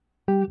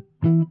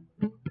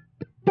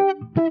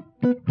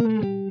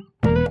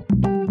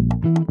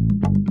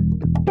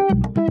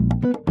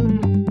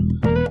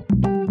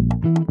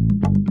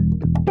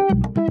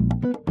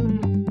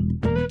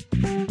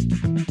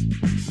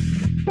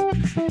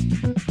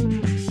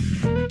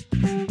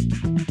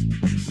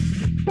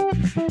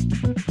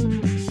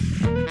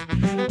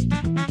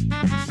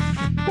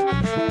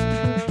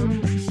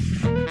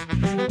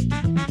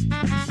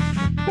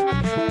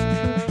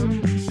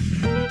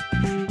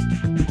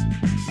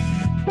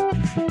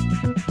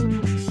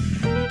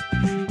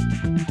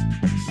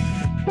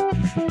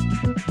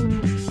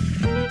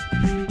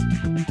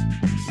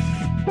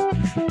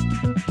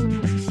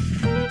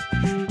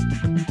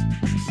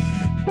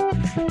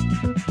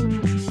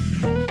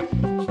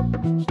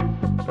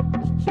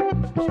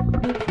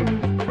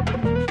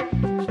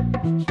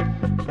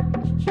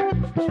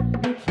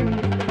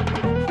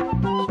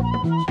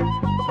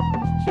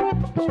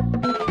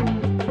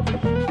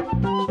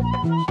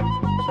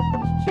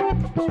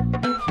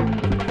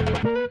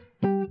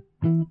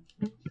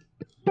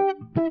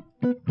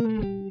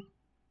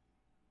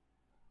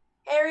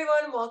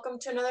Welcome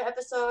to another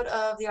episode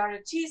of The Art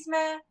of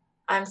Chisme.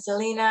 I'm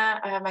Selena.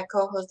 I have my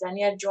co-host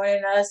Danielle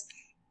joining us.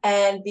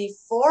 And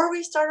before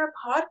we start our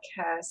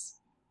podcast,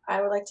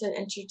 I would like to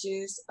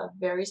introduce a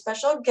very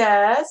special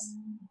guest.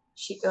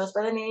 She goes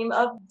by the name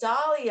of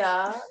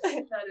Dahlia.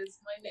 That is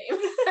my name.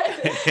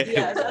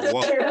 Yes, that's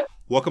true.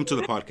 Welcome to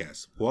the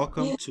podcast.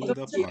 Welcome to the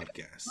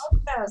podcast.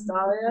 Yes,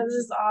 Dahlia. This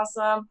is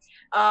awesome.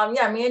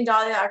 Me and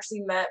Dahlia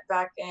actually met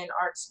back in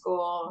art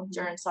school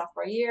during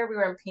sophomore year. We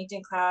were in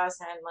painting class,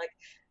 and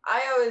I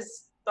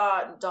always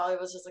thought Dahlia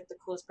was just the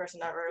coolest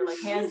person ever.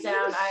 Hands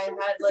down, I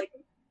had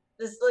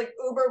this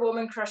uber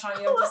woman crush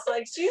on you. I'm just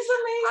she's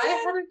amazing. I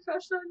had a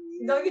crush on you.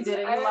 No, you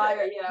didn't. You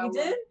liar. Yeah, you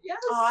did? Yes.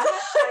 Oh,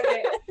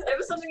 it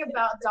was something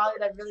about Dahlia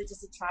that really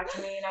just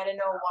attracted me, and I didn't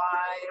know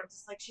why. I'm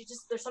just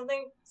there's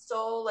something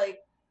so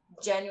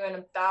genuine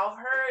about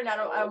her, and I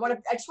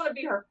just want to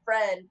be her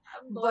friend,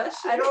 but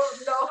I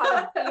don't know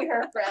how to be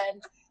her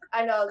friend.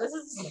 I know this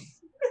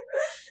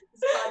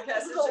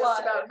podcast is just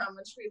about how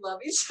much we love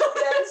each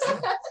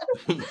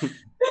other.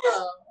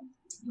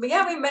 But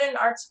yeah, we met in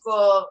art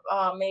school.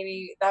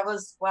 Maybe that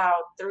was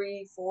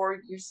 3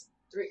 years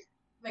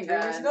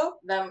ago.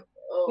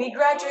 We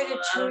graduated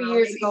 2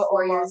 years ago.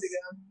 4 years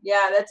ago.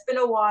 Yeah, that's been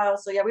a while.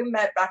 So yeah, we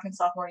met back in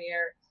sophomore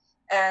year,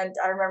 and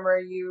I remember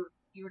you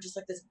were just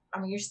this. I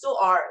mean, you still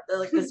are.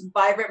 They're this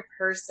vibrant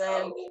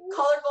person,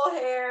 colorful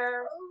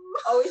hair,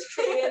 always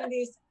creating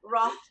these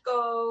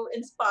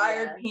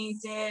Rothko-inspired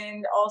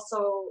painting.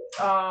 Also,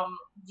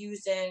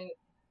 using.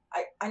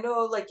 I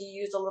know you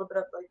used a little bit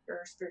of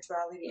your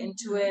spirituality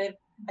into it.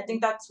 I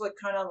think that's what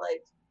kind of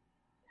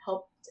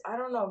helped. I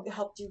don't know,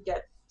 helped you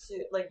get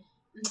to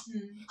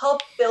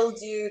help build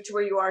you to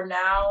where you are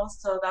now.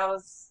 So that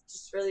was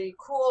just really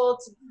cool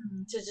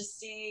to just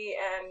see.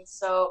 And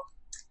so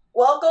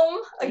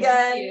welcome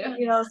again.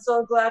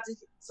 So glad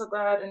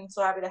and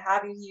so happy to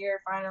have you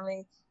here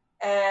finally.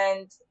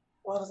 And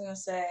what I was gonna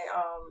say,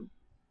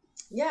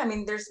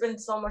 there's been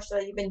so much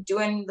that you've been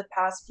doing the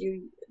past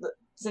few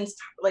since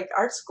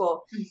art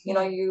school.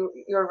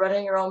 You're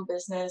running your own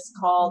business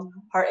called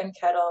Heart and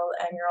Kettle,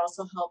 and you're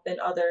also helping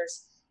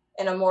others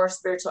in a more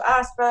spiritual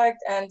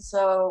aspect. And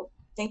so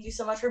thank you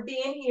so much for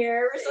being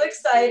here. We're so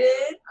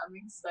excited. I'm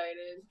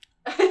excited.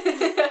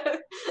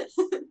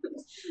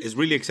 It's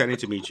really exciting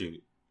to meet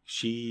you.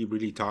 She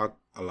really talked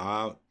a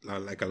lot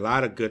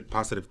of good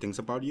positive things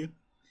about you.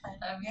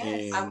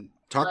 And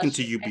talking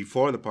to you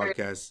before the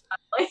podcast,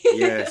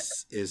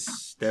 yes,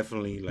 is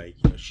definitely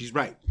she's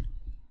right.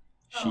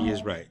 She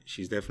is right.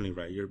 She's definitely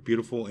right. You're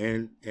beautiful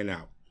in and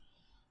out.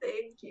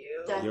 Thank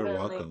you. Definitely. You're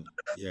welcome.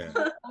 Yeah.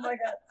 Oh my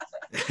God.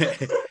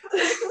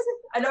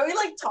 I know we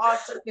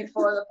talked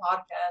before the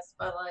podcast,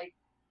 but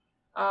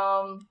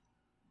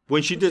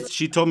when she did,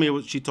 she told me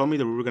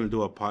that we were gonna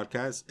do a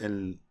podcast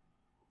and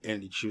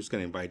she was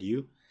gonna invite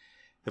you.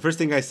 The first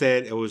thing I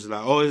said, it was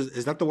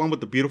is that the one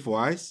with the beautiful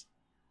eyes?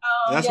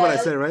 Oh, that's what I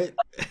said, right?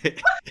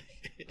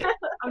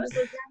 I'm just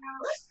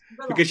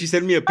because she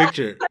sent me a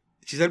picture.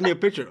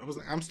 I was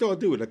I'm still a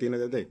dude at the end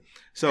of the day.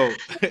 So,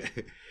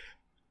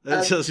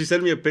 so she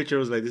sent me a picture. I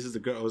was this is the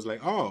girl. I was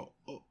oh,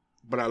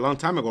 but a long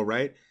time ago,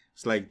 right?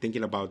 It's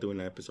thinking about doing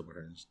an episode with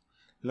her.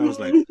 And I was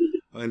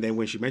and then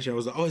when she mentioned it,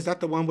 I was is that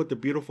the one with the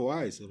beautiful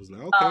eyes? I was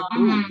okay,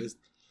 cool.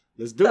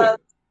 Let's do it.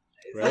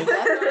 Right?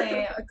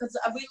 Definitely. Because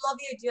we love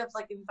the idea of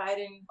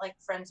inviting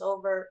friends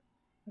over,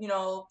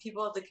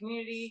 people of the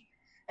community.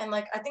 And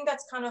I think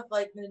that's kind of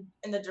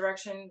in the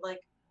direction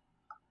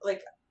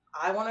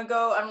I want to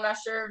go. I'm not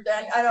sure.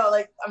 Then I know,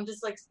 I'm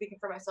just speaking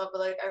for myself,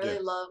 but I really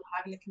love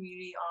having the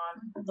community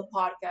on the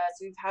podcast.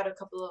 We've had a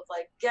couple of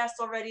guests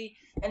already,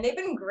 and they've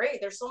been great.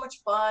 They're so much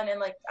fun, and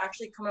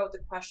actually coming up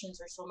with the questions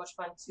are so much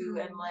fun too.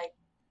 And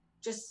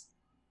just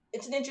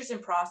it's an interesting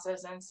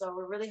process, and so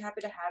we're really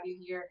happy to have you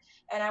here.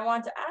 And I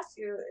wanted to ask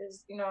you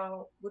is,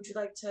 would you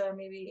like to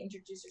maybe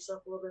introduce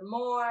yourself a little bit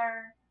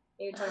more?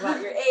 Maybe talk about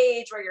your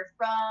age, where you're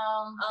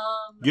from.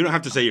 You don't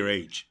have to say your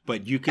age,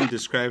 but you can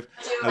describe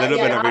a little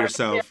bit of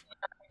yourself.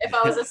 if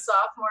I was a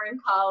sophomore in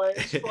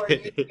college 4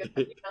 years ago.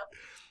 You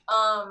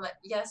know?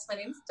 Yes, my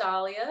name's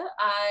Dahlia.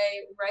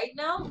 I right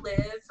now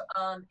live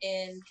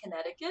in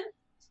Connecticut.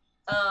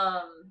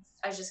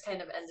 I just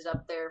kind of ended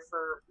up there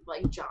for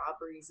like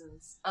job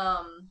reasons.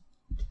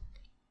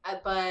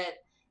 But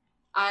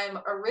I'm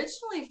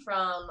originally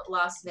from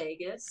Las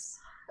Vegas.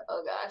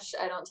 Oh gosh,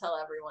 I don't tell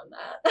everyone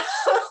that.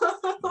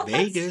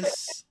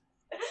 Vegas.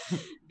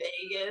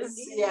 Vegas,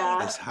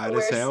 yeah. It's hot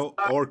as hell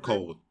or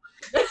cold.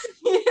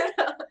 Yeah.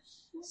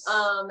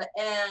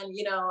 And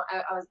you know,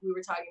 we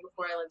were talking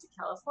before. I lived in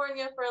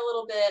California for a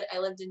little bit. I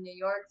lived in New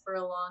York for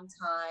a long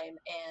time,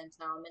 and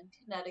now I'm in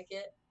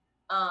Connecticut.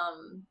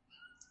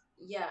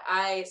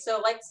 Yeah, so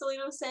like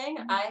Selena was saying,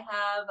 I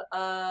have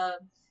a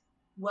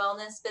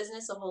wellness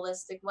business, a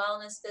holistic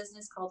wellness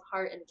business called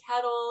Heart and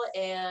Kettle,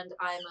 and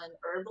I'm an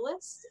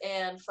herbalist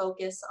and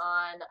focus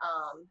on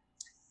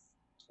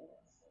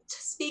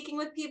speaking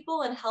with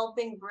people and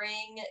helping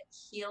bring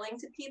healing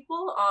to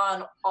people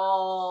on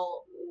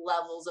all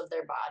levels of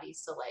their body.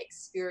 So like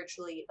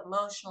spiritually,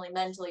 emotionally,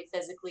 mentally,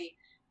 physically.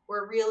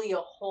 We're really a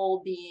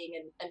whole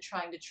being and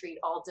trying to treat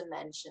all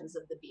dimensions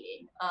of the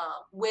being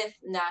with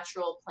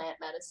natural plant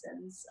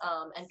medicines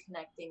and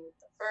connecting with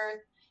the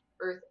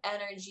earth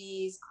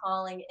energies,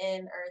 calling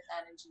in earth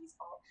energies,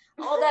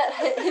 all that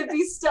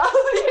hippie stuff,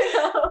 you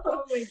know.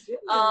 Oh my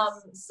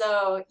goodness.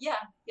 So yeah,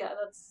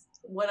 that's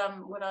what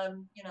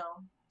I'm you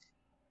know,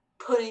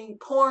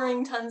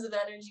 pouring tons of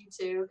energy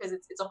to, because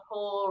it's a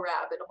whole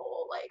rabbit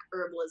hole, like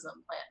herbalism,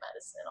 plant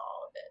medicine,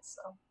 all of it.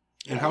 So.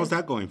 And how's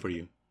that going for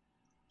you?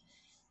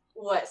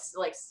 What's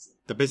like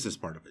the business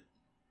part of it?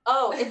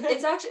 Oh,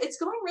 it's actually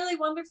going really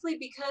wonderfully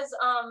because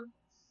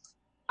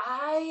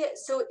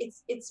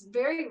it's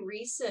very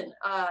recent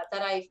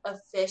that I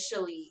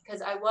officially,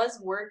 because I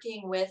was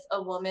working with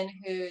a woman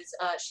who's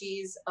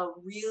she's a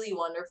really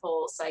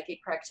wonderful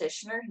psychic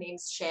practitioner. Her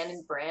name's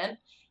Shannon Brandt,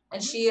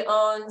 and she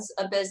owns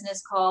a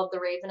business called The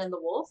Raven and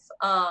the Wolf.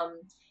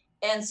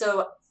 And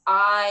so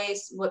I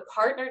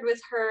partnered with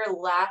her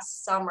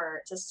last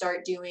summer to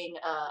start doing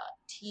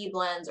tea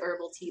blends,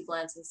 herbal tea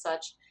blends and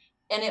such.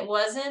 And it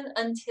wasn't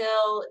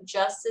until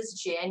just this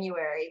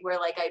January where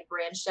like I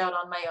branched out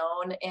on my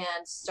own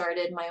and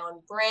started my own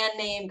brand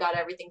name, got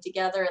everything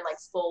together, and like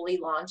fully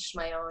launched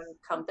my own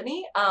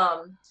company.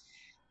 And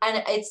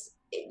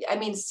I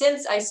mean,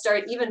 since I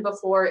started, even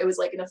before it was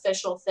like an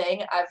official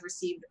thing, I've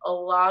received a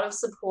lot of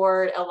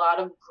support, a lot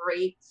of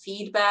great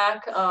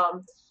feedback.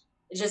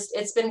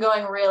 It's been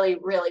going really,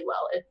 really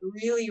well. It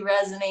really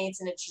resonates,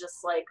 and it's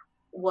just like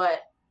what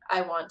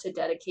I want to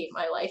dedicate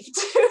my life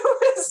to.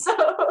 So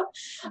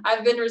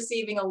I've been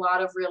receiving a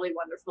lot of really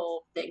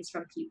wonderful things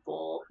from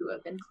people who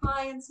have been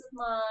clients of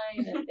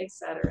mine, and et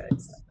cetera,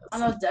 et cetera. I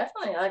know,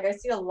 definitely. Like, I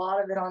see a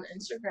lot of it on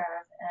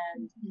Instagram.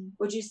 And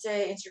would you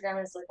say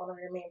Instagram is like one of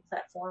your main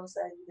platforms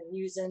that you've been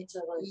using to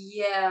like?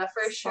 Yeah,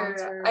 for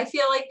sure. I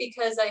feel like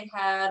because I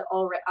had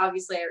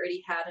obviously I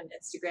already had an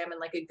Instagram and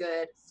like a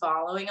good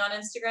following on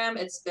Instagram,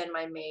 it's been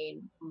my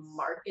main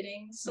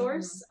marketing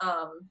source.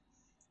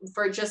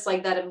 For just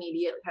like that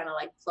immediate kind of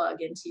like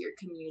plug into your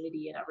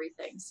community and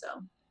everything. So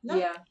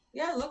yeah,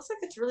 it looks like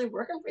it's really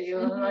working for you.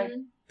 Like,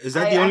 is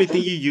that the only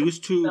thing you use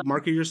to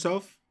market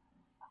yourself?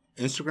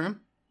 Instagram?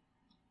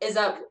 Is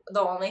that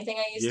the only thing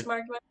I use to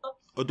market myself?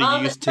 Or do you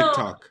use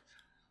TikTok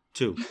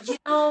too? You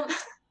know,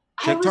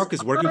 TikTok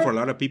is working for a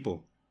lot of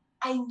people.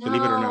 I know.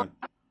 Believe it or not.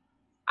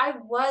 I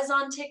was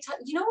on TikTok.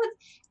 You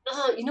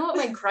know what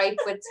my gripe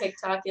with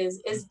TikTok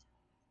is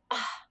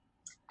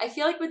I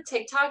feel like with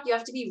TikTok, you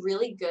have to be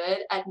really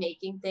good at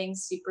making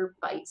things super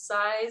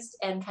bite-sized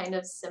and kind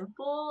of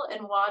simple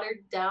and watered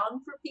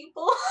down for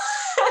people.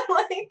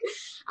 Like,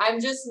 I'm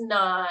just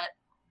not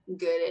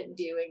good at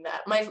doing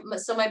that.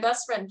 So my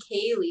best friend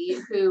Kaylee,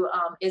 who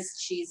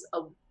she's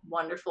a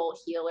wonderful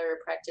healer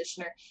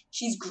practitioner.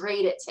 She's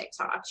great at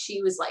TikTok.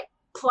 She was like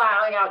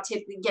plowing out,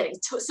 getting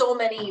so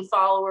many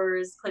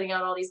followers, putting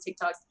out all these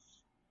TikToks.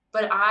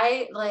 But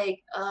I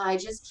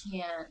just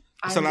can't.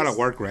 It's a lot of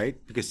work, right?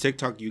 Because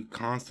TikTok, you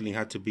constantly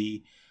have to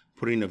be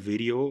putting a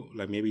video,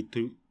 like maybe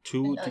two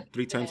to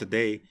three times a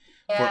day,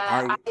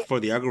 for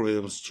the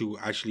algorithms to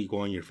actually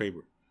go in your favor.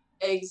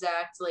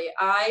 Exactly.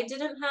 I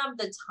didn't have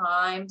the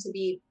time to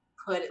be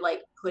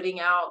putting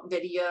out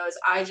videos.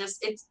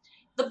 It's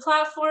the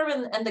platform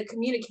and the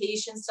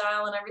communication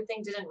style and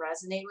everything didn't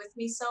resonate with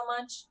me so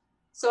much.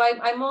 So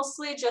I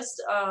mostly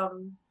just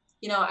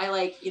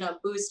I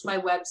boost my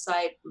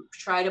website,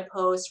 try to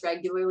post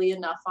regularly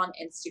enough on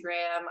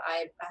Instagram.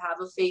 I have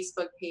a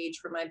Facebook page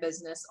for my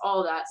business,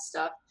 all that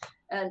stuff.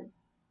 And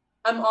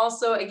I'm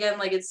also, again,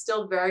 like, it's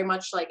still very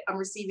much like I'm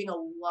receiving a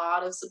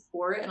lot of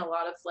support and a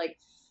lot of like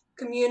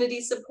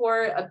community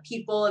support.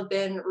 People have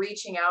been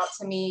reaching out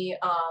to me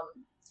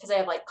because I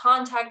have like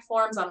contact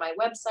forms on my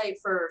website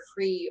for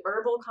free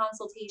herbal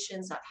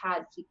consultations. I've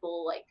had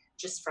people like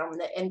just from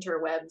the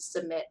interwebs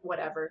submit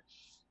whatever.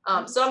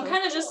 So I'm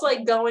kind of just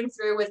like going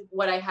through with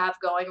what I have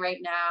going right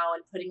now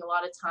and putting a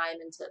lot of time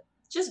into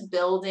just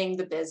building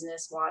the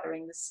business,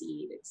 watering the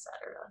seed, etc.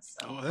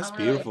 So that's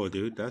beautiful,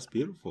 dude. That's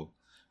beautiful.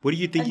 What do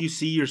you think you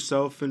see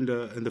yourself in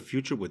the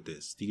future with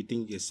this? Do you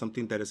think it's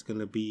something that is going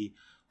to be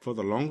for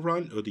the long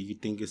run, or do you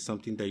think it's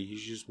something that you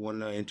just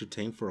want to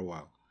entertain for a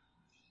while?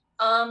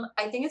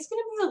 I think it's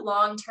gonna be a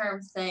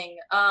long-term thing.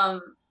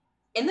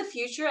 In the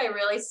future, I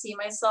really see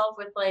myself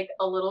with like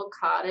a little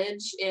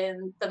cottage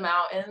in the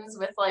mountains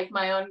with like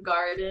my own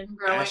garden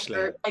growing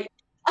Ashland. like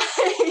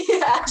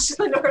yeah,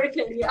 Ashland,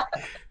 Oregon, yeah.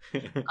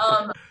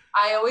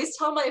 I always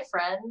tell my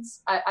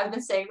friends, I've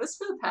been saying this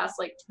for the past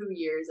like 2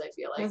 years, I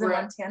feel like. Was it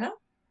Montana?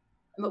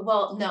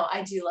 Well, no,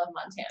 I do love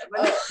Montana,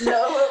 but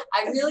No.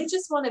 I really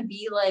just want to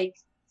be like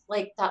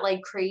that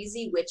like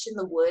crazy witch in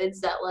the woods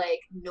that like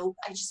nope,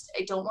 I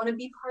don't want to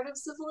be part of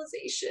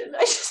civilization.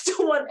 I just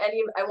don't want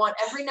I want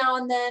every now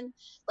and then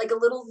like a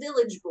little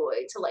village boy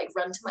to like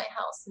run to my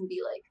house and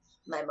be like,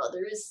 my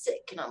mother is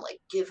sick, and I'm like,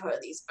 give her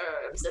these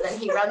herbs, and then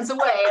he runs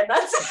away, and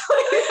that's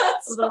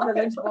Little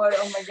village boy.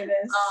 Oh my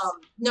goodness.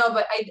 No,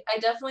 but I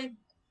definitely,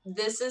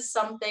 this is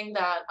something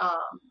that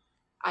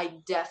I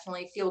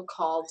definitely feel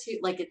called to,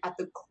 like at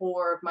the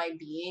core of my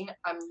being.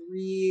 I'm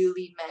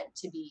really meant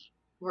to be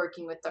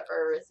working with the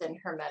earth and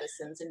her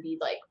medicines and be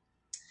like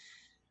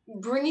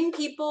bringing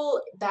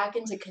people back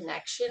into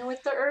connection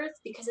with the earth,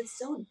 because it's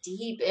so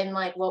deep in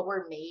like what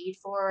we're made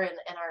for and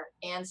our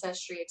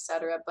ancestry,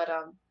 etc. But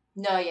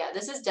no, yeah,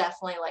 this is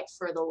definitely like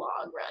for the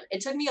long run.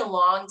 It took me a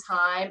long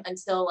time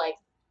until like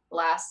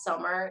last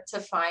summer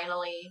to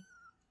finally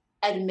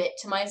admit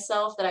to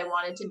myself that I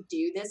wanted to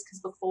do this,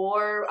 because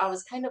before I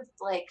was kind of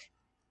like,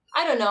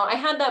 I don't know, I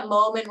had that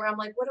moment where I'm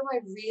like, what do I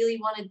really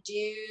want to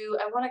do?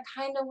 I want to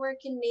kind of work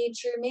in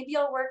nature. Maybe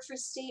I'll work for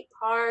state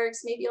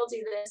parks. Maybe I'll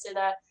do this or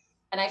that.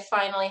 And I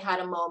finally had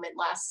a moment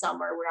last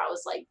summer where I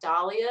was like,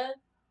 Dahlia,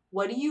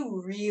 what do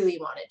you really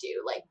want to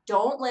do? Like,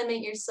 don't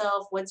limit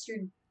yourself. What's your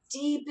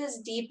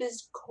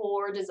deepest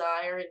core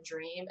desire and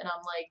dream? And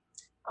I'm like,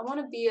 I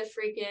want to be a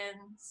freaking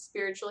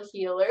spiritual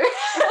healer.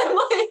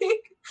 Like,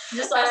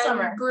 just last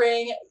summer.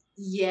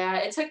 Yeah,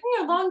 it took me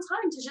a long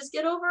time to just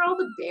get over all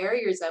the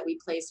barriers that we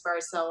place for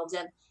ourselves,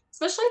 and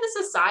especially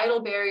the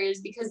societal barriers,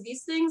 because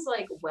these things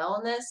like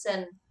wellness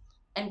and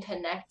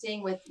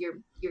connecting with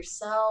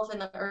yourself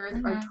and the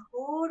earth are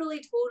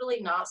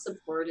totally not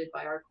supported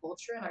by our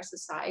culture and our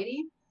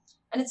society,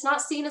 and it's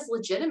not seen as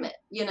legitimate,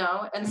 you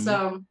know? And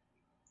so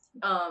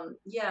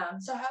yeah.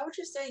 So how would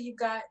you say you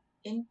got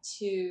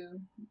into,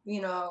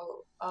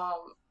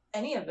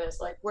 any of this?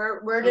 Like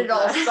where did it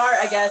all start,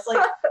 I guess?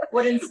 Like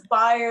what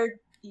inspired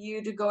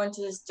you to go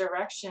into this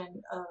direction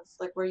of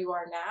like where you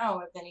are now,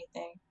 if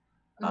anything,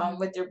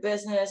 with your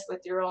business,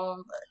 with your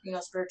own,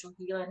 spiritual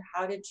healing?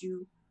 How did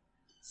you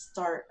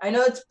start? I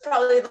know it's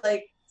probably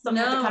like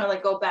something to kind of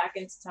like go back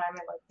into time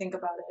and like think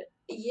about it.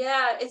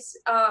 Yeah, it's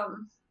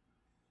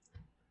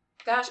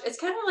gosh, it's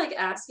kind of like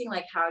asking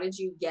like, how did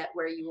you get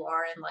where you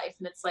are in life?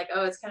 And it's like,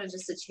 oh, it's kind of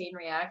just a chain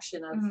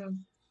reaction of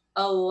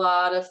a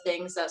lot of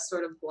things that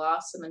sort of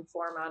blossom and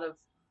form out of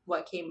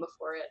what came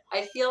before it.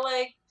 I feel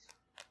like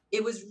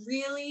it was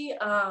really,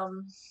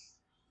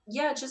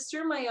 just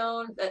through my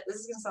own, this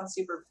is going to sound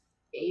super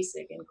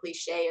basic and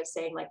cliche of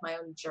saying like my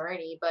own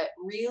journey, but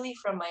really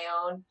from my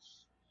own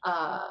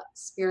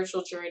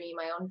spiritual journey,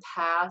 my own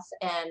path,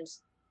 and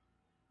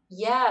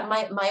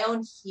my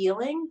own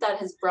healing that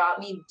has brought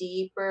me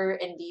deeper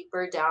and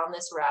deeper down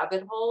this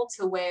rabbit hole,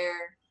 to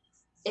where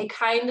it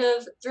kind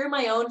of, through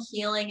my own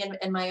healing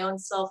and my own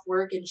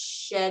self-work and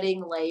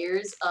shedding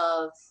layers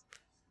of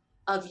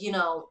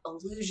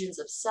illusions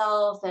of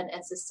self and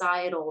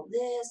societal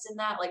this and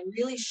that, like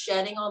really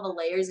shedding all the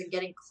layers and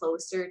getting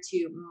closer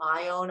to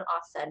my own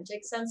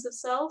authentic sense of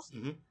self.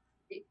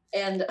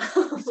 And I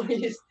was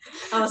sneezing,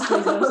 I'm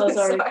so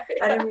sorry.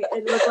 I didn't mean,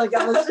 it looked like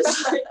I was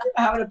just like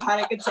having a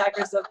panic attack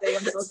or something.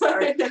 I'm so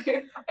sorry.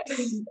 Did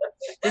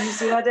you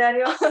see that,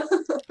 Daniel?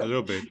 A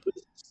little bit.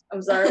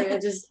 I'm sorry. I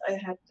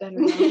don't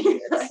know.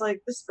 It's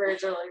like the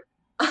spirits are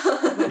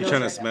like. You're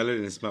trying to smell it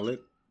and smell it?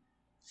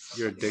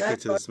 You're addicted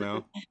to the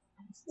smell?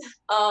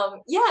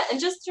 And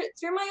just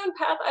through my own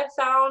path, I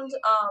found,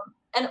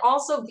 and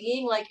also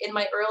being like in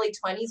my early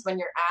 20s, when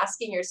you're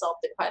asking yourself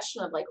the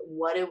question of like,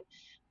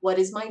 what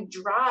is my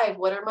drive?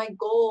 What are my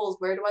goals?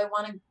 Where do I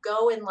want to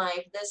go in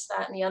life? This,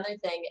 that, and the other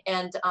thing.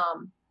 And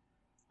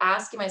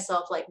asking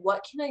myself, like,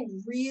 what can I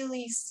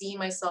really see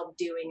myself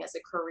doing as a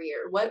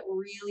career? What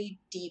really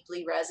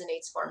deeply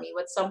resonates for me?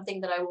 What's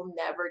something that I will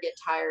never get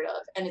tired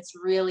of? And it's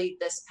really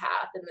this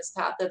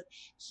path of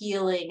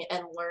healing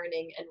and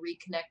learning and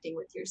reconnecting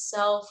with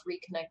yourself,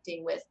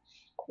 reconnecting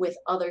with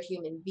other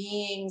human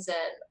beings and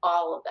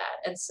all of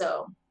that. And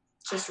so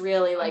just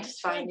really like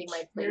finding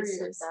my place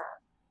with that.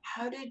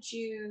 How did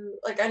you,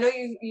 like, I know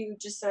you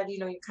just said, you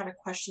kind of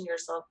question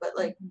yourself, but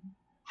like,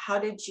 how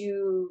did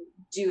you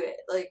do it?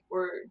 Like,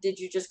 or did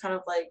you just kind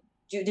of like,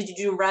 did you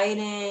do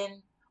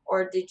writing,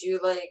 or did you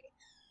like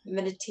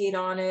meditate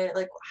on it?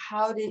 Like,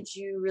 how did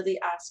you really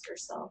ask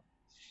yourself?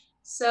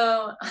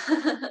 So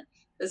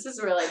this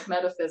is where like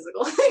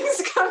metaphysical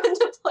things come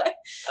into play.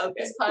 Okay.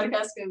 This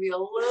podcast is going to be a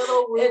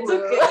little woo-woo. It's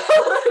okay.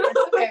 It's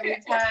okay.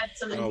 We've had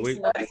some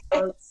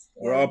episodes.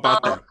 We're all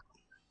about that.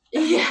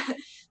 Yeah.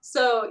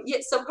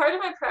 So part of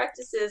my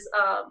practice is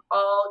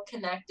I'll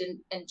connect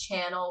and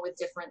channel with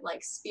different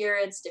like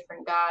spirits,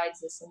 different guides,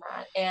 this and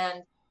that.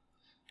 And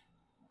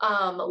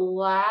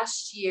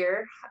last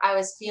year I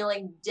was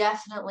feeling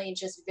definitely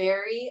just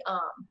very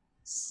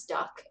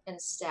stuck and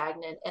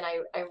stagnant, and I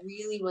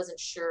really wasn't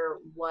sure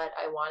what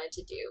I wanted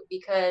to do,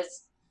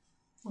 because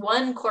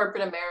one,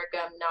 corporate America,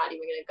 I'm not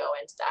even going to go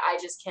into that. I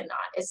just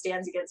cannot. It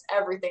stands against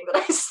everything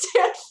that I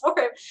stand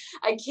for.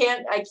 I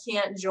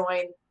can't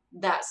join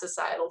that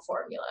societal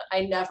formula.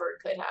 I never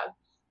could have.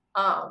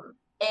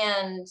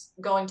 And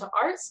going to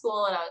art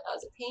school, and I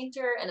was a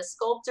painter and a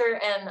sculptor,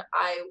 and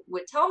I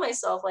would tell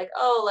myself like,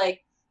 oh,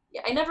 like,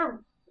 yeah, I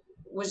never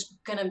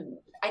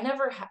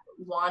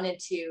wanted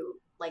to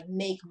like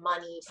make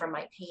money from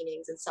my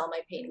paintings and sell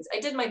my paintings. I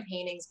did my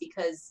paintings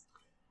because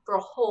for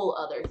a whole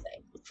other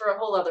thing, for a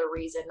whole other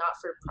reason, not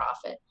for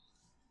profit.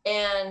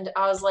 And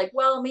I was like,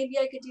 well, maybe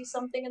I could do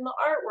something in the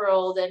art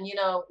world and, you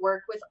know,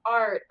 work with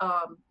art.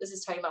 This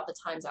is talking about the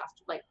times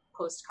after, like,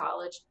 post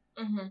college.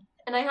 Mm-hmm.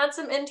 And I had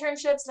some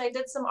internships and I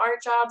did some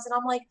art jobs, and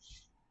I'm like,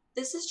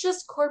 this is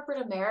just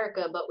corporate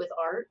America, but with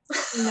art.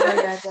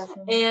 No, yeah,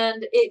 definitely.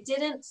 And it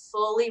didn't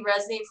fully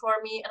resonate for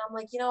me. And I'm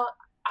like, you know,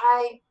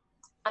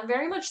 I'm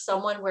very much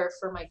someone where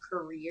for my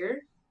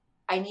career,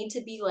 I need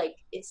to be like,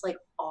 it's like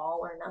all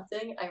or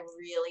nothing. I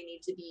really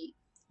need to be,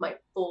 my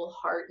full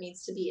heart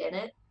needs to be in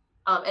it.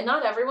 And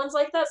not everyone's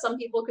like that. Some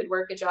people could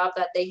work a job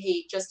that they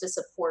hate just to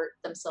support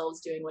themselves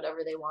doing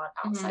whatever they want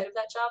outside of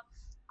that job.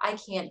 I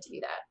can't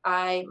do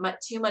that.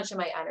 Too much of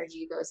my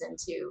energy goes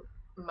into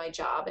my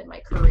job and my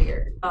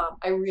career.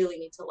 I really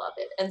need to love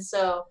it. And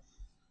so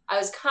I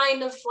was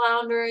kind of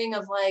floundering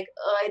of like,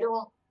 I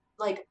don't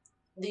like,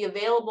 the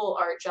available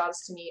art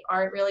jobs to me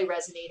aren't really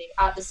resonating.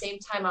 At the same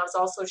time, I was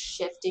also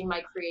shifting my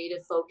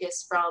creative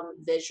focus from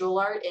visual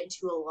art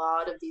into a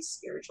lot of these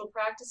spiritual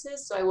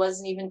practices. So I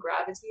wasn't even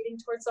gravitating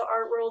towards the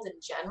art world in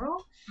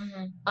general.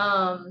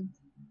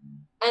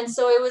 And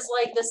so it was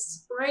like the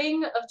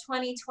spring of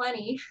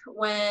 2020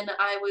 when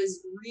I was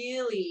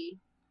really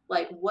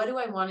like, what do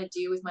I want to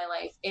do with my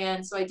life?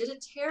 And so I did a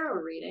tarot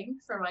reading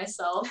for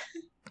myself.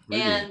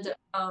 Really? And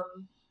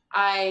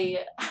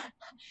I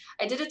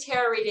did a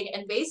tarot reading,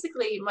 and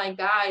basically my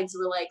guides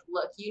were like,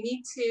 look, you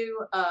need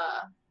to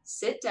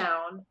sit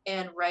down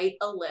and write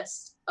a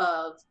list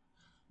of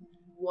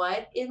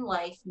what in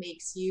life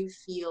makes you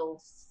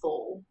feel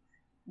full,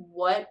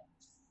 what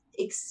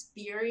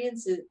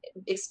experiences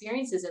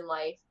in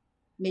life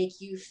make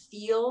you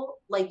feel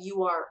like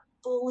you are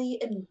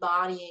fully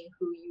embodying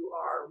who you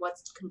are,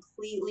 what's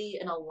completely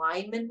in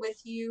alignment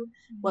with you,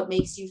 what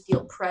makes you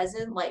feel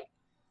present, like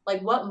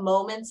what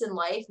moments in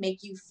life make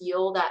you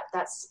feel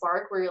that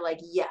spark where you're like,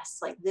 yes,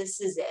 like this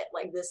is it,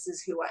 like this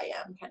is who I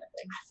am, kind of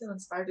thing. I feel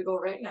inspired to go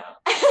right now.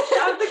 I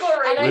have to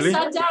go right now. And really?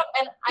 I sat down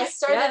and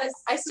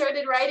I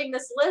started writing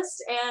this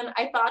list, and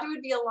I thought it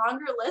would be a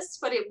longer list,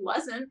 but it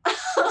wasn't.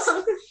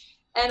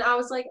 And I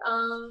was like,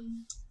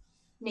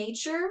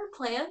 nature,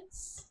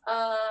 plants,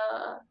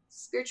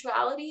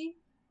 spirituality.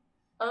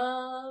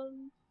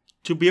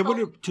 To be able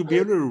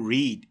to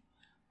read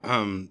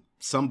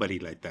somebody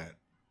like that,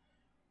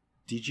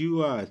 did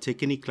you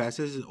take any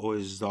classes, or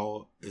is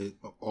all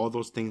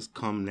those things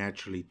come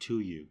naturally to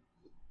you?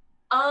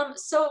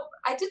 So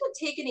I didn't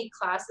take any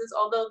classes,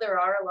 although there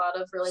are a lot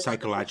of really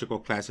psychological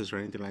classes or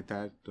anything like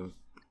that.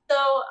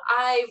 So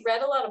I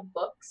read a lot of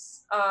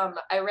books.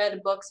 I read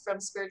books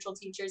from spiritual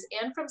teachers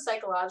and from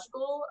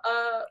psychological,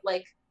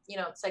 like, you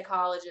know,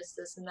 psychologists,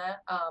 this and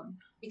that.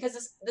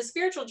 Because the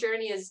spiritual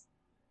journey is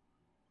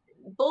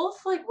both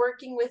like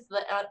working with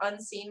the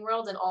unseen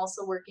world and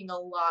also working a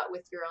lot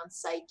with your own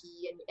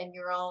psyche and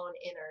your own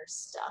inner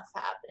stuff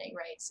happening,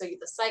 right? So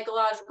the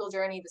psychological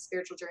journey, the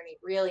spiritual journey,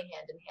 really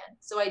hand in hand.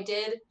 So I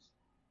did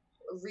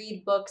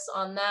read books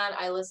on that.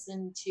 I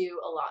listened to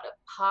a lot of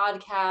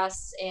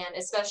podcasts, and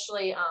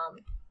especially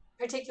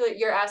particularly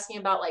you're asking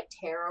about like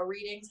tarot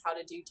readings, how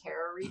to do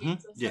tarot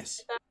readings and stuff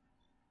yes. like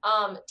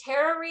that.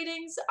 Tarot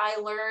readings I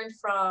learned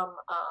from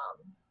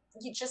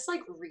just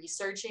like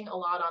researching a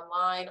lot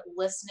online,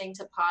 listening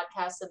to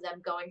podcasts of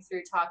them going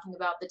through talking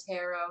about the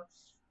tarot,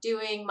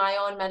 doing my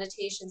own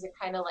meditations, and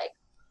kind of like,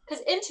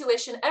 because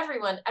intuition,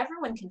 everyone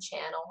can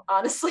channel.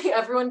 Honestly,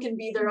 everyone can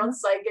be their own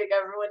psychic.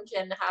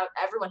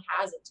 Everyone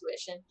has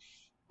intuition.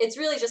 It's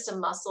really just a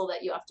muscle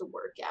that you have to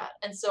work at.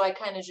 And so I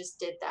kind of just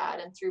did that,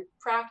 and through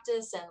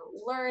practice and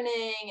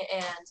learning,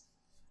 and,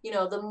 you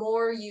know, the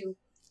more you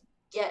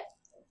get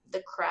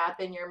the crap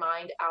in your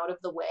mind out of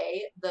the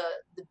way, the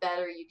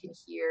better you can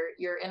hear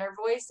your inner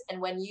voice.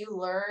 And when you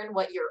learn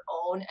what your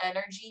own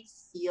energy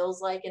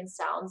feels like and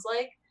sounds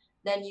like,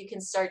 then you can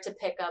start to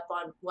pick up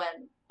on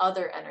when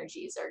other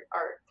energies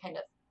are kind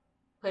of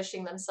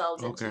pushing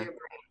themselves into your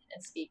brain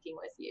and speaking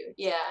with you.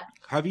 Yeah.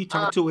 Have you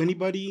talked to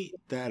anybody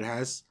that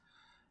has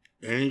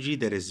energy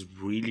that is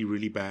really,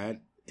 really bad,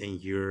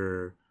 and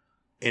you're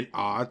in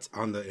odds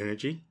on the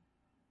energy?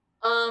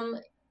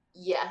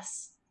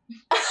 Yes.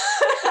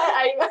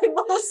 I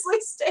mostly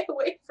stay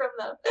away from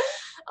them.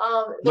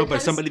 No,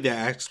 but somebody that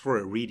asks for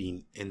a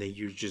reading, and then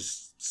you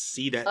just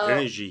see that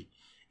energy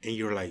and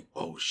you're like,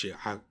 oh shit,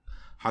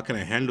 how can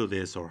I handle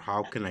this, or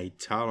how can I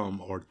tell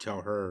him or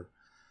tell her?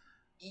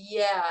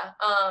 Yeah.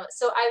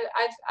 So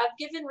I've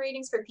given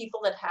readings for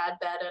people that had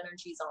bad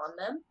energies on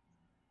them.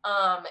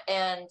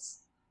 And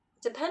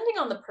depending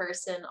on the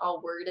person,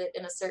 I'll word it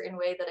in a certain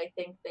way that I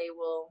think they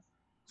will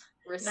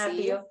receive. Not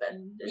be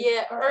offended.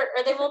 Yeah, or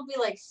they won't be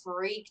like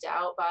freaked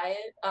out by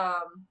it.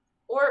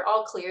 Or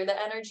I'll clear the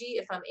energy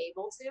if I'm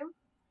able to.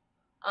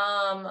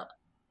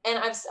 And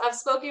I've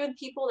spoken with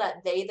people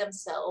that they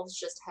themselves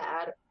just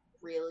had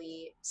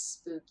really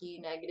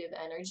spooky negative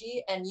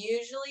energy, and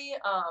usually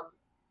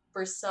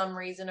for some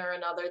reason or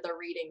another the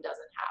reading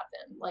doesn't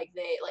happen. Like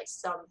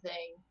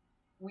something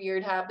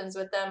weird happens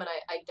with them, and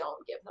I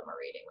don't give them a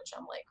reading, which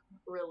I'm like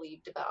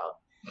relieved about.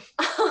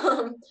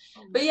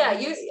 But yeah,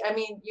 you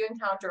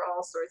encounter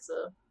all sorts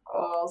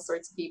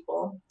of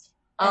people.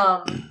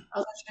 I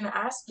was going to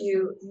ask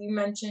you. You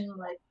mentioned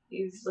like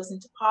you've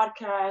listened to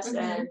podcasts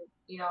and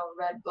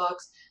read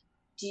books.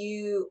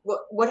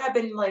 What have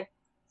been like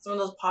some of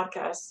those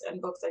podcasts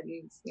and books that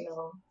you've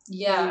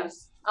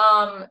used?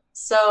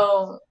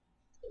 So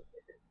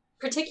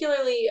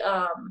particularly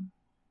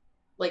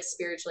like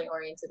spiritually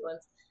oriented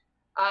ones.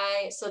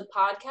 So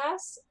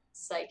podcasts,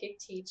 Psychic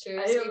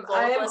Teachers. We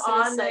both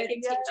listen to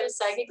Psychic Teachers.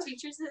 Psychic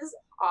Teachers is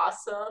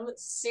awesome,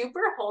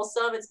 super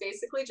wholesome. It's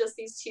basically just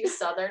these two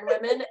Southern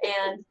women,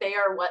 and they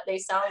are what they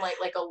sound like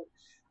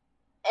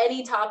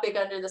any topic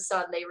under the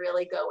sun. They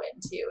really go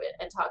into it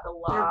and talk a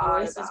lot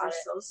about it. Their voices are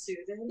so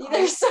soothing.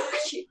 They're so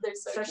cute. They're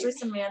so especially cute.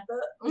 Samantha.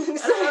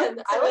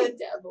 I like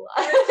Deb a lot.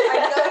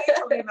 I know you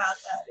told me about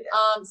that.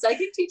 Yeah.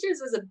 Psychic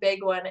Teachers was a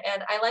big one,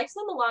 and I liked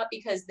them a lot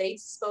because they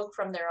spoke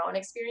from their own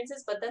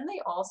experiences, but then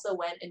they also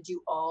went and do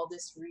all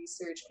this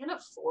research kind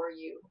of for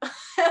you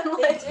and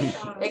like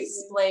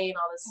explain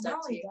all this stuff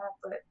to you.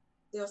 But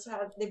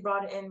they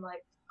brought in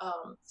like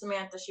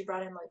Samantha, she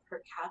brought in like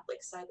her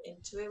Catholic side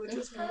into it, which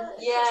was kind of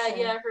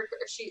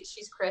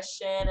she's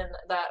Christian, and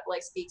that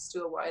like speaks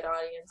to a wide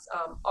audience.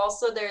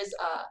 Also there's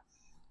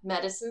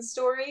Medicine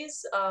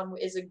Stories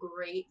is a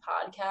great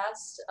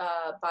podcast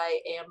by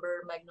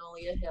Amber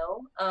Magnolia Hill.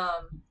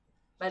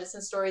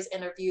 Medicine Stories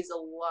interviews a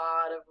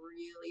lot of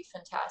really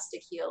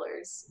fantastic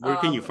healers. Where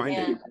can you find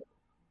it?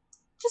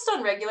 Just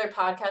on regular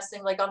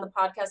podcasting, like on the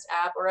podcast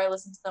app, or I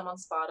listen to them on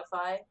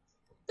Spotify.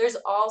 There's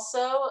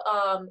also,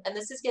 and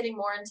this is getting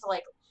more into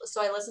like,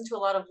 so I listen to a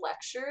lot of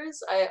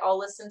lectures. I'll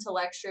listen to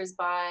lectures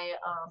by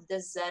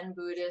this Zen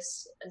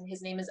Buddhist, and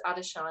his name is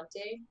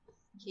Adishante.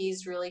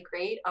 He's really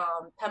great.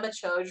 Pema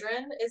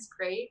Chodron is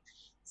great.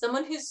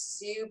 Someone who's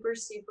super,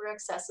 super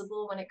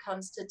accessible when it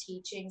comes to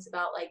teachings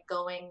about like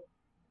going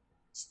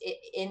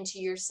into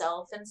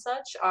yourself and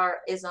such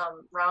is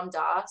Ram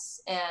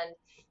Dass, and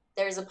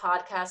there's a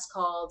podcast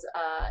called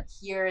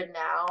Here and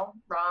Now,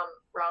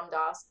 Ram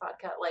Dass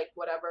podcast, like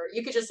whatever.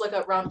 You could just look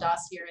up Ram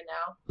Dass Here and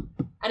Now,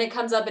 and it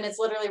comes up, and it's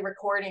literally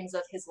recordings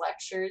of his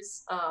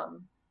lectures.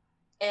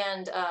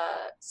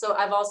 So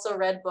I've also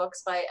read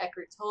books by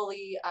Eckhart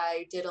Tolle.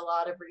 I did a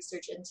lot of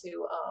research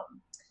into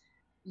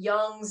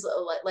Jung's,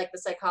 like the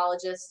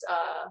psychologist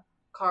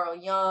Carl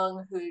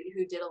Jung,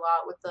 who did a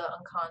lot with the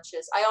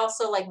unconscious. I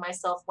also, like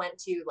myself, went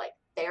to like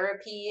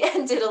therapy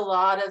and did a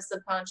lot of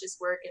subconscious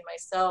work in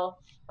myself.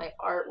 My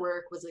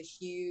artwork was a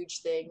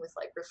huge thing with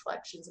like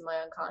reflections in my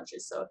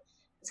unconscious. So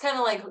it's kind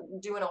of like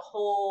doing a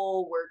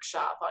whole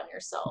workshop on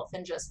yourself,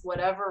 and just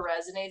whatever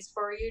resonates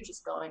for you,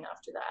 just going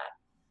after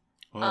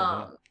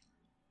that.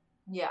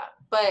 Yeah,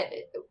 but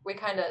we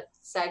kind of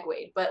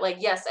segued. But like,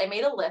 yes, I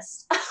made a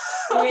list.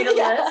 List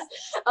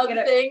of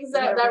things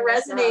that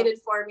resonated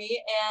for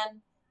me, and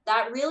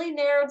that really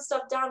narrowed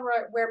stuff down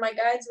where my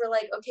guides were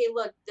like, okay,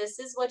 look, this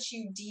is what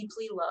you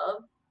deeply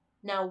love.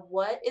 Now,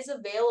 what is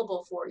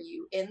available for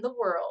you in the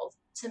world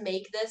to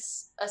make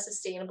this a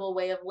sustainable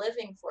way of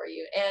living for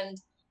you? And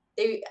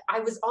I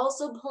was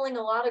also pulling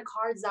a lot of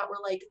cards that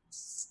were like,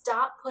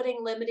 stop putting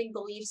limiting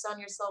beliefs on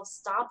yourself.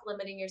 Stop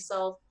limiting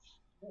yourself.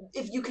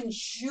 If you can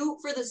shoot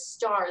for the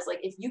stars, like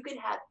if you could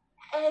have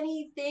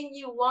anything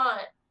you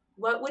want,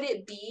 what would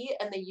it be?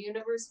 And the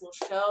universe will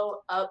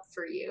show up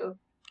for you.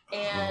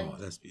 And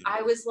that's beautiful.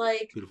 I was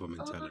like, beautiful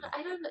mentality.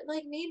 I don't know,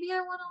 like maybe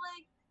I want to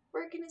like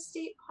work in a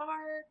state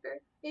park, or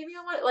maybe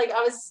I want, like,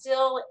 I was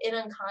still in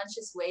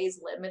unconscious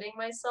ways limiting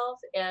myself.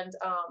 And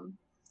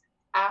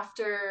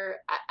after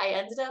I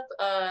ended up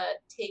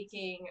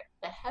taking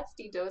a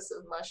hefty dose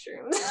of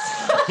mushrooms,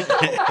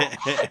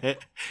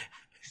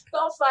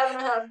 about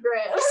 5.5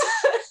 grams,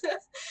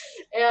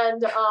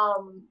 and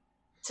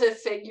to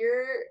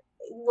figure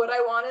what I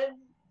wanted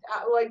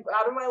like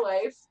out of my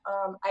life,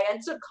 I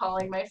ended up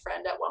calling my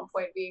friend at one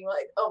point, being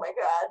like, "Oh my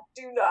God,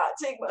 do not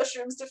take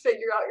mushrooms to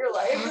figure out your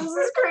life. This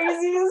is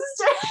crazy. This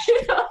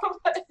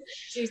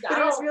is but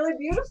it was really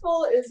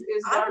beautiful.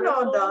 I don't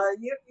know, though.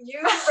 You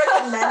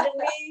recommended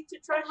me to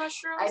try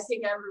mushrooms. I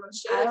think everyone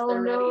should if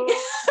they're ready.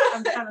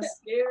 I'm kind of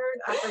scared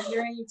after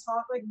hearing you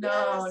talk like this.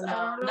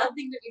 No,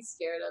 nothing to be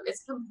scared of.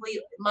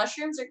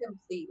 Mushrooms are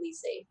completely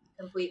safe.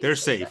 They're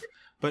safe.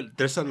 But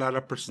there's a lot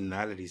of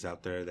personalities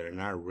out there that are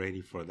not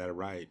ready for that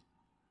ride.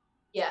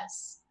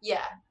 Yes.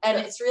 Yeah. And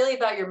Yeah. it's really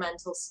about your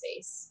mental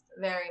space.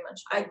 Very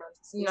much about your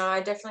mental space. No, I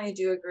definitely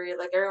do agree.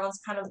 Like everyone's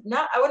kind of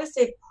not, I wouldn't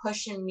say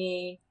pushing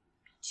me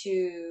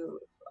to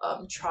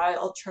try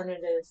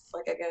alternative,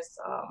 like I guess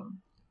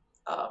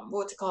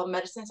what's it called,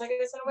 medicines, I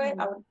guess, in a way.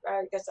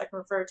 I guess I can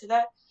refer to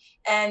that.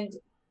 And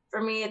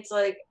for me, it's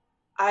like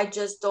I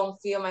just don't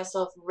feel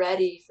myself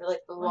ready for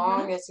like the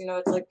longest. You know,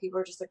 it's like people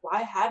are just like,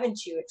 why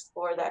haven't you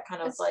explored that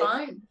kind of It's like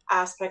fine.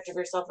 aspect of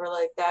yourself, or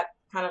like that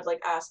kind of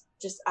like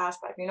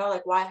aspect? You know,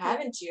 like why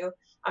haven't you?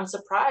 I'm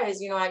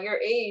surprised. You know, at your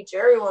age,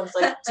 everyone's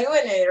like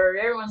doing it, or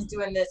everyone's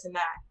doing this and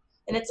that,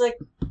 and it's like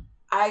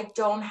I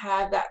don't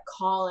have that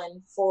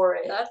calling for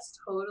it. That's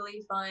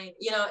totally fine.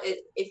 You know,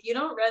 if you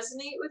don't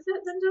resonate with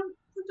it, then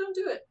don't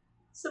do it.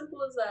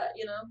 Simple as that,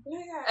 you know.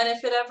 Yeah. And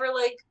if it ever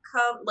like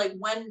come, like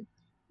when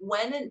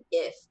and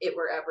if it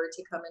were ever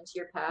to come into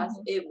your path,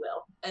 it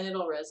will, and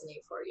it'll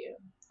resonate for you.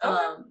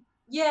 Okay.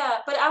 Yeah,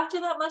 but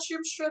after that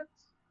mushroom strip,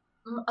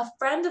 a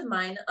friend of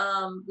mine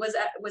was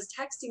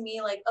texting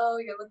me like, oh,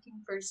 you're looking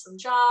for some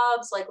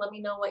jobs, like let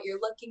me know what you're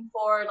looking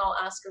for and I'll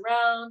ask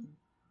around.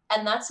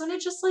 And that's when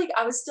it just like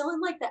I was still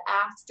in like the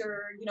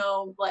after, you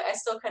know, like I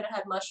still kind of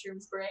had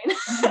mushrooms brain.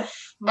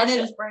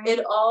 Mushrooms brain.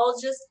 It all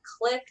just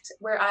clicked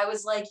where I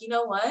was like, you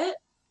know what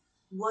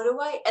do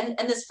I,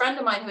 and this friend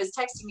of mine who was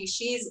texting me,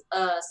 she's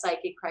a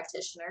psychic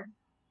practitioner.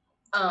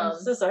 I'm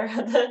so sorry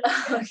about that.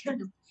 Okay.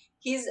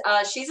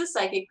 She's a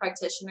psychic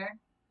practitioner,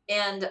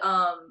 and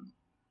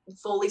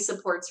fully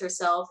supports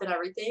herself and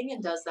everything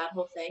and does that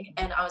whole thing.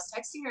 And I was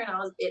texting her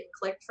and it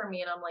clicked for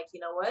me, and I'm like, you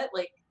know what?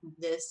 Like,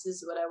 this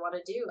is what I want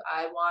to do.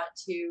 I want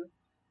to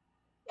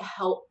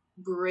help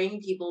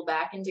bring people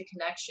back into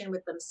connection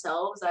with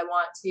themselves. I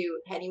want to,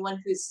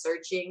 anyone who's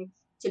searching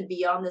to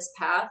be on this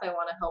path, I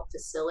want to help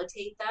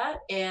facilitate that.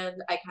 And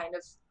I kind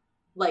of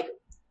like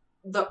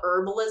the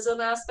herbalism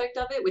aspect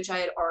of it, which I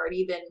had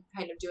already been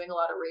kind of doing a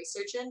lot of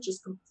research in,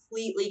 just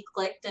completely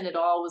clicked, and it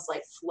all was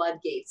like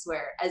floodgates,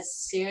 where as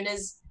soon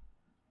as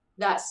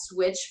that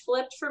switch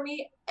flipped for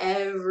me,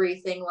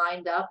 everything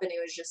lined up, and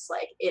it was just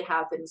like it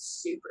happened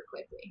super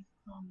quickly.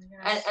 Oh my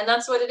gosh. And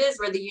that's what it is,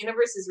 where the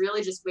universe is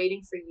really just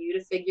waiting for you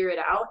to figure it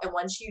out. And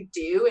once you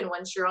do, and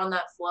once you're on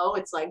that flow,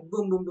 it's like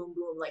boom, boom, boom,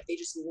 boom. Like they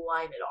just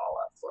line it all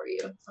up for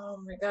you. Oh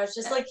my gosh.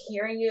 Just like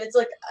hearing you, it's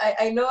like,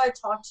 I know I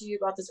talked to you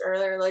about this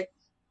earlier. Like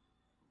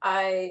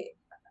I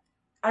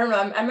don't know.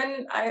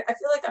 I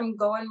feel like I'm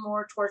going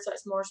more towards that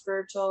more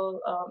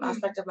spiritual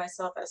aspect of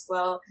myself as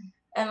well.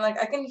 And like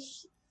I can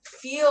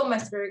feel my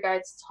spirit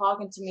guides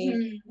talking to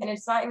me, and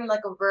it's not even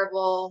like a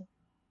verbal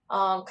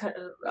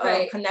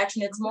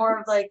connection. It's more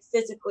of like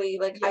physically,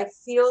 like I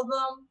feel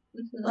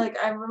them. Like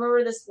I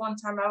remember this one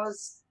time I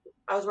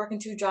was working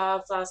 2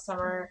 jobs last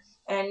summer,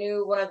 and I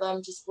knew one of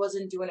them just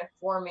wasn't doing it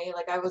for me.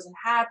 Like I wasn't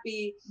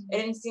happy. It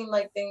didn't seem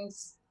like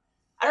things,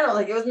 I don't know,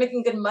 like it was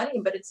making good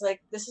money, but it's like,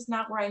 this is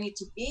not where I need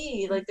to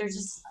be. Like there's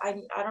just,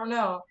 I don't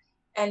know.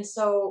 And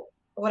so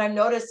what I've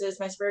noticed is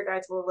my spirit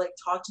guides will like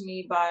talk to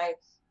me by,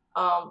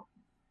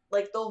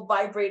 like they'll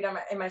vibrate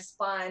in my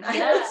spine. I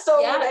know it's so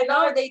weird. I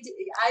know they do.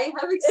 I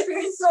have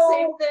experienced the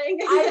same thing.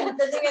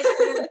 The thing is,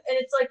 and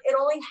it's like, it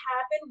only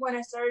happened when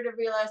I started to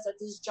realize that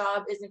this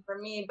job isn't for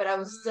me, but I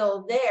was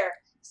still there.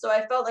 So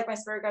I felt like my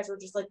spirit guides were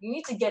just like, you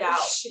need to get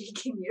out.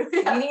 Shaking you.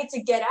 You need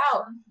to get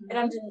out. And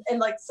I'm just, and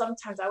like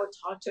sometimes I would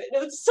talk to it.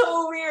 It was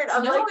so weird.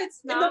 I'm no, like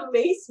it's in not. the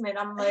basement.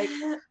 I'm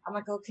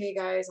like, okay,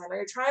 guys, I know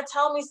you're trying to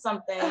tell me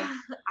something.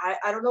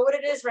 I don't know what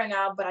it is right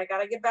now, but I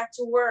gotta get back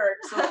to work.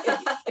 So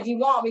if you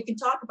want, we can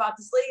talk about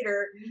this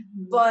later.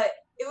 But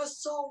it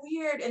was so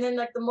weird. And then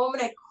like the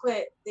moment I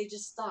quit, they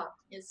just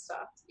stopped. It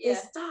stopped. Yeah. It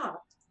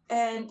stopped.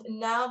 And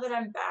now that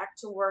I'm back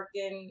to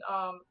working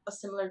a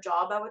similar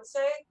job, I would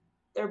say,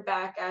 they're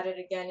back at it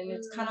again. And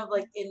it's kind of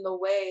like in the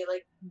way,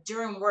 like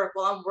during work,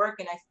 while I'm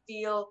working, I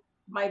feel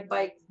my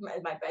bag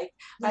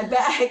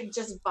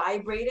just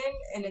vibrating.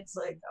 And it's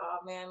like,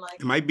 oh man, like.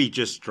 It might be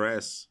just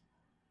stress.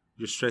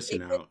 You're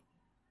stressing out.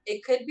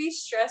 It could be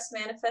stress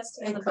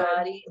manifesting in the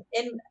body.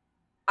 And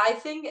I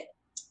think it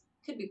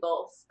could be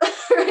both,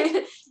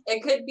 right?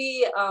 It could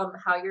be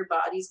how your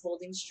body's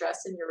holding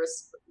stress and your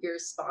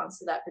response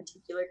to that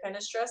particular kind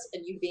of stress,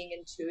 and you being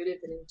intuitive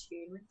and in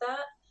tune with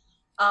that.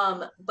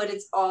 But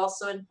it's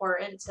also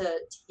important to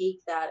take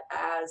that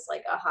as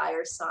like a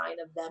higher sign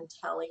of them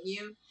telling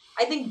you.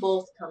 I think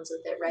both comes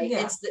with it, right?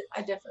 Yeah, I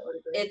definitely would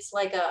agree. It's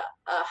like a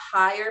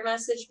higher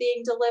message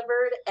being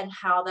delivered, and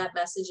how that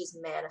message is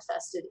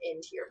manifested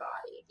into your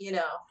body, you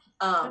know?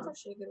 That's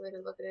actually a good way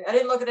to look at it. I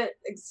didn't look at it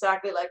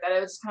exactly like that. I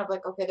was just kind of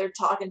like, okay, they're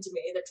talking to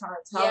me. They're trying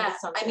to tell me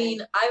something. I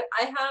mean,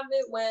 I have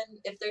it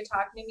if they're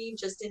talking to me,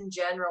 just in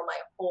general, my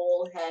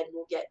whole head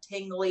will get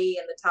tingly,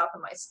 and the top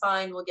of my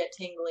spine will get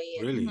tingly.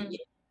 And, really?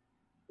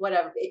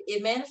 Whatever.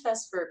 It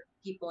manifests for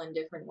people in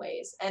different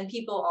ways. And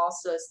people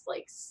also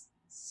like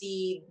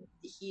see,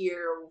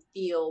 hear,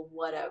 feel,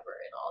 whatever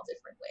in all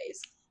different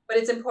ways. But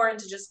it's important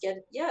to just get,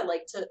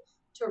 like to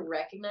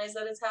recognize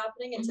that it's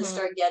happening, and to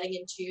start getting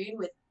in tune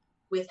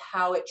with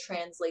how it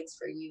translates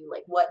for you,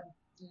 like what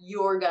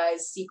your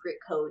guys' secret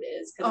code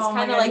is, because Oh it's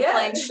my kind of God, like yeah.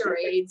 playing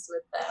charades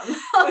with them.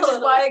 Which is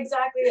why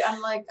exactly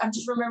I'm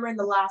just remembering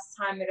the last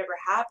time it ever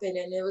happened,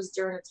 and it was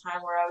during a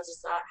time where I was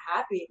just not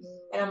happy,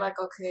 and I'm like,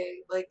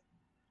 okay, like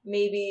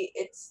maybe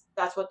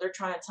that's what they're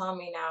trying to tell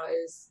me now,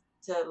 is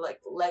to like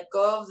let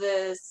go of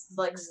this,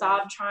 like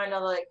stop trying to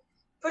like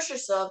push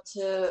yourself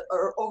to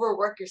or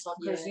overwork yourself,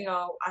 because you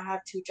know I have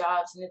 2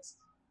 jobs, and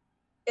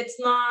it's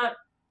not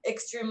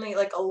extremely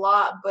like a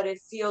lot, but it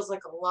feels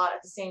like a lot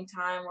at the same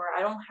time, where I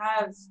don't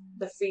have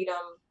the freedom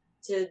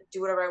to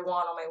do whatever I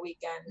want on my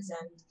weekends.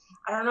 And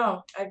I don't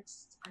know, I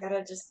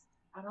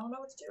don't know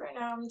what to do right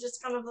now. I'm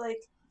just kind of like,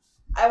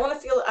 I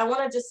want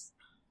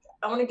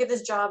to give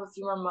this job a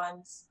few more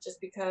months,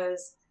 just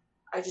because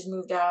I just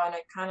moved out and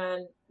I kind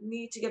of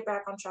need to get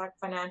back on track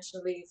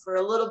financially for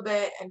a little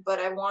bit, but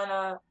I want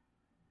to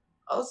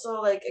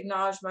also like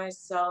acknowledge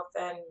myself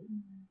and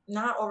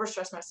not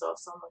overstress myself.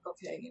 So I'm like,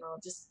 okay, you know,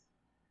 just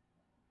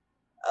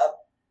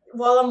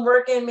while I'm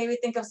working, maybe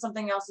think of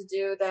something else to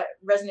do that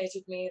resonates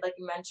with me. Like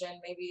you mentioned,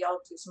 maybe I'll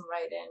do some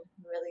writing,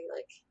 really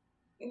like,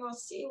 you know,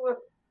 see what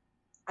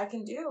I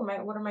can do.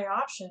 What are my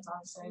options,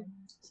 honestly?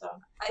 So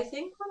I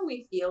think when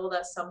we feel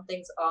that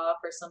something's off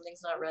or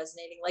something's not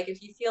resonating, like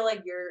if you feel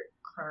like your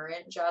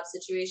current job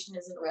situation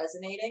isn't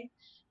resonating,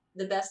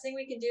 the best thing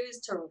we can do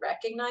is to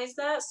recognize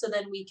that, so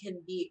then we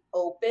can be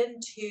open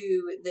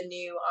to the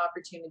new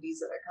opportunities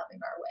that are coming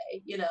our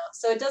way, you know?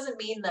 So it doesn't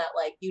mean that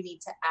like you need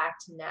to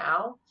act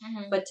now,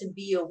 but to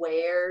be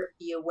aware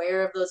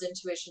of those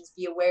intuitions,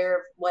 be aware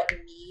of what you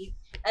need.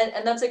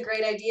 And that's a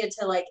great idea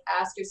to like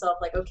ask yourself,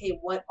 like, okay,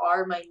 what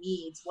are my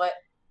needs?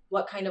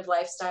 What kind of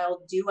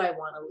lifestyle do I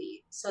want to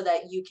lead, so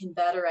that you can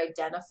better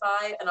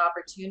identify an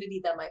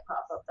opportunity that might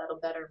pop up that'll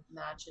better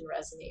match and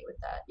resonate with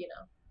that, you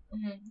know?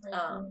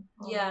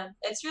 Yeah,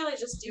 it's really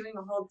just doing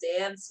a whole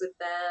dance with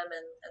them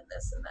and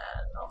this and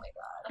that. And oh my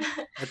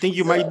God. I think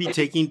you might be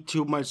taking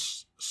too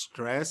much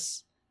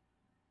stress.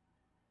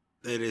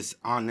 It is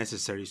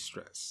unnecessary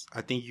stress.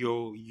 I think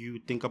you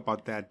think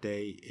about that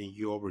day and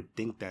you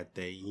overthink that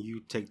day and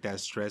you take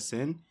that stress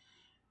in,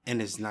 and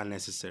it's not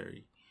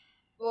necessary.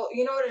 Well,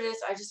 you know what it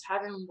is? I just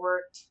haven't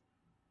worked,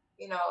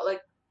 you know,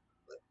 like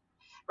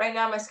right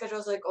now my schedule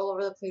is like all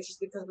over the place, just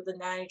because with the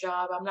nanny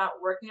job, I'm not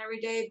working every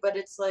day, but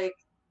it's like,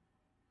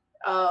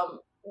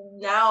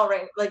 now,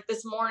 right, like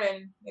this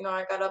morning, you know,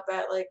 I got up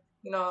at like,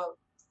 you know,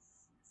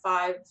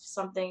 5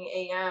 something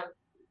a.m.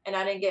 and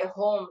I didn't get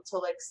home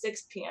till like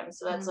 6 p.m.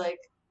 So that's like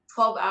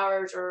 12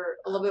 hours, or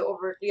a little bit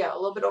over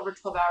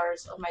 12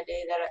 hours of my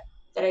day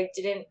that I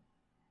didn't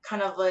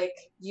kind of like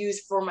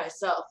use for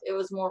myself. It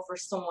was more for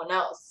someone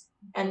else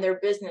and their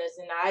business,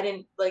 and I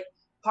didn't like,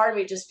 part of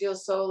me just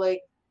feels so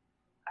like,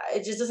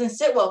 it just doesn't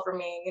sit well for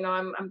me, you know.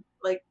 I'm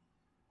like,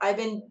 I've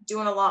been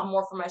doing a lot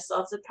more for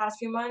myself the past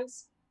few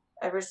months.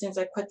 Ever since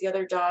I quit the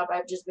other job,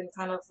 I've just been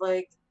kind of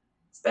like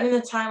spending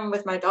the time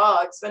with my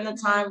dog, spending the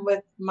time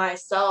with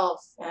myself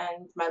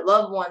and my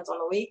loved ones on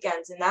the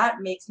weekends, and that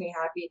makes me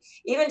happy.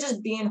 Even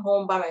just being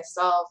home by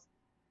myself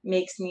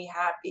makes me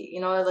happy,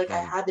 you know, like I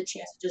had the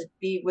chance to just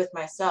be with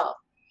myself.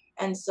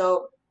 And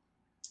so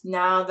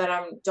now that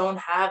I don't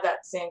have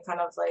that same kind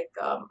of like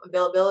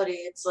availability,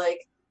 it's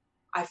like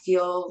I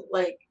feel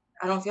like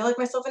I don't feel like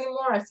myself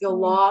anymore. I feel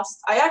lost.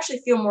 I actually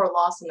feel more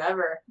lost than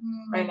ever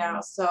right now.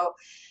 So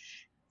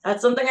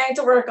that's something I need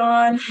to work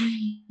on.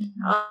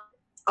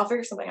 I'll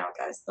figure something out,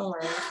 guys. Don't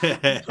worry.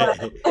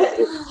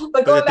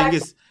 But going back,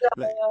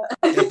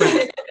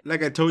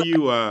 like I told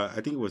you, I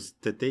think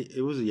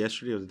it was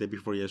yesterday or the day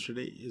before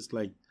yesterday. It's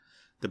like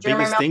the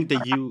biggest thing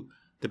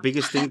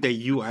that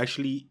you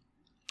actually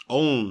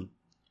own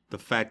the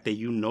fact that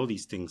you know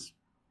these things.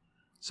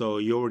 So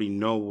you already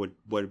know what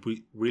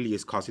really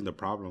is causing the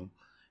problem.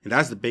 And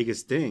that's the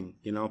biggest thing,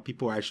 you know.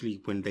 People actually,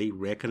 when they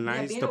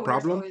recognize the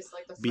problem,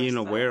 being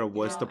aware of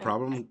what's the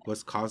problem,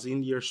 what's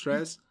causing your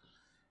stress,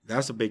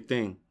 that's a big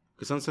thing.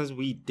 Because sometimes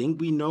we think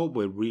we know,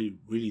 but we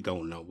really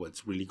don't know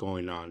what's really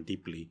going on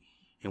deeply,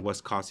 and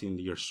what's causing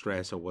your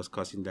stress, or what's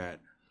causing that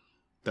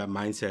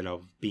mindset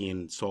of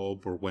being so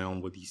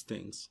overwhelmed with these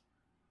things.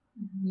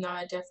 No,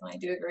 I definitely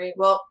do agree.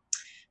 Well,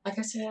 like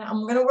I said,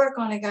 I'm gonna work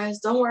on it, guys.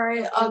 Don't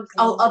worry.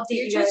 I'll update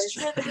you guys.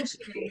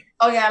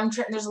 Oh yeah,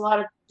 there's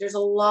a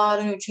lot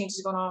of new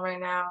changes going on right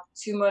now.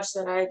 Too much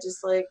that I just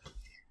like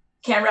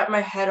can't wrap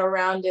my head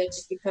around it,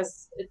 just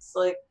because it's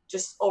like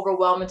just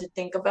overwhelming to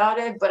think about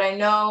it. But I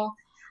know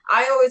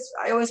I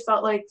always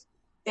felt like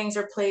things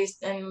are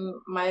placed in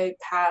my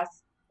path,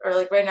 or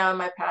like right now in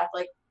my path,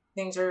 like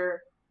things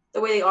are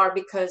the way they are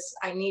because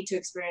I need to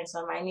experience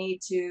them. I need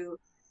to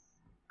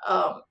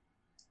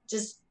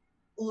just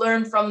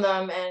learn from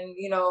them, and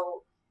you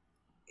know,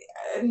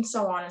 and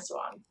so on and so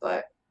on.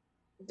 But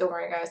don't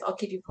worry, guys, I'll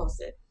keep you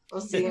posted.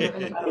 We'll see in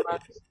about a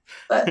month.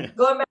 But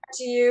going back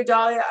to you,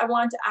 Dahlia, I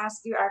wanted to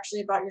ask you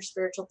actually about your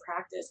spiritual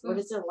practice. What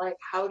is it like?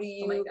 How do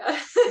you? Oh my God.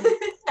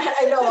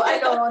 I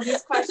know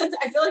these questions,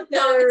 I feel like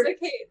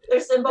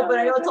they're simple, but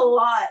I know it's a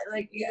lot.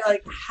 Like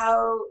like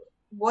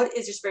what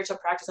is your spiritual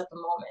practice at the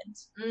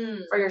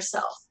moment for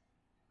yourself?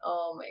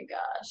 Oh my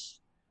gosh.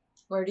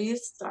 Where do you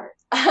start?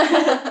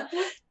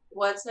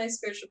 What's my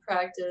spiritual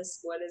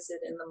practice? What is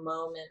it in the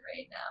moment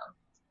right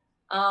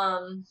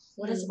now?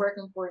 What is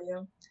working for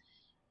you?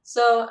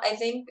 So I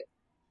think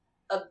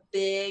a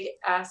big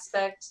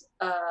aspect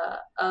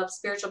of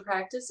spiritual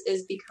practice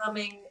is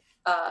becoming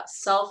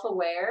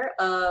self-aware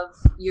of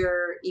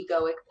your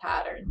egoic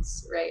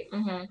patterns, right?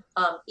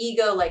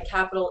 Ego, like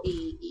capital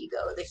E, ego,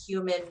 the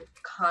human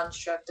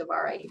construct of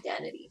our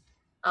identity.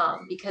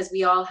 Because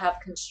we all have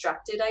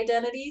constructed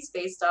identities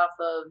based off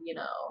of,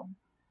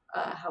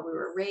 how we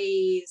were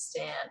raised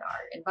and our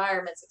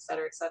environments, et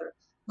cetera,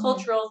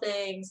 cultural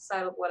things,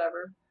 societal,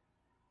 whatever.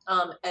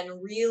 And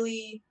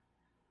really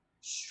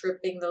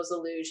stripping those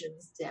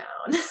illusions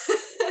down,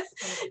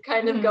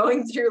 kind of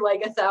going through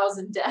like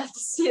 1,000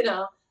 deaths,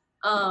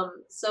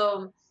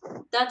 so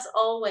that's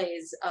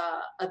always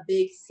a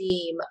big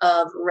theme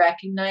of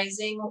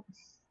recognizing.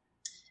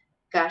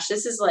 Gosh,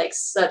 this is like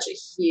such a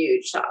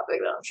huge topic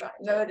that I'm trying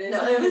to. No, it is.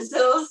 I'm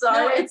so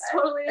sorry. No, it's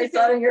totally. I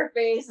saw it in your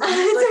face. I'm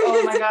just like,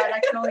 oh my god, I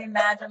can only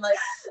imagine. Like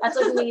that's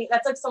like me.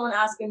 That's like someone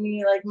asking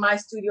me like my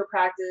studio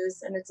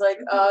practice, and it's like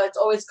it's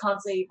always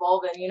constantly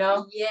evolving,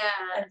 Yeah.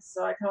 And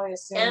so I can only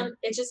assume. And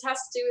it just has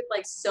to do with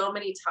like so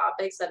many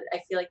topics that I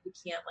feel like we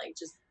can't like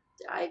just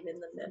dive in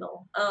the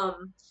middle.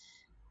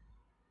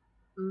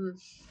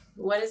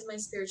 What is my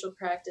spiritual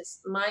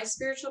practice? My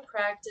spiritual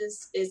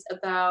practice is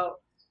about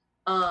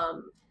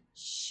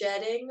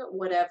shedding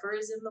whatever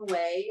is in the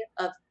way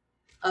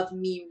of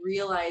me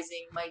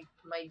realizing my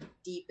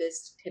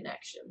deepest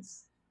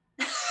connections.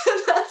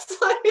 That's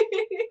like,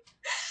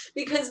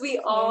 because we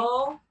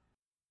all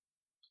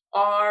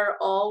are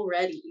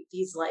already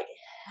these like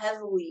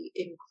heavily,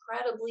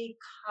 incredibly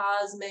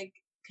cosmic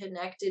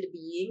connected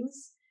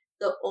beings.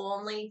 The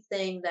only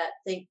thing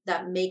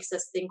that makes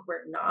us think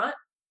we're not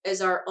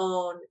is our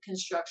own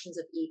constructions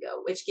of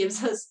ego, which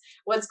gives us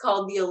what's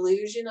called the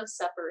illusion of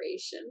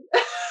separation.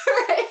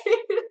 Right?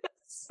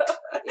 So,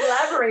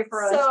 elaborate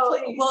for us,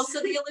 please. Well, so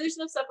the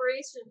illusion of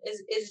separation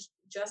is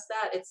just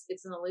that.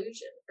 It's an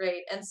illusion,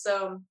 right? And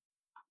so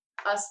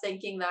us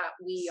thinking that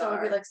we are. So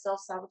it'd be like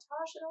self-sabotage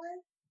in a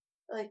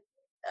way? Like,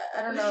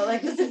 I don't know,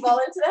 like does it fall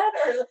into that?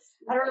 Or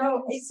I don't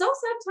know.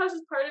 Self-sabotage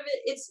is part of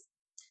it.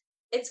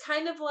 It's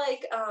kind of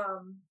like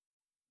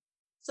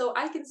so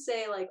I can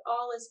say like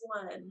all is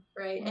one,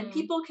 right? And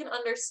people can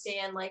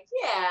understand like,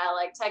 yeah,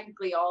 like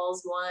technically all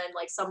is one,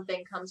 like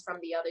something comes from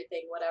the other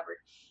thing, whatever.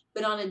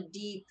 But on a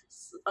deep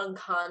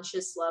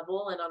unconscious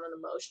level and on an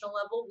emotional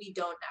level, we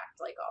don't act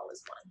like all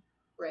is one,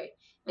 right?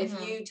 If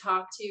you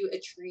talk to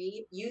a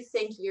tree, you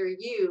think you're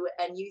you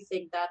and you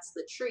think that's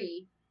the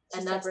tree,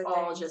 and that's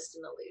all just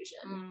an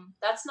illusion.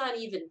 That's not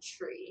even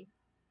tree.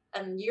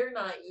 And you're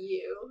not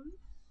you.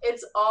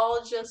 It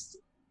all just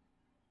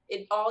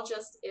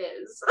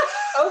is.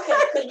 Okay,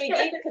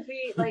 because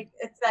we like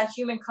it's that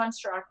human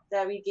construct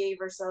that we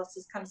gave ourselves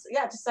to kind of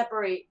to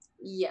separate.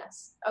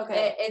 Yes.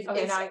 Okay.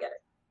 Okay, now I get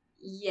it.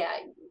 Yeah.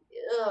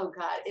 Oh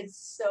God,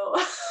 it's so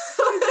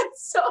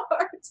it's so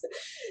hard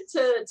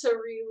to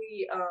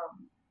really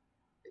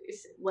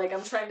like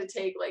I'm trying to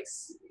take like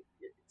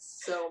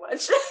so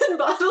much and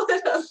bottle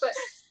it up,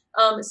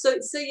 but so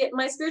yeah,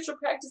 my spiritual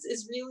practice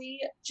is really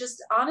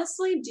just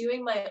honestly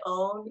doing my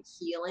own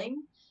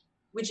healing,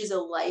 which is a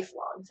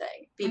lifelong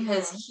thing,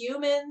 because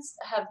humans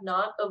have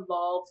not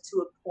evolved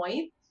to a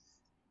point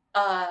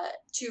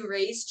to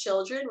raise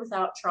children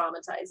without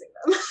traumatizing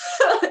them.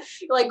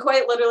 Like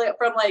quite literally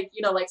from like,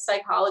 like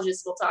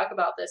psychologists will talk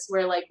about this,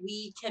 where like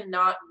we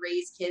cannot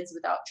raise kids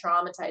without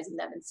traumatizing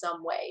them in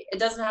some way. It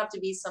doesn't have to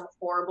be some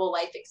horrible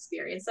life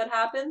experience that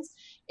happens.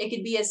 It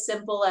could be as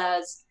simple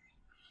as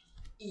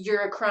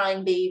you're a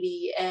crying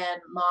baby and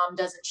mom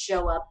doesn't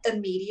show up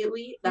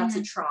immediately. That's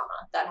a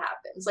trauma that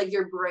happens. Like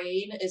your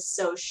brain is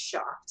so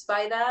shocked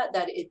by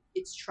that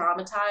it's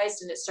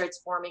traumatized, and it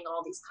starts forming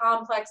all these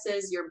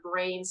complexes. Your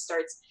brain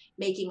starts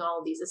making all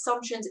of these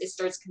assumptions. It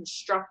starts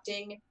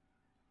constructing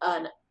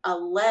a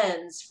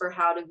lens for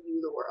how to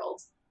view the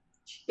world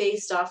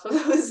based off of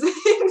those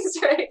things,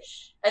 right?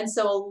 And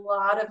so a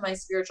lot of my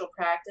spiritual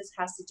practice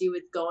has to do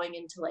with going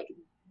into like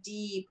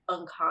deep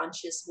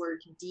unconscious work,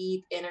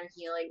 deep inner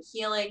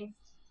healing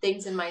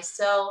things in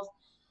myself,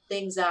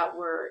 things that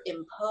were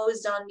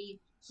imposed on me,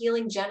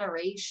 healing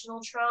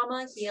generational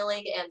trauma,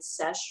 healing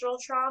ancestral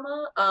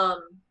trauma.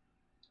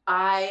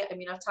 I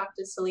mean, I've talked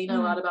to Selena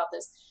a lot about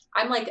this.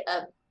 I'm like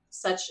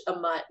such a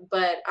mutt,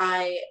 but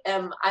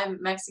I'm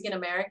Mexican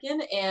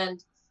American,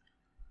 and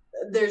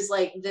there's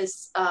like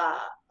this,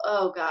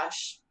 oh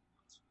gosh,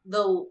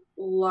 the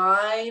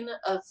line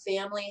of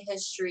family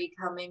history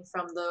coming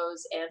from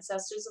those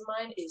ancestors of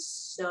mine is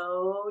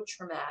so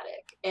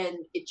traumatic. And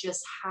it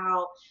just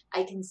how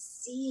I can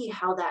see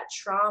how that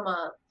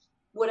trauma,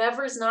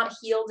 whatever's not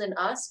healed in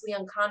us, we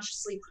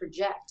unconsciously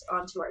project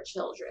onto our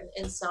children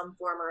in some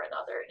form or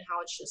another, and how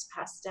it's just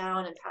passed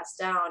down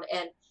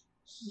and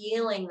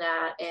healing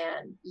that.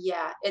 And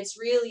yeah, it's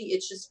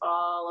just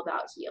all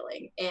about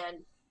healing and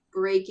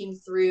breaking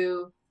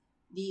through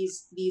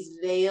these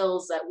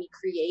veils that we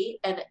create,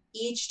 and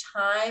each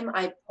time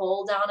I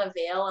pull down a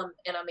veil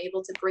and I'm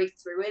able to break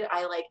through it,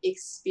 I like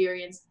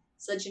experience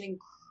such an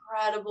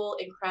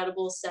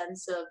incredible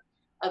sense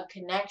of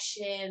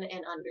connection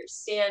and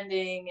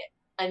understanding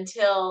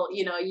until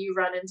you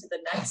run into the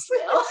next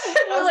veil.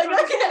 You're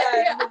like,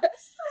 okay,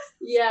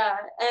 yeah.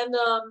 And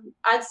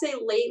I'd say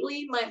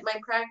lately my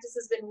practice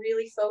has been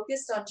really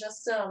focused on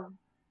just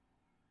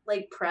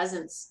like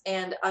presence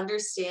and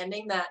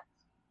understanding that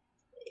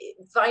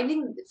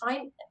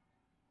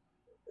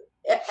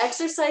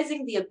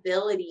exercising the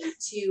ability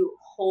to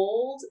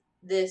hold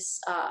this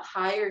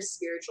higher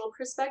spiritual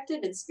perspective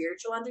and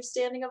spiritual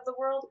understanding of the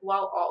world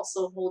while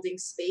also holding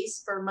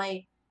space for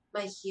my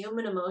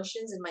human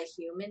emotions and my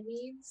human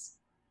needs,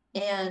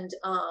 and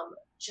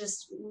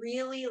just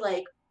really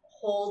like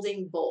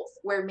holding both,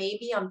 where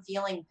maybe I'm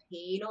feeling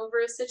pain over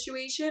a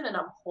situation and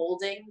I'm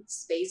holding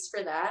space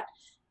for that.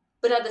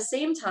 But at the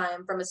same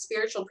time, from a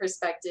spiritual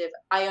perspective,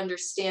 I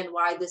understand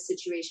why this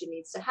situation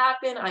needs to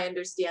happen. I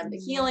understand the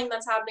healing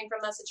that's happening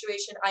from that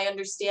situation. I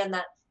understand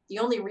that the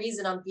only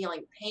reason I'm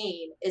feeling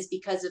pain is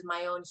because of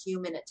my own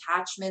human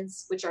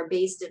attachments, which are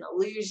based in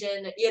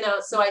illusion,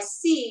 so I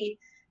see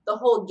the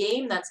whole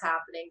game that's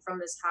happening from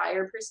this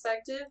higher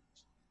perspective.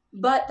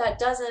 But that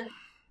doesn't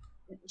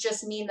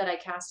just mean that I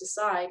cast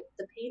aside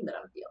the pain that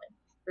I'm feeling,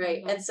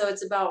 right? And so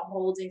it's about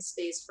holding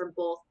space for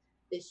both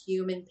the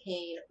human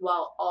pain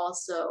while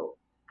also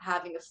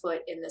having a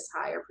foot in this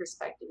higher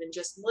perspective, and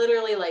just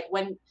literally like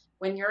when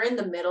you're in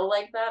the middle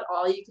like that,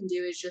 all you can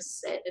do is just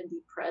sit and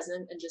be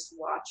present and just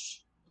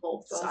watch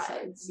both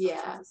sides.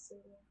 Yeah.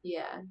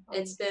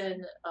 It's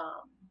been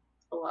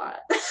a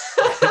lot.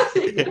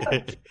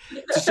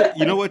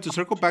 You know what, to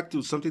circle back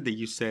to something that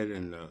you said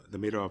in the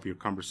middle of your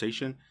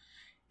conversation,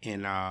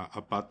 and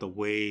about the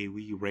way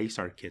we raise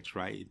our kids,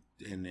 right?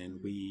 And then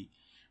we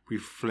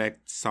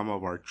reflect some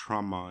of our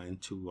trauma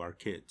into our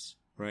kids,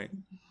 right?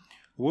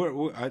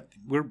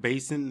 We're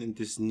basing in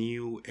this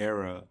new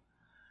era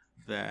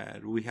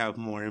that we have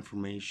more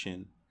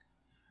information,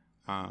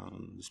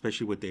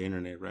 especially with the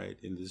internet, right?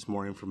 And there's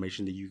more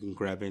information that you can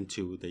grab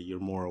into, that you're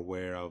more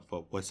aware of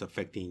what's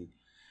affecting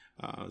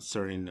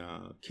certain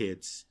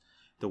kids,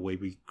 the way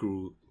we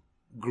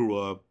grew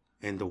up,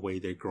 and the way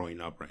they're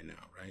growing up right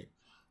now, right?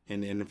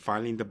 And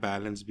finding the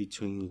balance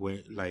between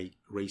like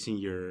raising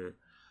your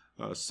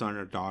son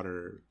or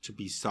daughter to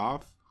be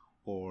soft,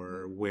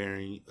 or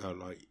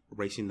like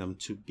raising them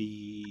to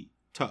be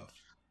tough,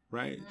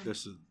 right?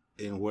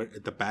 And where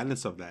the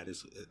balance of that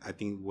is, I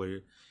think, where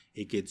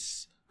it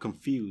gets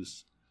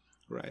confused,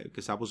 right?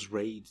 Because I was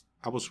raised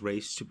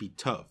to be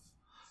tough.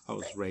 I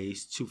was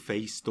raised to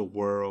face the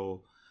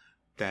world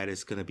that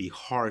is going to be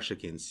harsh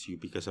against you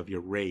because of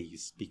your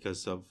race,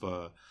 because of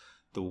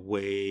the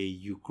way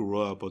you grew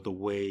up, or the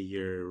way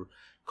your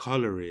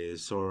color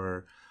is,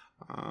 or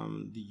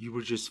you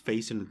were just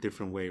faced in a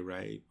different way,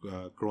 right?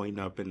 Growing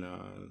up in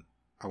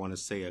I want to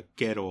say a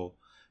ghetto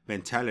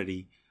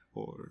mentality,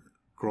 or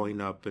growing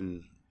up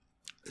in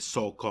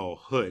so-called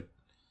hood,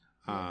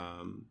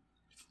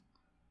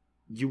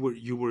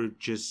 you were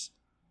just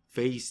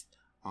faced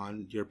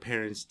on your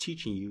parents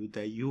teaching you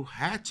that you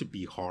had to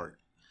be hard,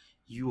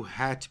 you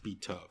had to be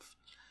tough.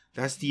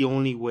 That's the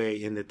only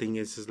way. And the thing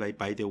is like,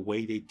 by the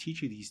way they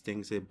teach you these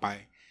things, and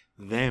by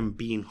them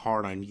being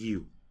hard on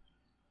you,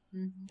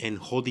 and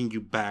holding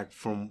you back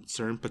from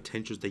certain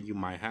potentials that you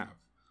might have,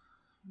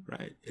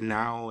 right? And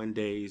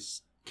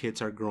nowadays, kids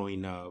are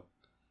growing up,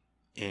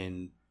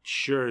 and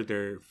sure,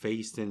 they're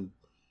faced in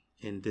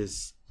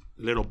this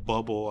little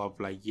bubble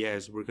of like,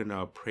 yes, we're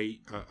gonna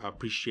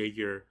appreciate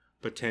your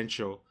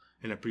potential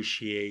and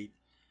appreciate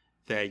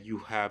that you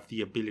have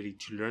the ability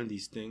to learn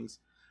these things,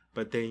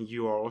 but then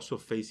you are also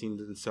facing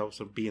themselves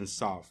of being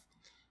soft,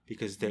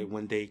 because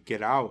when they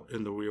get out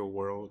in the real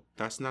world,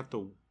 that's not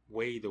the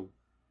way the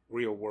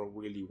real world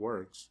really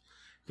works.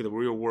 Because the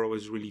real world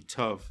is really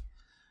tough.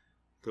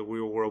 The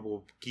real world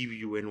will give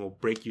you and will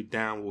break you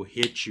down, will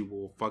hit you,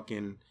 will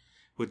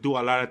do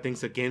a lot of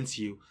things against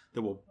you.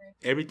 That will,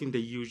 everything that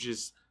you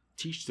just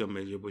teach them,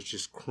 it will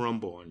just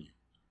crumble on you.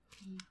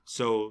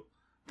 So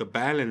the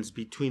balance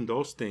between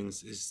those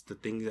things is the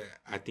thing that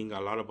I think a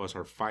lot of us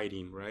are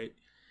fighting, right?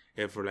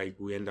 If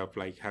we end up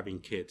like having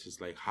kids,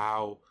 it's like,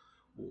 how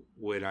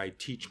would I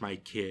teach my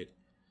kid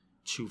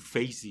to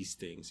face these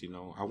things?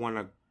 I want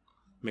to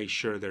make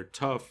sure they're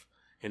tough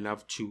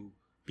enough to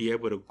be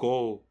able to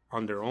go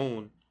on their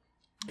own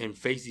and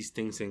face these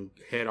things and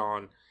head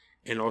on,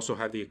 and also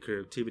have the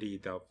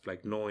creativity of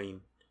like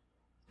knowing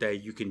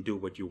that you can do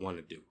what you want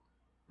to do,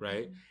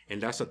 right?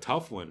 And that's a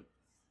tough one.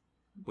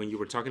 When you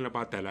were talking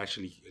about that,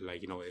 actually,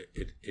 like,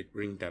 it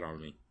ringed that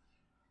on me.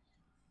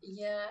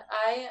 Yeah,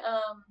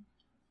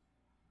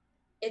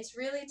 it's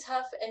really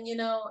tough. And,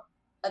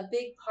 a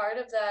big part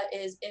of that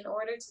is, in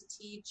order to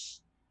teach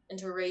and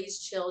to raise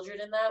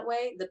children in that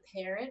way, the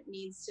parent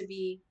needs to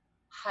be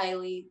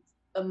highly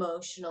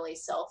emotionally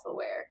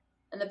self-aware.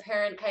 And the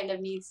parent kind of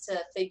needs to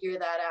figure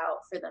that out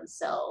for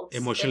themselves.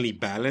 Emotionally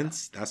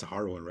balanced? That's a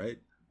hard one, right?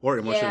 or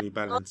Yeah, emotionally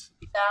balanced.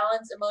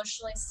 balance,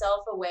 emotionally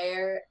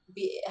self-aware,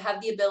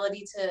 have the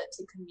ability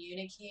to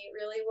communicate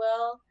really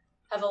well,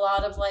 have a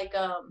lot of like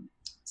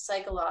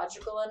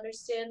psychological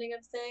understanding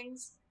of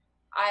things.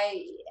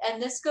 I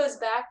and this goes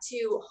back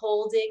to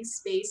holding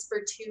space for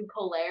two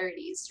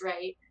polarities,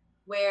 right?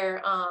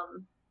 Where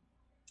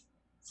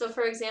so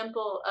for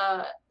example,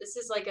 this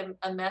is like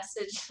a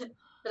message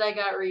that I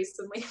got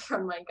recently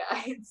from my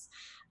guides,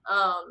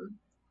 um,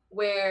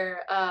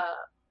 where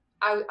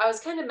I was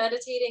kind of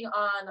meditating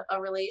on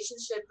a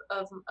relationship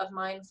of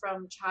mine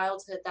from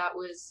childhood that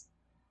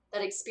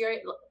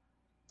experience.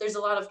 There's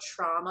a lot of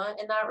trauma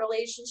in that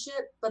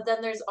relationship, but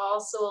then there's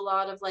also a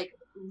lot of like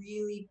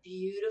really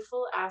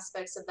beautiful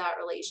aspects of that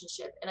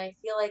relationship. And I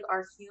feel like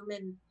our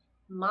human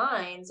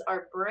minds,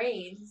 our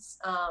brains,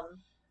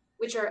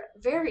 which are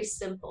very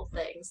simple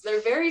things,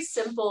 they're very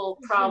simple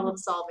problem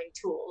solving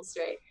tools,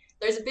 right?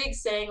 There's a big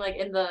saying, like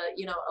in the,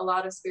 a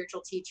lot of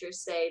spiritual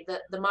teachers say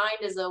that the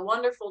mind is a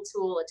wonderful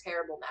tool, a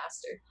terrible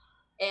master.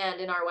 And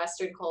in our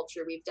Western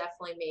culture, we've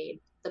definitely made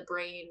the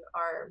brain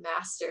our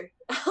master.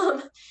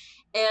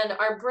 And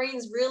our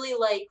brains really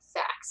like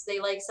facts. They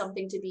like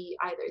something to be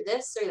either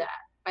this or that,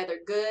 either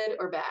good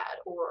or bad,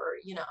 or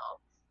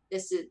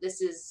this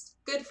is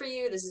good for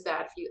you, this is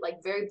bad for you,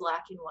 like very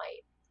black and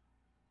white.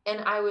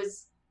 And I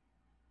was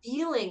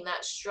feeling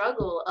that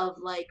struggle of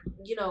like,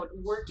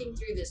 working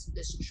through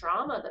this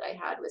trauma that I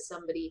had with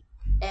somebody,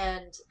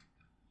 and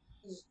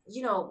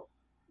you know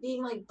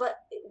being like, but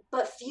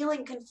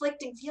feeling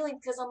conflicting feelings,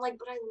 because I'm like,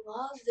 but I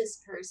love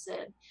this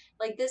person,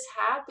 like this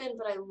happened,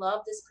 but I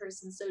love this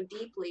person so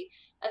deeply.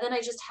 And then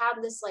I just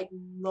had this like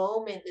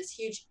moment, this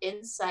huge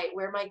insight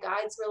where my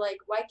guides were like,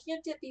 why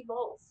can't it be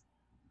both?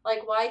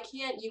 Like, why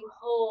can't you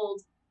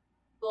hold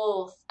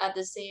both at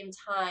the same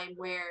time,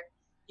 where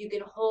you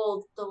can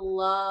hold the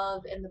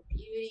love and the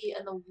beauty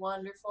and the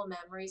wonderful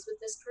memories with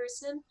this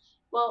person,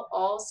 while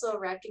also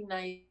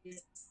recognizing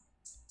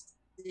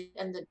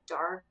and the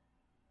darker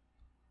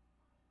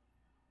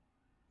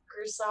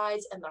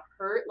sides and the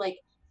hurt. Like,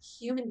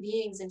 human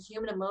beings and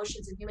human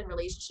emotions and human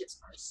relationships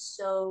are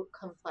so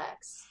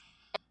complex,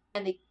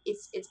 and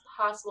it's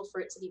possible for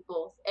it to be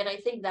both. And I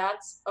think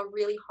that's a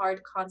really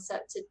hard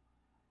concept to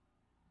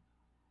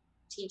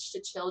teach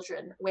to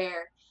children,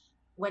 where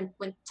when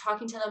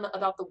talking to them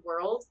about the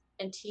world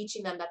and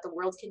teaching them that the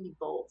world can be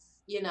both,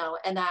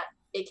 and that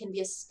it can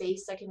be a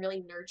space that can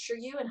really nurture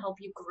you and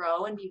help you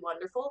grow and be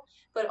wonderful,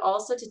 but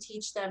also to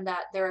teach them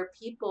that there are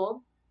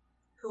people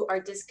who are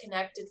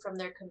disconnected from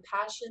their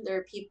compassion. There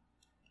are people,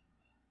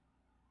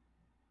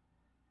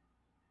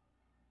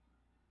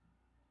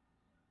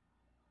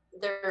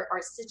 there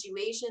are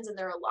situations, and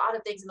there are a lot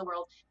of things in the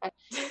world.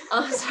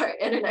 Sorry,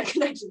 internet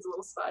connection's a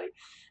little spotty.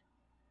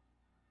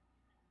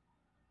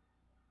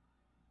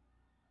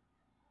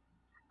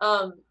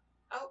 Oh,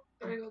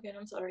 here we go again.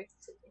 I'm sorry.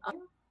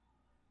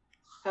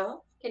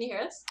 Hello? Can you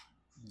hear us?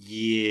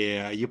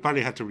 Yeah, you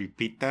probably have to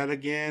repeat that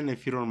again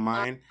if you don't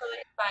mind.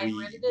 Fine.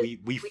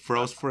 We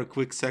froze for a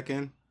quick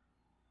second.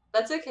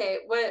 That's okay.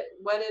 What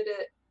did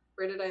it?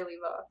 Where did I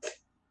leave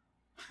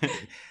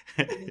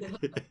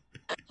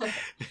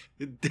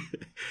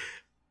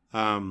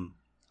off?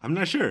 I'm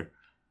not sure.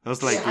 I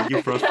was like, Yeah.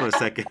 you froze for a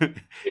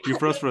second. You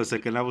froze for a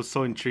second. I was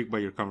so intrigued by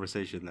your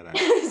conversation that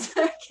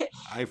Okay.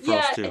 I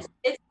froze too.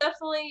 It's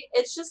definitely,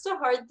 it's just a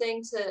hard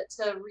thing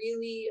to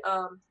really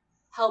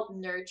help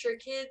nurture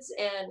kids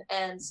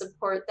and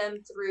support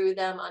them through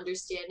them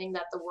understanding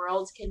that the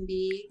world can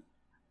be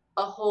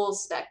a whole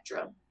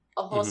spectrum,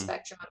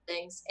 spectrum of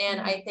things.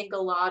 And I think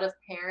a lot of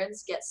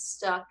parents get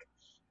stuck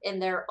in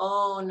their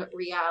own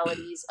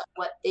realities of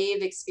what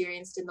they've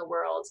experienced in the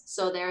world.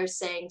 So they're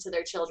saying to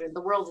their children,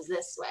 the world is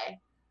this way.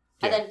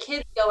 Yeah. And then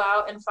kids go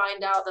out and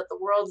find out that the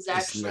world is It's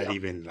actually not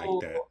even like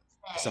that.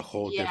 It's a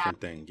whole different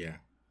thing. Yeah.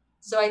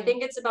 So I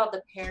think it's about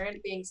the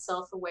parent being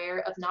self-aware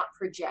of not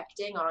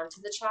projecting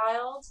onto the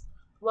child,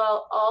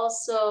 while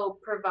also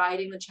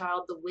providing the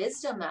child the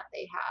wisdom that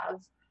they have,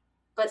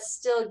 but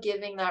still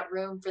giving that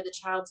room for the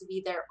child to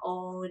be their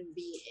own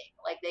being.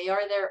 Like, they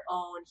are their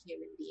own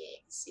human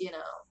beings,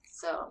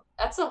 So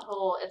it's a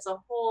whole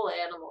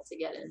animal to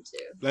get into.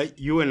 Like,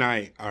 you and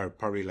I are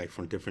probably like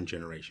from different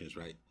generations,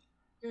 right?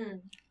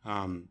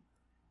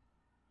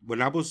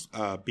 When I was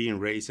being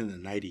raised in the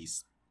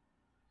 90s,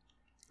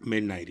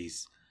 mid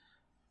 90s,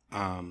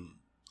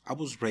 I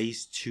was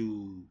raised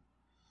to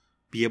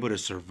be able to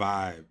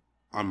survive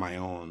on my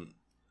own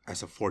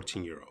as a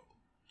 14-year-old.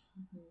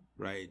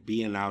 Right?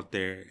 Being out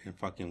there and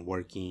fucking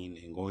working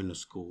and going to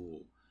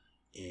school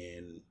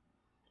and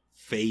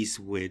faced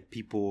with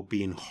people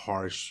being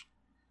harsh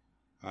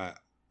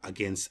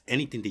against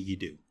anything that you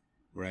do,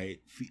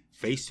 right?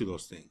 Faced to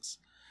those things.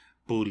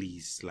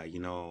 Bullies, like,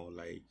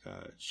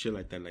 shit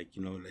like that. Like,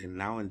 and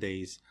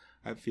nowadays,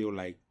 I feel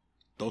like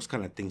those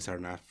kind of things are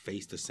not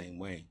faced the same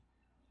way.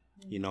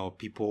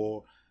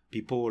 People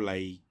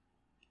like,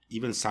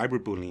 even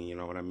cyberbullying, you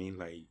know what I mean?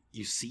 Like,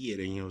 you see it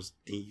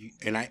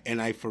and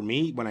I for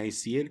me, when I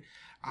see it,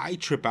 I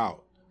trip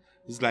out.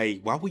 It's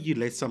like, why would you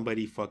let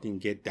somebody fucking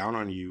get down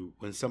on you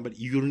when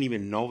you don't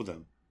even know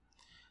them?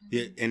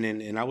 Yeah,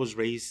 and I was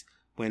raised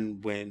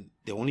when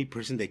the only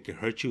person that can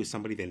hurt you is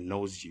somebody that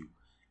knows you,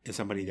 and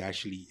somebody that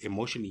actually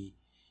emotionally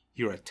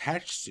you're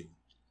attached to.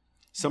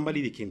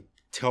 Somebody that can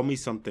tell me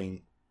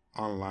something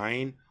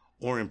online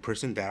or in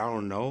person that I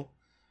don't know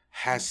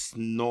has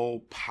no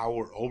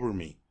power over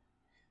me.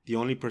 The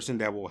only person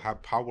that will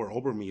have power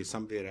over me is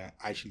somebody that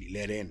I actually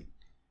let in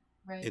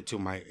Right.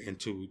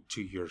 into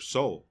your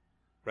soul,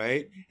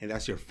 right? And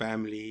that's your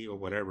family or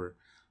whatever.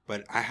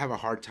 But I have a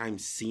hard time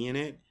seeing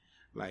it,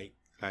 like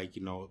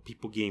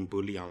people getting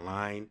bullied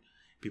online,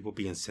 people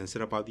being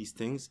sensitive about these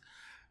things.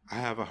 I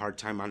have a hard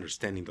time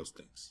understanding those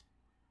things.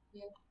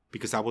 Yeah.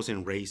 Because I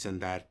wasn't raised in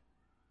that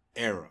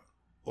era,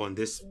 or in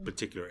this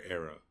particular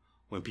era,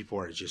 when people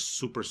are just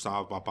super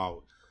soft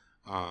about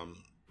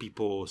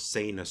people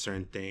saying a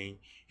certain thing.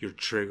 You're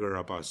triggered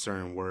about a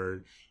certain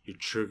word. You're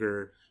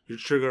triggered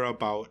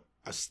about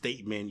a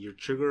statement. You're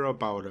triggered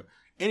about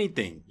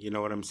anything. You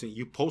know what I'm saying?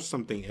 You post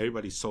something,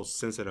 everybody's so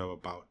sensitive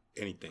about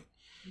anything.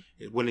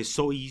 When it's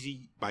so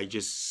easy by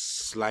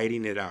just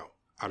sliding it out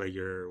of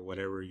your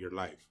whatever your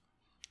life.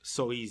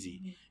 So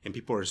easy. And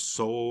people are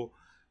so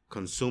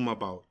consumed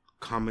about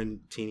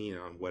commenting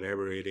on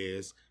whatever it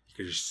is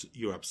because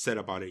you're upset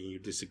about it and you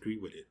disagree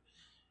with it.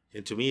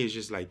 And to me, it's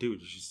just like,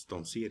 dude, you just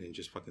don't see it and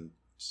just fucking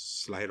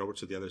slide over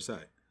to the other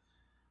side.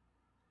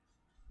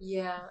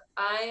 Yeah,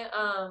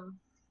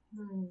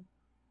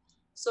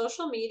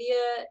 social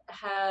media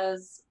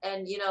has,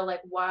 and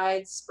like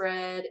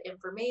widespread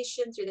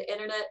information through the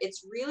internet,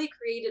 it's really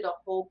created a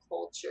whole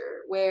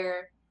culture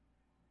where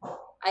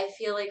I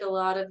feel like a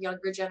lot of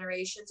younger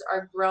generations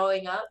are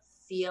growing up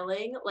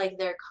feeling like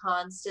they're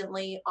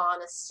constantly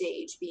on a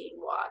stage being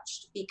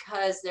watched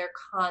because they're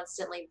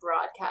constantly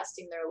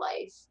broadcasting their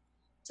life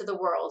to the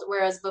world.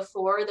 Whereas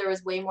before there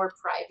was way more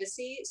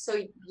privacy. So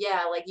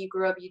yeah, like you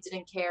grew up, you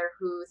didn't care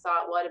who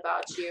thought what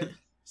about you.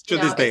 To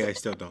this day, I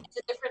still don't. It's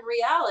a different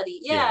reality.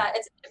 Yeah,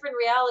 it's a different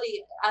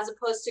reality as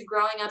opposed to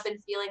growing up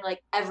and feeling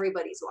like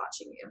everybody's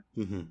watching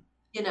you. Mm-hmm.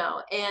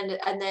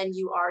 And then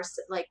you are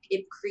like,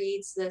 it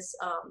creates this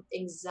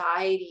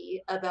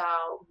anxiety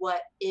about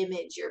what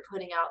image you're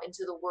putting out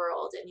into the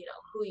world, and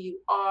who you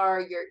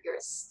are, your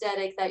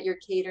aesthetic that you're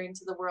catering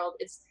to the world.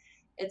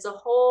 It's a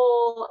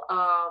whole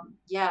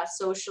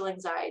social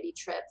anxiety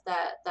trip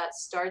that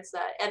starts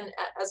that. And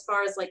as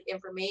far as like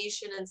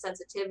information and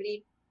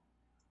sensitivity,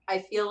 I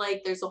feel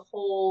like there's a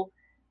whole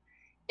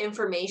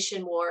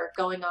information war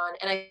going on,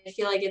 and I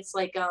feel like it's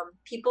like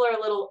people are a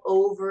little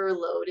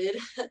overloaded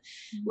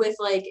with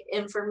like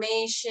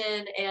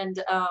information, and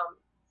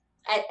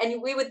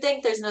we would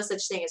think there's no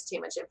such thing as too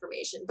much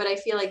information, but I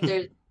feel like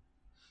there's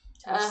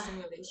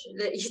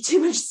too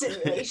much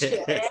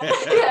stimulation.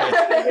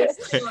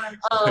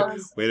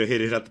 Way to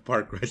hit it at the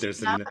park right there,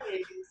 Selena.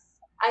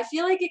 I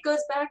feel like it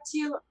goes back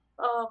to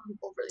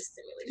overly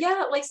stimulated.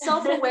 Yeah, like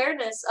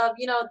self-awareness of,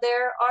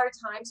 there are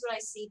times when I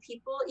see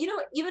people,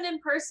 even in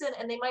person,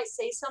 and they might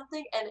say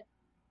something, and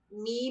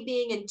me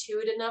being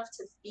intuitive enough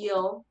to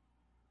feel,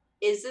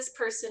 is this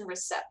person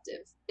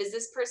receptive? Is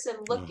this person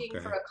looking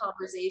for a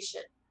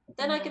conversation?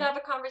 Then I can have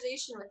a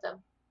conversation with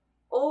them.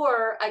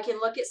 Or I can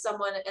look at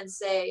someone and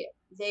say,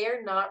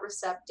 they're not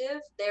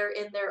receptive. They're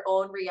in their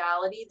own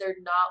reality.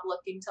 They're not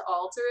looking to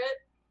alter it.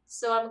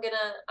 So I'm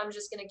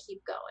just gonna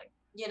keep going,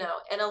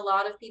 and a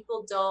lot of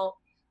people don't,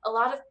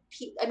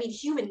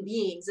 human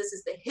beings, this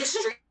is the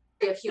history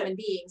of human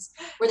beings,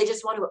 where they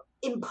just want to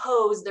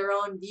impose their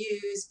own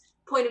views,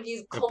 point of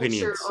view,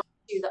 culture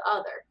onto the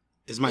other.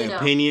 It's my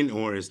opinion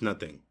or it's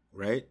nothing.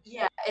 Right?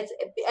 Yeah,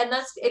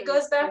 it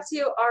goes back to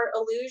our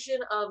illusion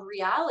of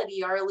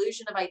reality, our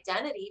illusion of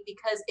identity,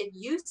 because if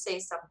you say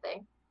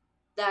something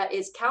that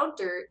is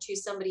counter to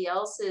somebody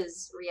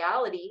else's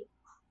reality,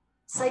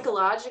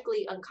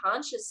 psychologically,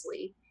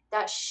 unconsciously,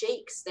 that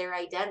shakes their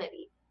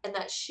identity and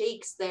that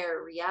shakes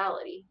their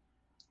reality.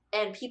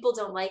 And people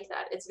don't like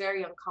that. It's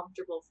very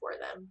uncomfortable for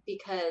them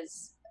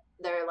because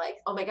they're like,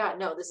 oh my God,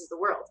 no, this is the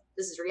world.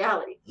 This is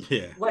reality.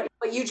 Yeah. What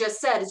you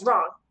just said is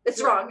wrong.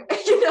 It's wrong.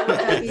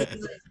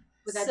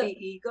 Would that be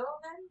ego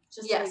then?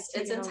 Just yes,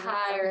 it's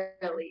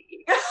entirely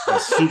ego. A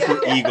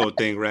super ego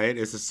thing, right?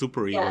 It's a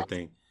super ego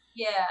thing.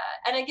 Yeah,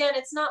 and again,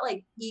 it's not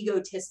like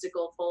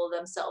egotistical, full of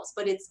themselves,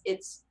 but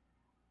it's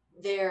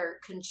their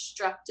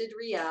constructed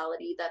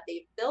reality that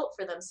they've built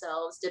for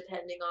themselves,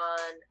 depending on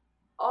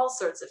all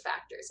sorts of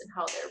factors and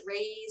how they're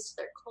raised,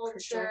 their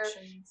culture,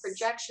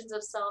 projections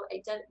of self,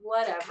 identity,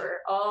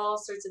 whatever, all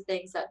sorts of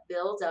things that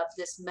build up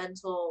this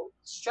mental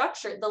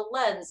structure, the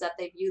lens that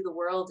they view the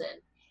world in.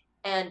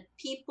 And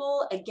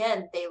people,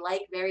 again, they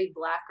like very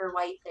black or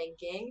white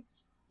thinking,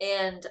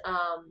 and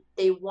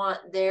they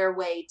want their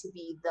way to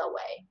be the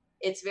way.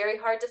 It's very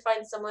hard to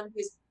find someone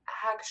who's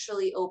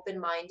actually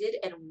open-minded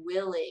and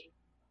willing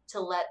to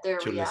let their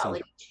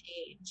reality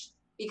change.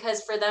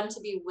 Because for them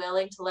to be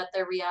willing to let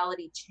their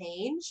reality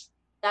change,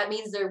 that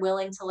means they're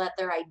willing to let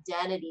their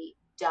identity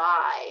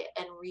die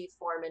and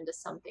reform into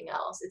something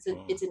else. It's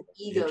an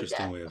ego interesting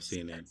death. Way of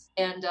seeing it.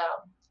 And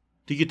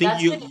do you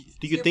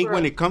think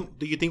when it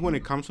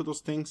comes to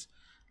those things,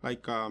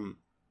 like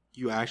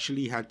you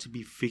actually had to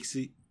be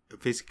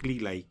physically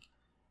like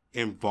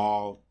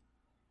involved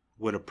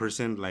with a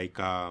person, like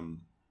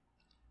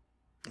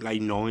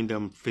knowing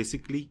them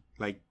physically,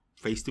 like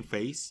face to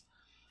face,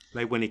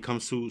 like when it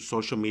comes to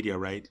social media,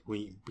 right?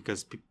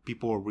 Because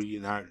people are really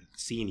not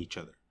seeing each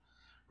other,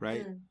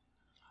 right?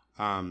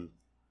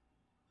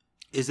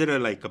 Is it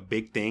like a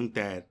big thing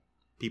that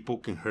people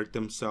can hurt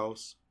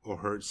themselves or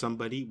hurt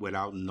somebody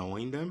without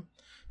knowing them?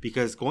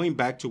 Because going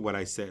back to what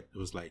I said, it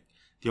was like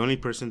the only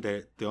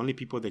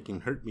people that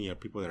can hurt me are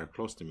people that are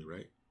close to me,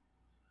 right?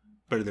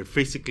 But they're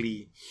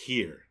physically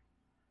here,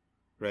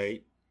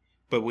 right?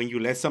 But when you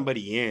let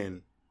somebody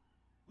in,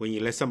 and you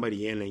let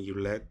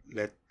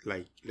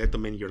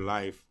them in your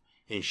life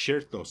and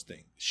share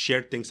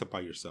things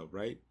about yourself,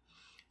 right?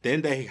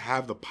 Then they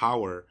have the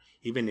power,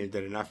 even if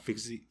they're not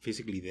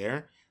physically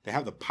there, they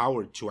have the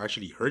power to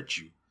actually hurt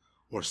you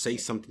or say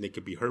something that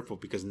could be hurtful,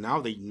 because now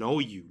they know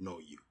you,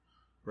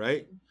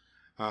 right?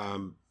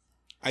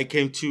 I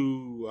came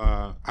to,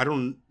 I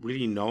don't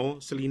really know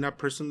Selena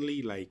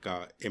personally, like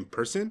in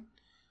person.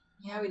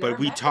 Yeah, but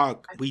we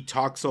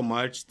talk so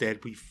much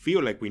that we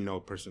feel like we know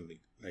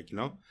personally. Like,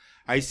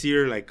 I see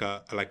her like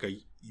a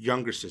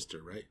younger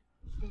sister, right?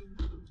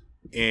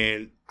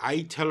 And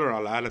I tell her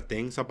a lot of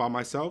things about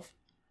myself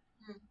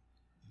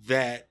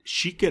that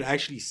she could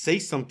actually say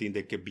something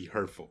that could be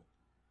hurtful,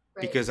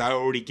 right? Because I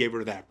already gave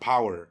her that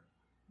power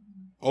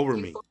over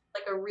me.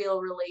 Like a real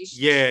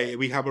relationship. Yeah,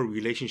 we have a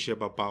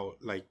relationship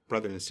about like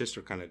brother and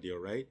sister kind of deal,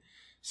 right?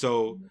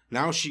 So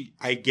now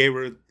I gave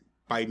her,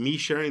 by me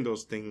sharing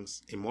those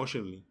things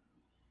emotionally,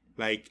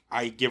 like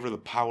I give her the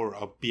power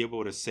of be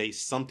able to say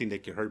something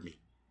that can hurt me,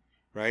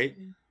 right?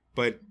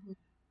 But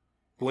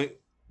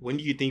when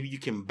do you think you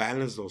can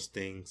balance those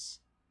things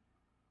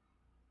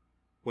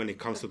when it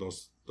comes to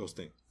those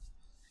things?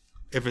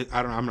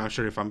 I'm not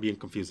sure if I'm being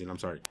confusing. I'm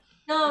sorry.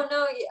 No,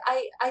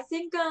 I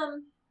think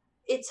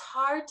it's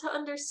hard to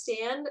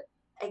understand.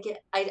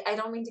 I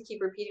don't mean to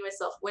keep repeating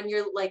myself, when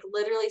you're like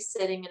literally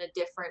sitting in a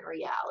different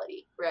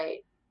reality, right?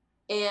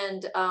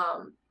 And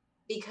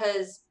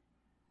because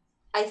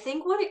I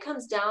think what it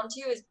comes down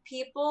to is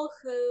people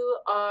who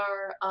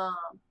are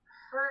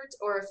hurt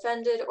or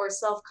offended or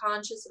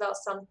self-conscious about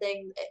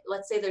something.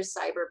 Let's say there's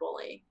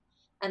cyberbullying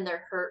and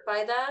they're hurt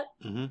by that.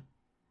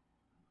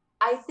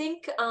 I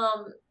think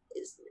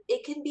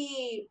it can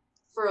be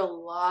for a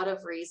lot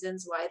of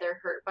reasons why they're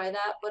hurt by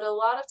that, but a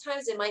lot of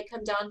times it might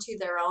come down to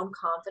their own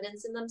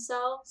confidence in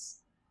themselves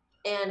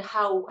and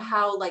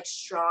how like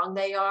strong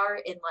they are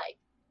in like,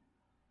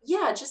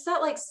 yeah, just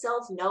that like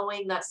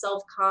self-knowing, that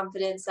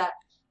self-confidence,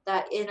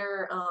 that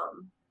inner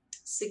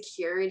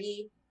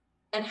security,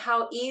 and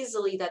how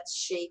easily that's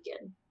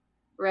shaken,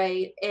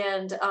 right?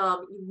 And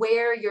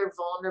where your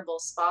vulnerable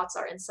spots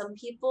are. And some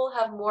people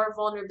have more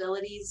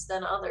vulnerabilities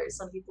than others.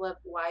 Some people have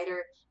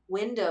wider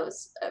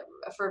windows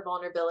for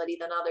vulnerability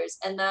than others.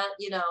 And that,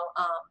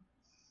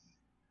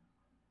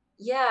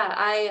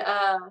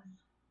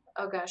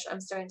 oh gosh,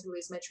 I'm starting to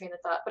lose my train of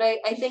thought. But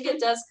I think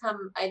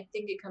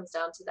it comes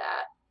down to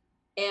that.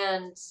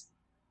 And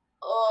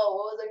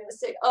what was I going to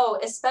say? Oh,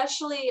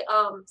 especially,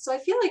 so I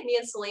feel like me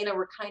and Selena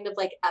were kind of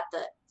like at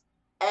the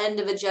end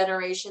of a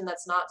generation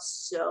that's not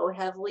so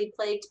heavily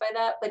plagued by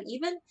that. But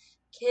even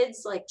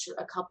kids, like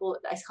a couple,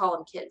 I call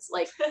them kids,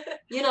 like,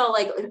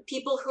 like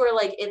people who are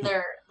like in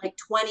their like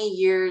 20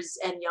 years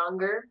and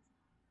younger,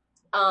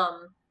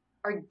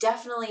 are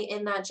definitely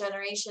in that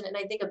generation. And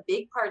I think a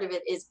big part of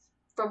it is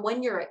from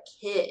when you're a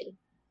kid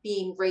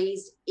being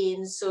raised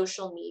in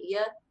social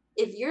media.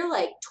 If you're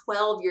like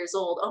 12 years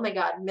old, oh my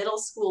God, middle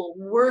school,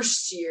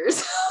 worst years,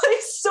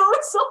 like so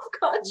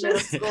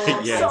self-conscious, so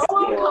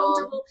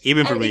uncomfortable.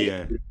 Even for me,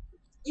 yeah.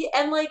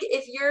 And like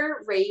if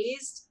you're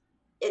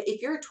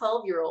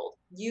 12-year-old,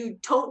 you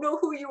don't know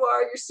who you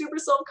are, you're super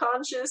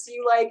self-conscious,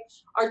 you like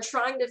are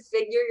trying to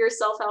figure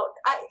yourself out.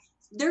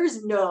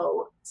 There's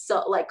no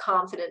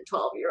confident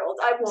 12-year-old.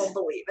 I won't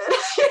believe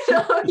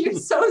it. You're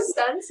so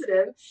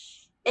sensitive,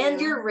 and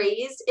you're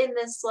raised in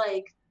this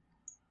like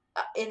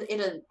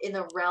in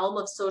a realm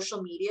of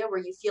social media where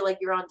you feel like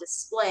you're on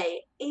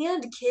display,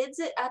 and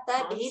kids at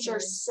that age are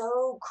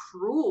so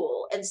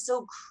cruel and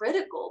so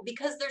critical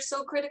because they're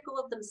so critical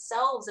of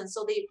themselves, and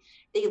so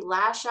they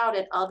lash out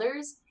at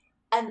others.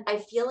 And I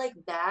feel like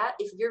that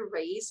if you're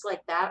raised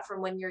like that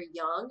from when you're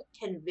young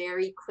can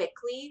very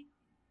quickly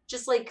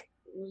just like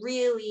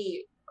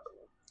really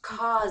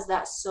cause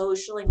that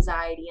social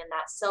anxiety and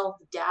that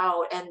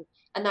self-doubt and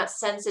that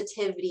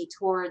sensitivity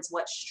towards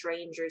what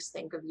strangers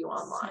think of you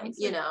online,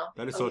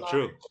 That is so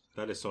true.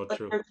 That is so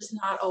true. They're just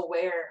not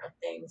aware of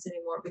things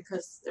anymore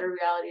because their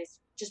reality is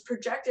just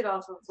projected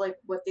off of like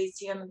what they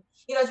see on,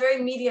 it's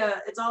very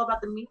media. It's all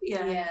about the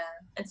media. Yeah.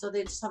 And so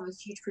they just have a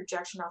huge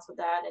projection off of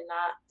that and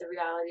not the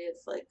reality of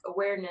like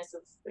awareness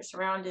of their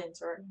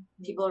surroundings or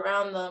people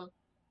around them.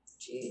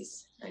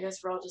 Jeez, I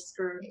guess we're all just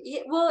screwed.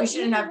 Yeah, well, we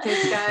shouldn't have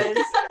kids, guys.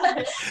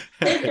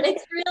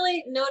 It's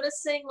really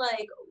noticing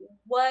like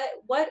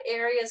what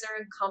areas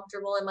are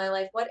uncomfortable in my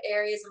life, what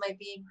areas am I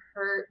being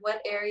hurt,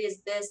 what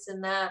areas this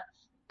and that,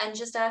 and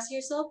just ask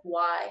yourself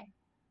why.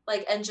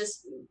 like, and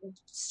just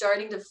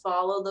starting to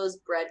follow those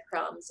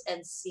breadcrumbs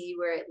and see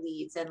where it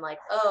leads, and like,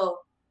 oh,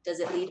 does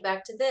it lead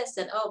back to this?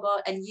 And oh,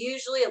 well, and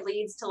usually it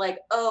leads to like,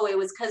 oh, it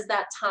was because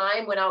that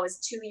time when I was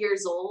 2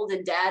 years old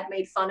and dad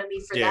made fun of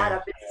me for that.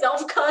 I've been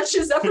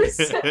self-conscious ever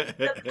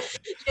since,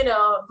 you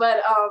know.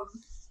 But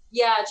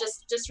yeah,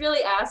 just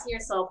really asking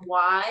yourself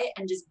why,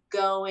 and just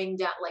going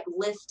down, like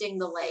lifting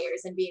the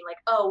layers and being like,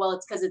 oh, well,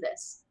 it's because of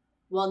this.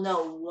 Well,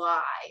 no,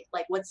 why?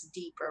 Like, what's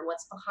deeper?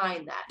 What's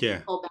behind that?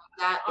 Yeah. Pull back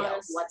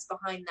that. What's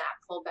behind that?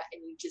 Pull back,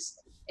 and you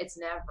just, it's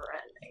never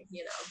ending,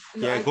 you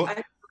know. Yeah, go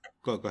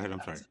ahead.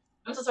 I'm sorry.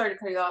 I'm so sorry to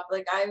cut you off.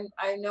 Like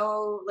I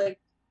know, like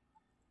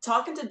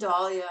talking to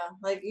Dahlia,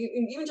 like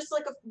even just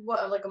like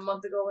a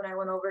month ago when I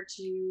went over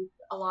to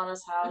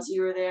Alana's house,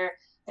 you were there,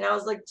 and I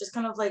was like just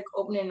kind of like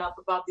opening up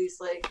about these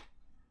like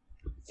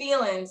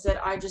feelings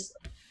that I just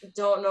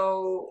don't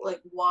know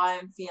like why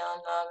I'm feeling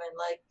them, and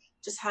like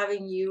just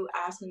having you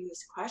ask me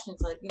these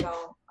questions, like, you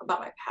know, about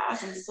my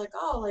past, and just like,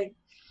 oh, like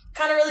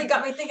kind of really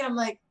got me thinking. I'm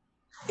like,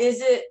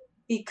 is it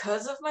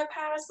because of my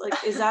past? Like,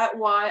 is that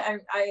why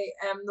I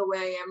am the way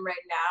I am right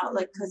now?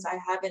 Like, because I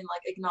haven't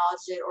like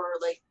acknowledged it or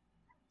like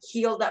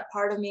healed that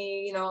part of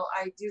me. You know,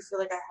 I do feel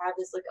like I have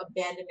this like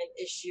abandonment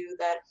issue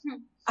that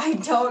I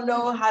don't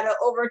know how to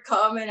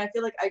overcome, and I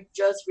feel like I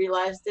just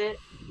realized it.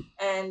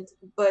 And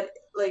but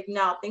like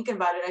now thinking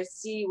about it, I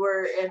see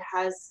where it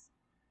has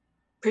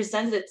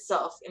presented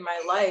itself in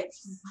my life,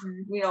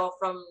 you know,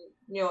 from,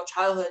 you know,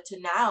 childhood to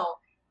now,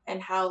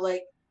 and how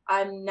like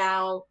I'm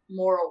now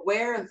more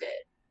aware of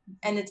it.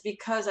 And it's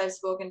because I've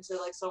spoken to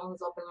like someone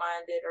who's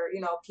open-minded, or,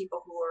 you know,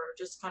 people who are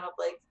just kind of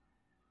like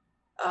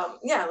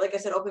yeah, like I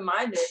said,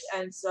 open-minded.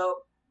 And so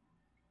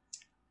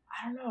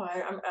I don't know,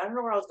 I don't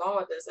know where I was going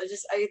with this.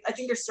 I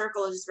think your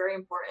circle is just very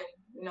important,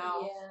 you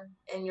know,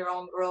 in your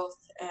own growth.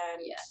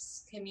 And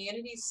yes,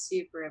 community is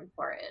super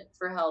important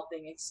for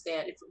helping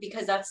expand,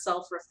 because that's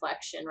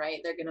self-reflection, right?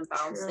 They're going to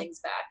bounce things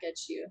back at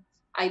you.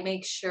 I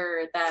make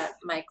sure that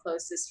my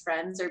closest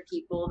friends are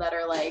people that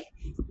are like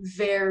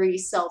very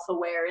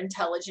self-aware,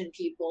 intelligent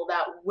people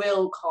that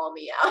will call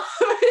me out.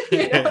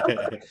 You know?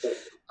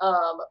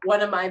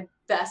 One of my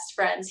best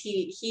friends,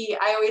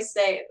 I always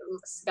say,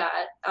 Scott,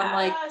 I'm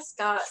like,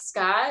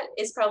 Scott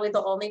is probably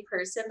the only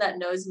person that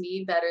knows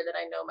me better than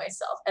I know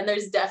myself. And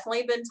there's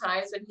definitely been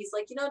times when he's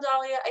like, you know,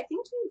 Dahlia, I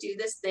think you do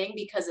this thing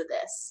because of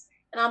this.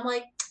 And I'm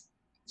like,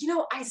 you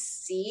know, I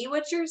see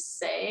what you're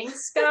saying,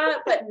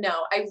 Scott, but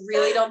no, I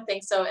really don't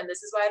think so. And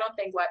this is why I don't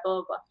think, blah,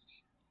 blah, blah.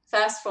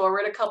 Fast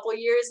forward a couple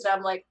years, and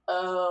I'm like,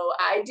 oh,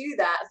 I do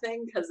that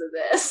thing because of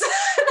this.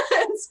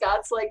 And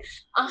Scott's like,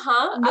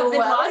 I've been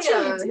watching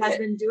you has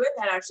been doing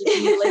that actually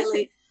for me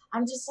lately.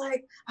 I'm just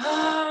like,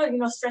 you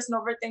know, stressing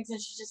over things, and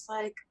she's just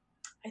like,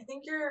 I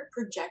think you're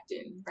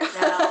projecting right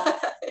now,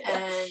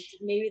 and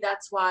maybe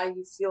that's why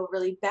you feel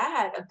really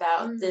bad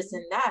about this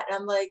and that. And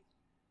I'm like,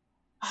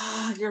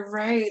 you're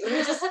right. Let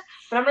me just,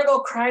 but I'm gonna go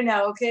cry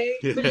now, okay?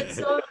 But it's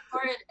so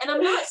important. And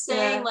I'm not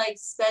saying like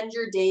spend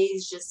your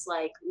days just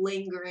like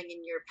lingering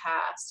in your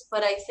past.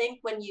 But I think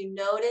when you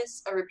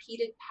notice a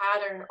repeated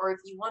pattern, or if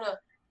you want to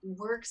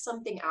work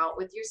something out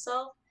with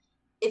yourself,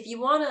 if you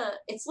want to,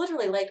 it's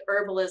literally like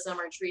herbalism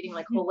or treating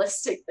like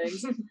holistic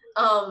things,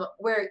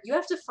 where you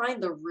have to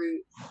find the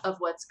root of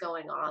what's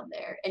going on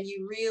there. And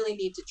you really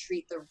need to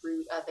treat the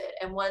root of it.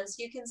 And once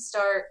you can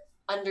start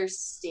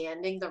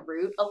understanding the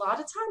root, a lot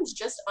of times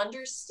just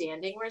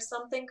understanding where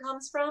something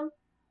comes from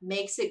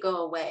makes it go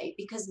away,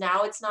 because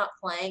now it's not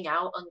playing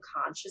out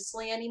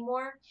unconsciously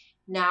anymore.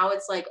 Now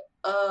it's like,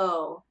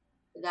 oh,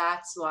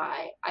 that's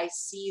why I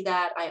see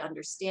that, I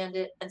understand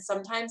it. And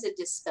sometimes it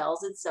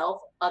dispels itself.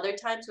 Other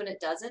times when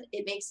it doesn't,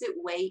 it makes it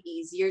way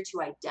easier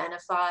to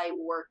identify,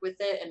 work with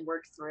it, and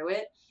work through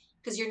it,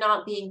 because you're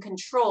not being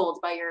controlled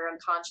by your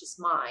unconscious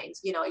mind,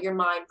 you know, your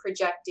mind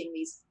projecting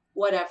these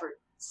whatever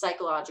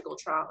psychological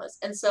traumas.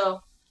 And so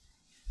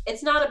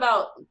it's not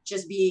about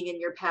just being in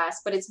your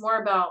past, but it's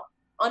more about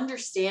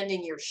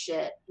understanding your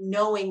shit,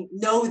 know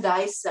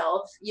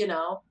thyself, you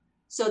know,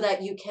 so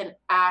that you can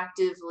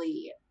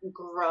actively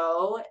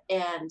grow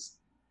and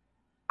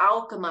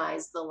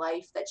alchemize the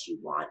life that you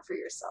want for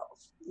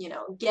yourself. You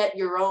know, get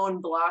your own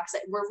blocks.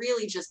 We're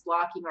really just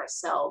blocking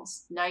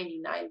ourselves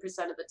 99%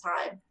 of the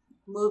time,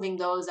 moving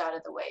those out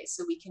of the way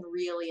so we can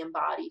really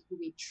embody who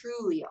we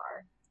truly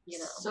are. You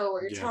know. So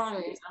what you're telling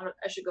me is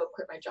I should go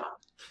quit my job.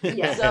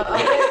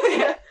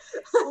 Yeah.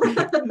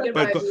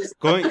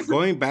 But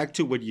going back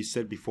to what you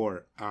said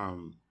before,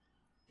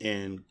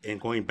 and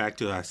going back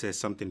to I said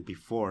something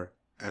before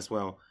as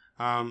well,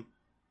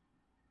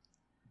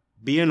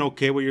 being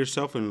okay with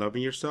yourself and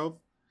loving yourself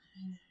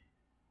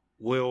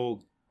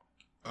will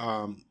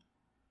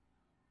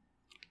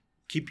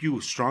keep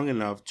you strong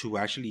enough to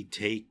actually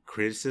take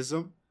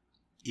criticism,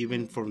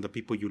 even from the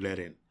people you let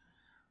in.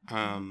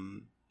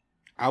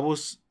 I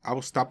was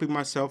stopping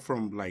myself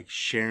from like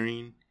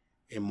sharing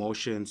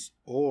emotions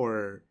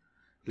or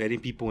letting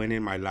people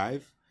in my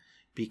life,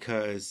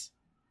 because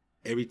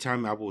every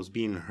time I was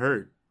being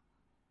hurt,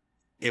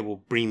 it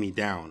will bring me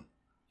down,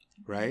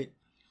 right?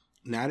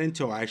 Not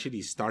until I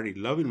actually started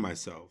loving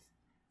myself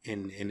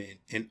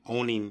and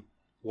owning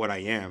what I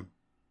am,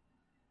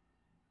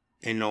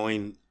 and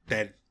knowing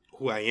that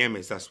who I am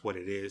is that's what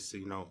it is.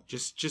 You know,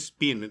 just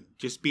being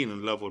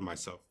in love with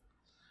myself.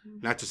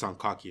 Not to sound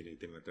cocky or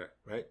anything like that,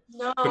 right?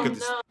 No,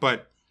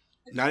 But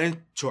not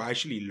until I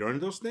actually learn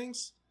those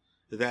things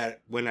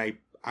that when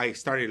I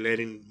started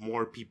letting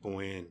more people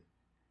in.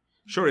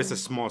 Sure, it's a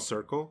small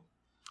circle,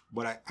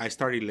 but I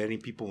started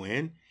letting people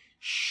in.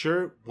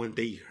 Sure, when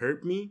they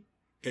hurt me,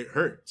 it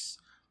hurts,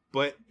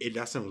 but it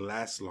doesn't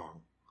last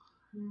long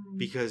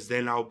because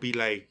then I'll be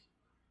like,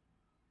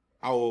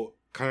 I'll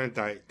kind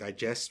of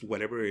digest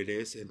whatever it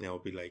is, and they'll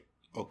be like,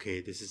 okay,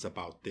 this is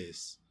about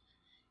this.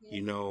 Yeah.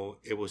 You know,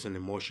 it was an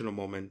emotional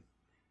moment,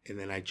 and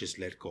then I just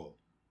let go.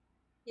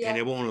 Yeah. And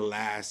it won't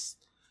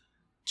last,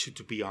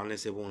 to be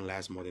honest, it won't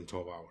last more than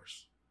 12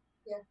 hours.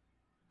 Yeah.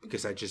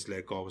 Because I just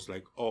let go. I was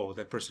like, oh,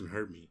 that person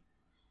hurt me.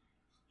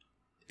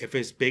 If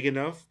it's big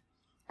enough,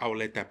 I will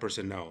let that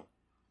person know.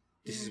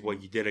 This is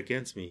what you did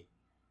against me.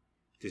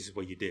 This is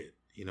what you did.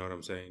 You know what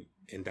I'm saying?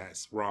 And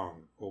that's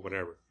wrong or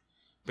whatever.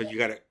 But you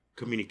got to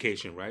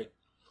communication, right?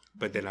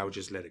 But then I would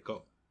just let it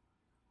go.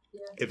 Yeah.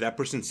 If that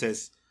person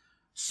says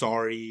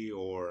sorry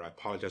or I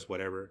apologize,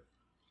 whatever,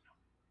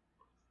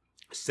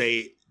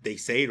 they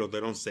say it or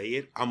they don't say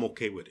it, I'm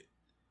okay with it.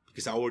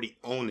 Because I already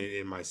own it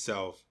in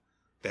myself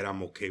that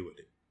I'm okay with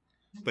it.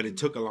 But it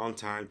took a long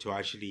time to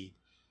actually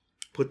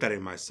put that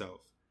in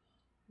myself.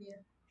 Yeah.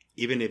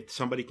 Even if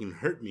somebody can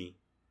hurt me,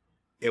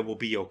 it will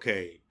be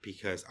okay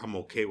because I'm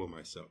okay with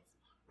myself.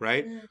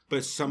 Right? Mm.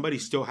 But somebody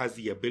still has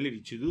the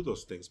ability to do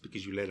those things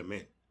because you let them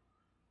in.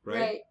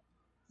 Right?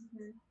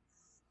 Mm-hmm.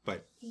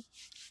 But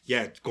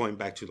yeah, going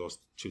back to those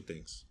two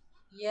things.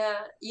 Yeah.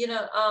 You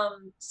know,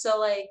 so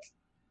like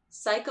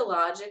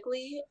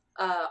psychologically,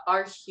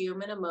 our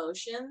human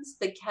emotions,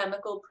 the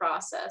chemical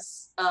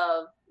process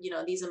of, you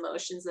know, these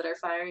emotions that are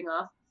firing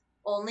off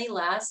only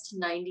last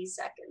 90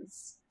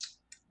 seconds.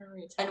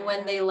 And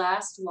when they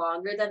last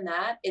longer than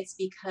that, it's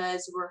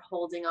because we're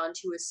holding on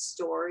to a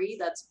story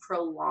that's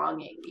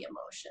prolonging the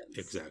emotions.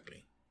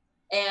 Exactly.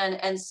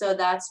 And so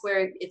that's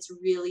where it's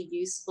really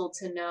useful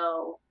to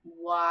know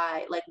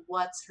why, like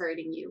what's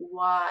hurting you,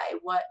 why,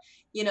 what,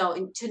 you know,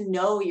 and to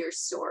know your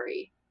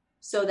story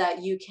so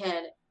that you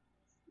can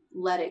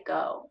let it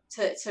go,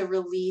 to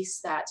release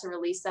that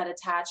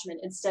attachment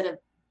instead of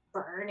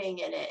burning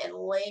in it and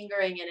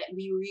lingering in it.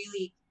 We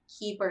really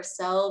keep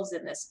ourselves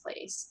in this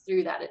place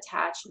through that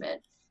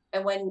attachment.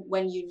 And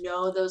when you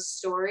know those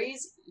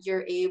stories,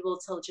 you're able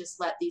to just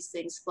let these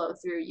things flow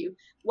through you.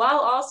 While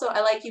also, I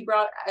like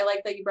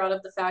that you brought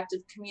up the fact of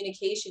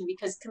communication,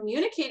 because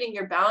communicating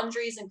your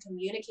boundaries and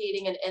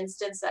communicating an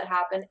instance that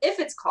happened, if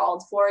it's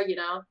called for, you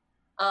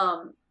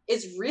know,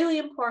 is really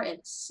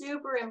important,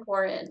 super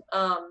important.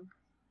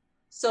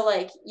 So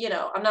like, you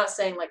know, I'm not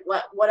saying like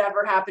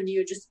whatever happened to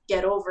you, just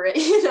get over it.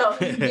 You know,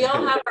 we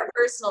all have our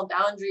personal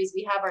boundaries.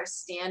 We have our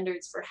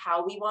standards for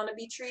how we want to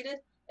be treated.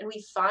 And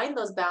we find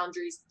those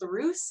boundaries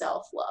through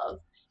self-love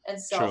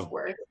and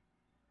self-worth. True.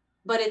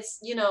 But it's,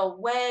 you know,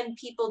 when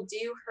people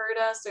do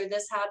hurt us or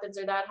this happens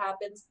or that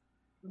happens,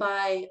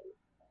 by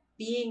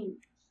being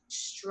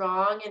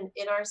strong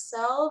in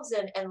ourselves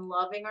and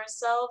loving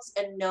ourselves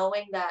and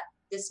knowing that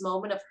this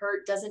moment of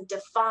hurt doesn't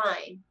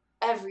define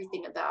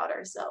everything about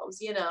ourselves,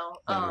 you know.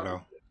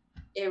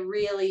 It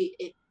really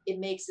it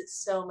makes it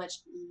so much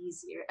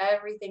easier.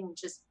 Everything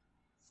just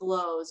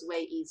flows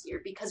way easier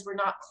because we're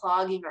not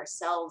clogging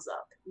ourselves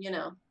up, you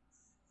know.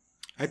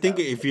 I think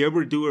if you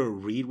ever do a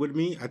read with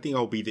me, I think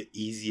I'll be the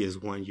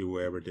easiest one you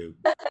will ever do.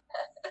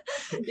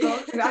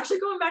 Actually,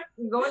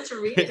 going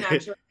to reading.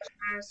 Actually,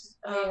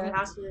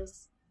 ask you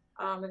this.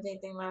 If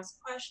anything, last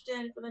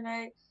question for the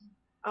night.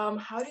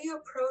 How do you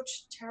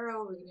approach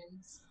tarot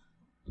readings?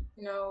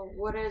 You know,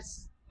 what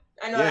is?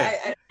 I know.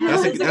 Yeah.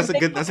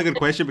 That's a good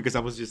question because I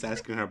was just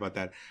asking her about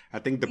that. I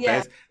think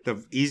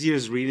the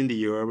easiest reading that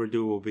you ever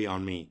do will be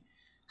on me.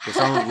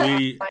 Because I'm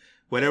really,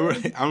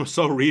 I'm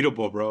so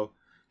readable, bro.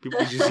 People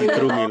just see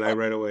through me like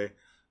right away.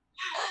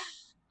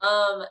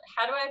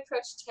 How do I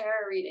approach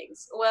tarot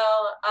readings?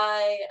 Well,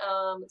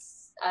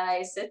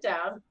 I sit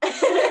down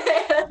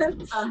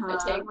and I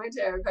take my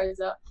tarot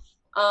cards out.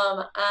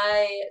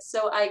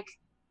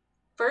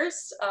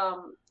 First, I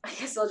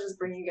guess I'll just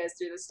bring you guys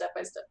through the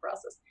step-by-step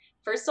process.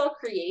 First, I'll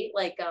create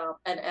like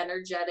an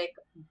energetic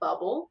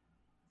bubble,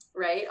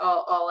 right?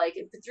 I'll like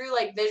through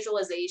like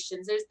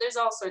visualizations. There's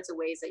all sorts of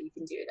ways that you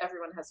can do it.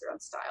 Everyone has their own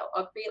style.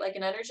 I'll create like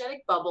an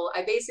energetic bubble.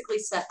 I basically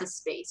set the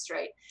space,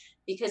 right?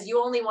 Because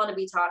you only want to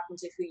be talking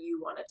to who you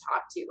want to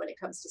talk to when it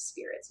comes to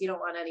spirits. You don't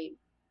want any,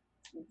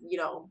 you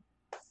know,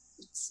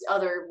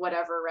 other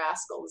whatever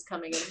rascals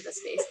coming into the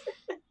space.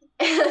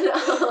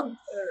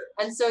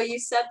 And so you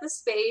set the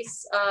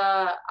space.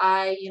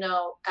 I, you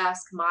know,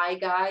 ask my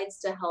guides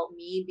to help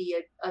me be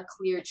a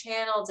clear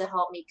channel, to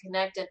help me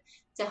connect and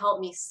to help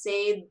me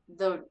say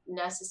the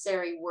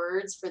necessary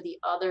words for the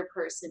other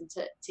person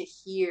to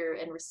hear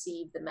and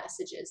receive the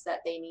messages that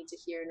they need to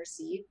hear and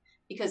receive.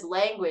 Because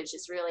language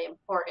is really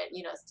important,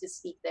 you know, to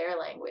speak their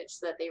language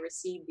so that they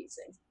receive these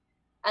things.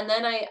 And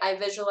then I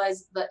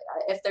visualize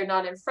if they're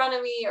not in front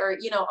of me, or,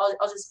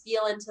 I'll just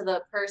feel into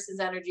the person's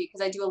energy,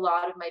 because I do a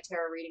lot of my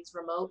tarot readings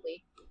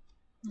remotely.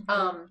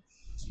 Mm-hmm.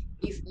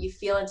 You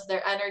feel into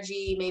their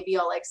energy. Maybe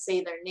I'll like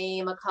say their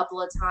name a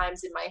couple of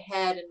times in my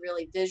head and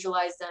really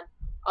visualize them.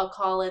 I'll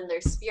call in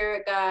their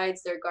spirit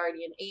guides, their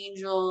guardian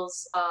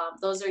angels.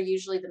 Those are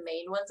usually the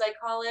main ones I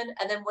call in.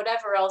 And then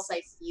whatever else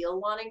I feel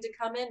wanting to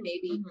come in,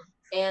 maybe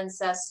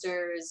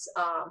ancestors,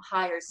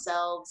 higher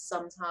selves,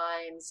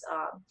 sometimes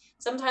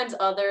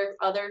other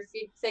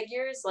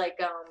figures, like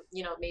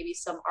maybe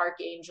some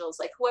archangels,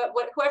 like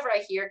whoever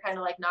I hear kind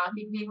of like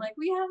knocking, being like,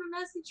 we have a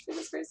message for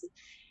this person.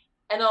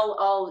 And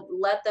I'll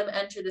let them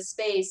enter the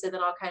space, and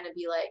then I'll kind of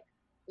be like,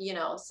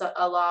 so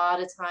a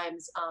lot of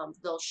times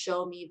they'll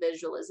show me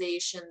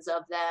visualizations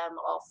of them.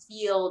 I'll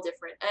feel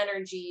different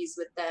energies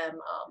with them.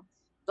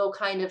 They'll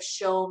kind of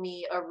show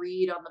me a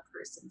read on the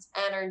person's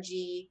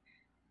energy.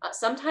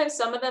 Sometimes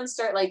some of them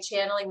start like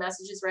channeling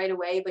messages right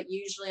away, but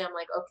usually I'm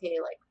like, okay,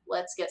 like,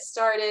 let's get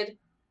started.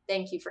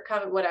 Thank you for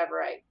coming,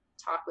 whatever. I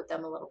talk with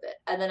them a little bit,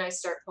 and then I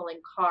start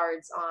pulling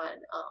cards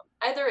on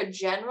either a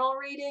general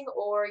reading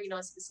or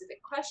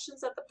specific questions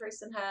that the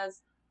person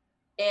has.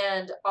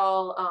 And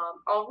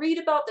I'll read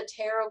about the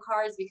tarot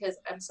cards, because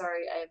I'm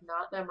sorry, I have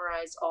not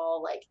memorized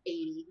all like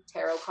 80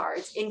 tarot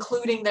cards,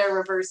 including their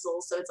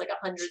reversals. So it's like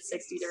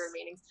 160 different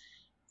meanings.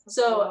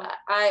 So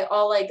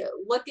I'll like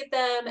look at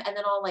them, and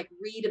then I'll like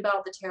read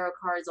about the tarot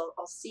cards.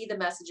 I'll see the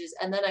messages,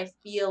 and then I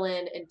feel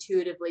in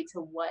intuitively to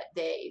what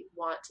they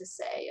want to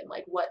say and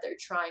like what they're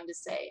trying to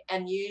say.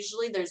 And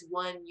usually there's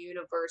one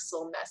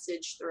universal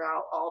message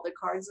throughout all the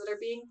cards that are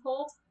being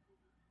pulled,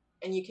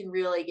 and you can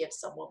really give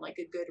someone like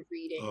a good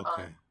reading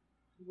on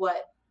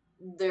what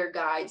their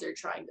guides are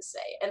trying to say.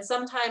 And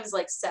sometimes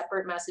like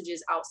separate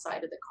messages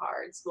outside of the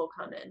cards will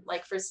come in.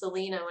 Like for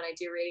Selena, when I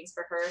do readings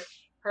for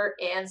her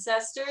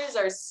ancestors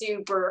are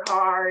super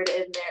hard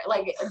in there.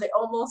 Like they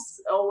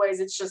almost always,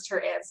 it's just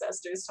her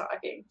ancestors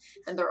talking,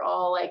 and they're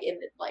all like in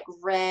like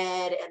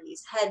red and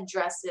these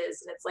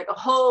headdresses, and it's like a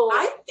whole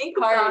I think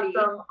party. About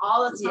them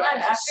all the time.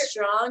 Yeah,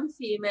 strong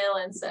female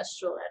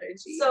ancestral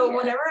energy. So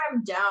whenever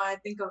I'm down, I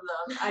think of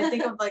them. I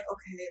think of like,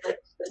 okay, like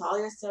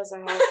Talia says,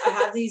 I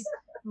have these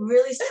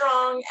really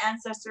strong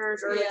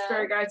ancestors or like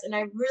spirit guides, and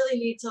I really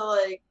need to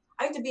like,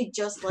 I have to be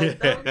just like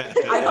them.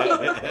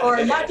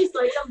 Or not just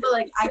like them, but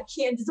like I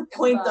can't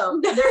disappoint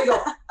them. There you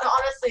go. And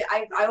honestly,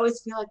 I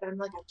always feel like I'm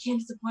like, I can't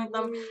disappoint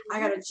them. I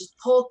gotta just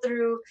pull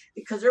through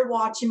because they're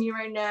watching me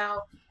right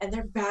now and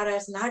they're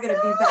badass, and I gotta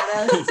be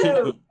badass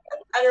too.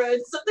 I don't know.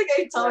 It's something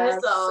I tell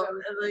myself.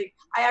 And like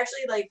I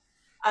actually like.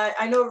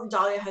 I know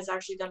Dahlia has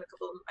actually done a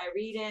couple of my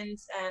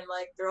readings, and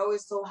like they're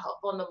always so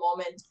helpful in the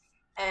moment.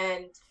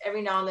 And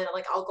every now and then,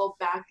 like I'll go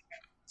back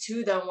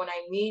to them when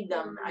I need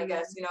them. I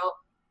guess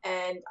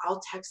and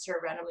I'll text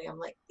her randomly. I'm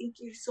like, thank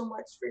you so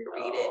much for your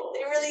reading.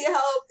 It really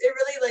helped. It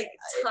really like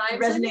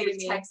resonated with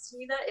me. Texted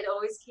me that, it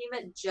always came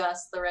at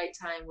just the right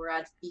time, where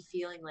I'd be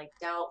feeling like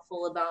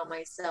doubtful about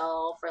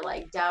myself or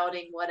like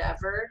doubting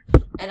whatever.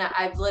 And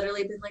I've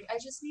literally been like, I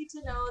just need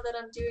to know that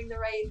I'm doing the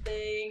right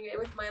thing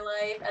with my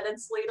life. And then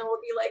Selena will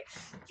be like,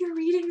 your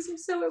readings are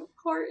so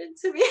important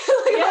to me.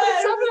 Like, and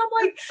I'm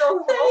like, so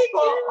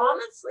helpful.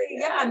 Honestly,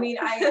 yeah. I mean,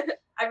 I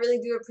really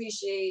do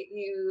appreciate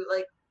you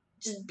like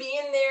just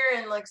being there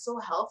and like so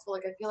helpful.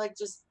 Like I feel like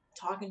just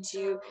talking to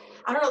you,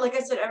 I don't know, like I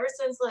said, ever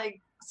since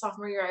like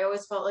sophomore year, I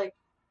always felt like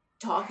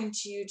talking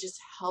to you just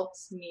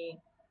helps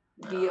me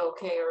be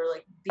okay or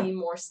like be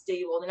more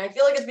stable. And I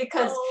feel like it's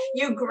because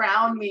you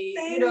ground me,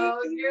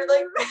 you're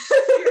like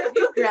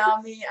you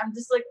ground me. I'm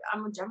just like,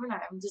 I'm a Gemini.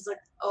 I'm just like,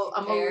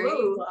 I'm very a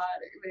Lou.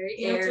 Very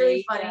it's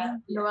really funny.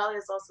 Noelle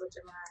is also a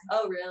Gemini.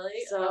 Oh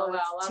really? So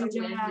wow, 2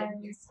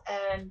 Geminis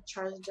and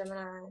Charlie's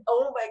Gemini.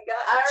 Oh my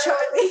god,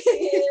 Charlie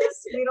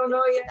is. We don't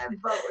know yet,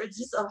 but we're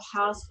just a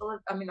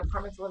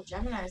apartment full of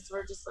Geminis. So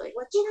we're just like,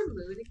 what's your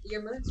moon?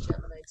 Your moon's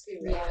Gemini too,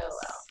 right? Yes.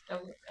 Oh, wow.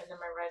 And then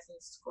my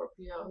rising's Scorpio.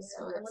 Yeah.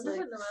 So I wonder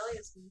what Noelle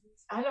is.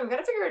 I know, we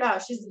gotta figure it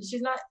out.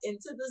 She's not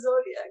into the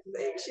zodiac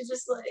thing. She's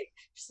just like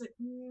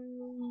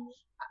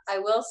I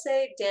will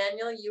say,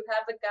 Daniel, you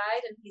have a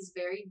guide, and he's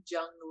very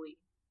jungly.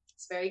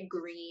 It's very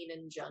green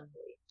and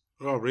jungly.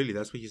 Oh, really?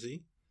 That's what you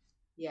see?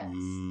 Yes.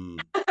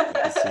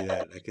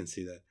 I can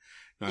see that.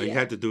 No, you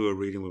have to do a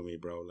reading with me,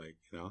 bro. Like,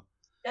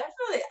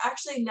 Definitely.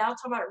 Actually, now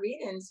talking about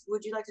readings,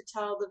 would you like to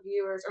tell the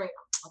viewers, not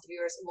the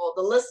viewers, well,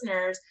 the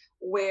listeners,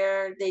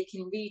 where they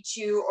can reach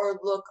you or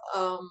look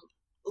up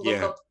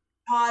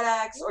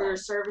products or your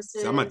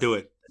services? So I'm gonna do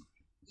it.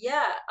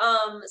 Yeah.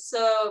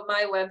 So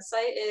my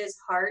website is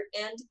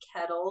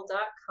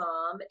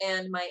heartandkettle.com,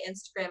 and my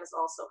Instagram is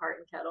also Heart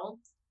and Kettle,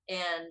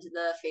 and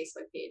the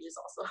Facebook page is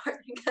also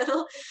Heart and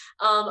Kettle.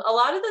 A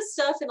lot of the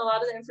stuff and a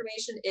lot of the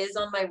information is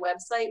on my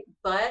website,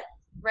 but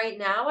right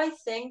now I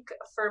think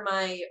for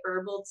my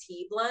herbal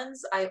tea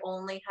blends, I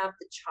only have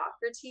the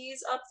chakra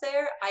teas up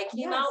there. I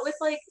came out with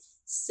like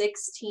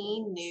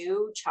 16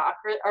 new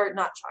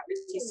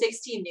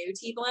 16 new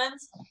tea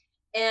blends.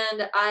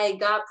 And I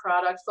got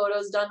product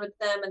photos done with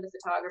them, and the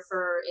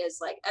photographer is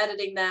like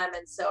editing them,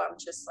 and so I'm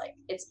just like,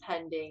 it's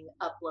pending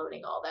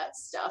uploading all that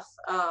stuff.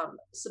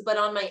 But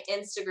on my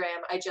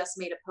Instagram, I just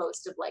made a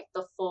post of like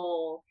the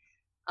full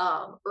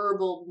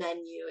herbal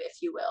menu,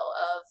 if you will,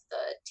 of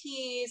the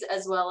teas,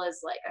 as well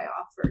as like I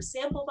offer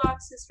sample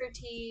boxes for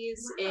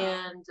teas. Wow.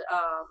 And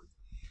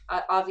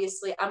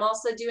obviously I'm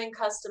also doing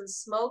custom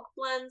smoke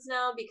blends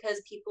now,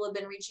 because people have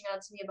been reaching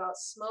out to me about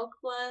smoke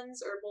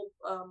blends,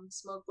 herbal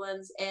smoke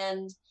blends.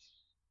 And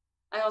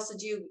I also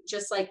do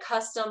just like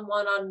custom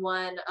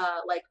one-on-one,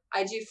 like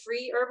I do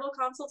free herbal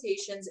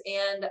consultations,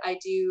 and I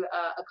do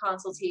a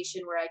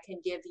consultation where I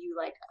can give you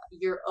like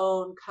your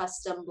own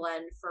custom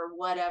blend for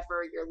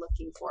whatever you're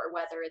looking for,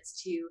 whether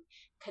it's to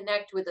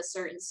connect with a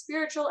certain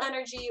spiritual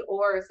energy,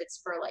 or if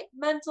it's for like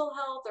mental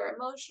health or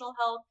emotional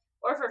health,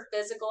 or for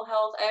physical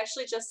health. I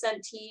actually just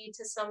sent tea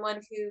to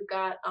someone who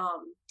got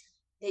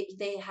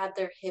they had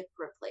their hip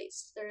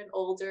replaced. They're an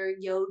older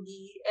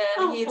yogi,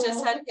 and he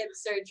just had hip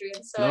surgery,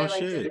 and so I like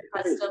did a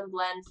custom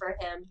blend for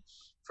him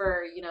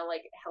for, you know,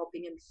 like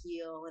helping him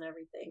heal and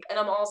everything. And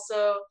I'm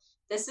also,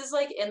 this is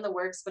like in the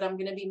works, but I'm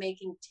gonna be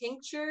making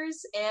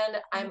tinctures, and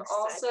I'm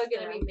also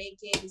gonna be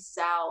making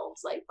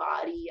salves, like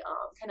body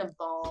kind of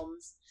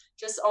balms,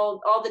 just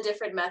all the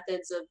different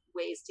methods of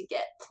ways to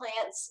get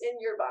plants in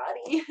your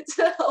body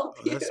to help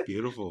you. That's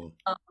beautiful.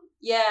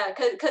 Yeah,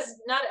 because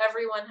not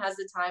everyone has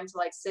the time to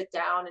like sit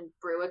down and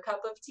brew a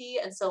cup of tea,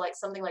 and so like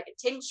something like a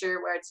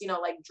tincture where it's, you know,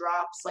 like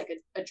drops, like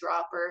a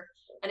dropper,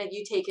 and if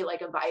you take it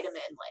like a vitamin,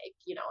 like,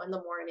 you know, in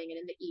the morning and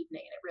in the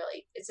evening,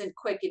 and it's a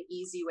quick and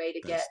easy way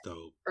to get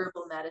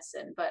herbal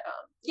medicine. But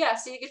yeah,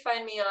 so you can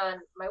find me on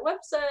my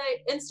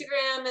website.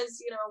 Instagram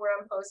is, you know, where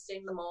I'm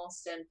posting the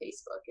most, and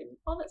Facebook and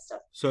all that stuff.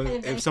 So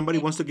if somebody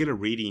wants to get a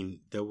reading,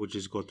 they would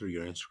just go through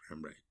your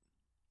Instagram, right?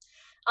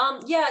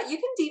 Yeah, you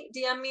can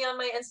DM me on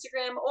my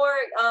Instagram, or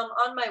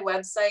on my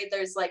website.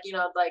 There's like, you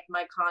know, like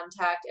my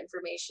contact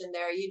information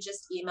there. You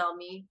just email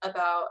me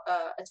about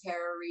a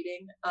tarot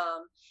reading.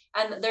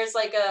 And there's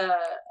like a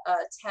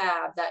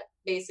tab that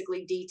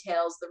basically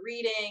details the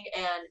reading,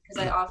 and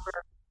because I offer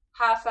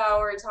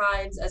half-hour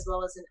times as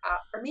well as an hour,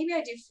 or maybe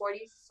I do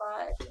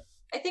 45.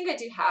 I think I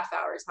do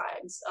half-hour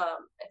times.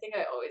 I think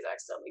I always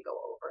accidentally go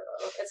over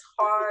though. It's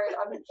hard.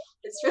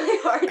 It's really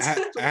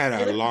hard. I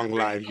had a long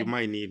life. You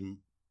might need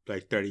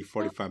like 30,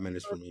 45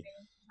 minutes for me.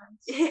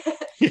 Yeah.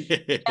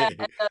 And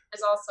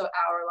there's also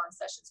hour-long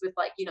sessions with,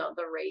 like, you know,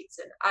 the rates.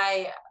 And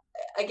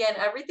again,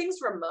 everything's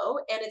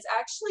remote, and it's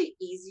actually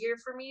easier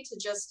for me to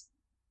just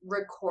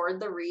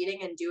record the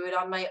reading and do it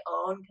on my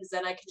own, because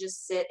then I can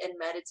just sit and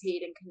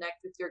meditate and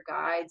connect with your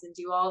guides and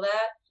do all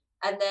that.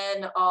 And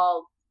then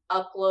I'll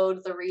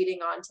upload the reading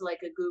onto like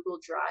a Google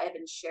Drive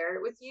and share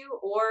it with you.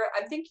 Or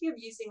I'm thinking of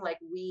using like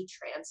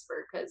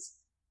WeTransfer, because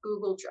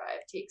Google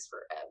Drive takes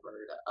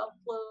forever to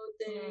upload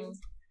things.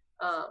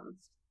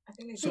 I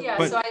think so. Yeah,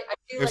 so I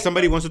do. If like,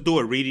 somebody wants to do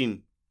a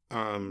reading,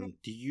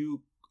 do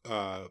you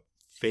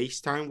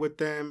FaceTime with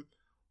them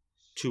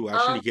to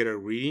actually get a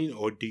reading,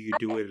 or do you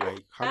do it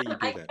like, how do you do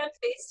that? I can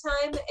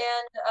FaceTime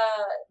and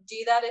do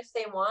that if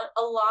they want.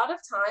 A lot of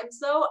times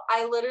though,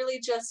 I literally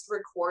just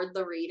record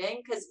the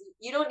reading, because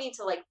you don't need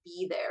to like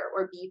be there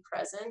or be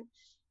present.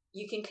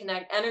 You can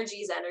connect.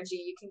 Energy's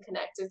energy. You can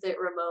connect with it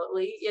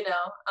remotely, you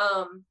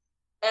know.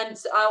 And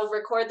I'll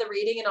record the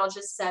reading, and I'll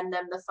just send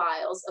them the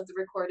files of the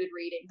recorded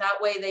reading.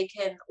 That way they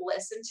can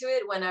listen to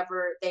it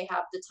whenever they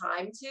have the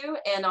time to.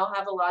 And I'll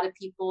have a lot of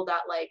people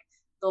that like,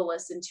 they'll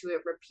listen to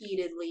it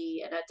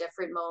repeatedly and at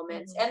different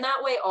moments. Mm-hmm. And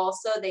that way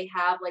also they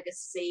have like a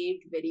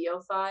saved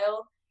video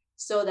file,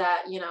 so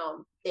that, you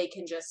know, they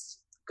can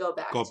just go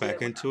back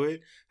into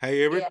it. Have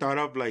you ever thought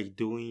of like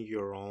doing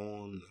your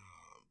own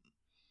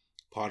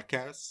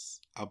podcasts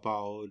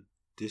about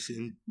this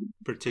in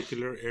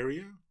particular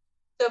area?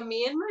 So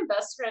me and my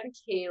best friend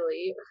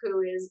Kaylee,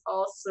 who is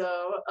also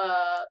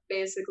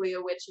basically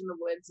a witch in the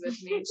woods with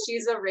me,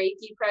 she's a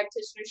Reiki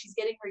practitioner. She's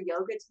getting her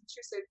yoga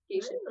teacher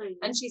certification,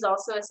 and she's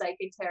also a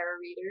psychic tarot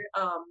reader.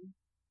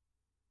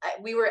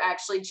 We were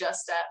actually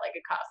just at like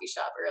a coffee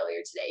shop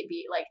earlier today,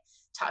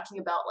 talking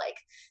about like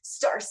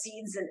star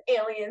seeds and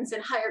aliens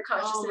and higher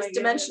consciousness,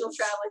 dimensional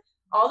traveling.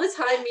 All the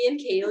time, me and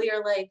Kaylee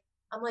are like,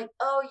 I'm like,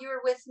 oh, you were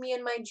with me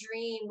in my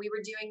dream. We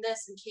were doing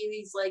this. And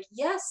Kaylee's like,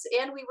 yes,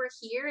 and we were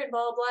here and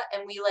blah, blah, blah.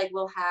 And we like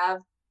will have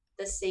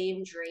the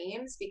same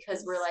dreams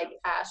because we're like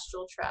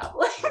astral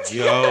traveling.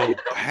 Yo,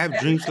 I have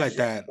dreams like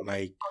that.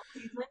 Like,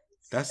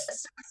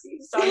 that's...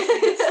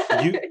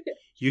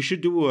 You should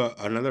do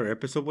another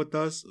episode with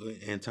us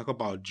and talk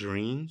about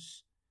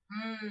dreams.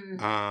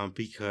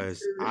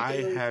 Because I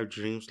have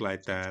dreams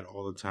like that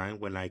all the time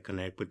when I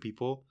connect with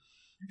people.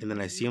 And then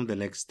I see them the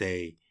next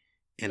day.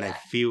 And I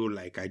feel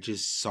like I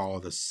just saw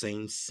the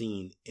same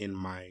scene in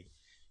my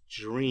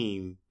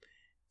dream.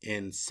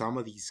 And some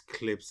of these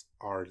clips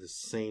are the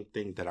same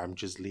thing that I'm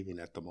just living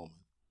at the moment.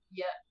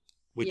 Yeah.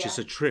 Which is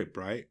a trip,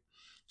 right?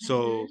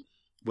 So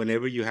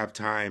whenever you have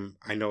time,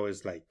 I know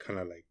it's like kind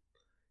of like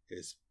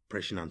it's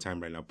pressing on time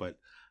right now. But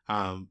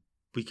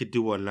we could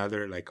do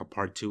another like a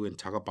part 2 and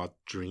talk about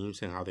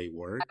dreams and how they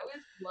work. I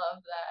would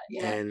love that.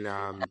 Yeah.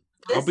 And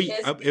This is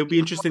it'll be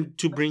interesting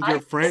to bring your I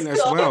friend as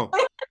so- well.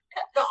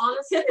 But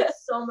honestly,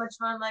 it's so much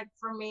fun. Like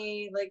for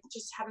me, like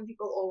just having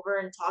people over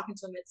and talking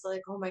to them, it's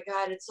like, oh my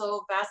god, it's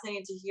so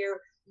fascinating to hear,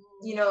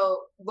 you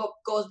know, what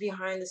goes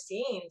behind the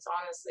scenes.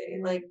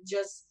 Honestly, like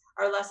just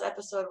our last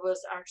episode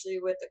was actually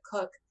with the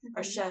cook,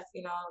 our chef.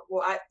 You know,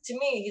 well, to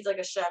me, he's like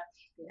a chef,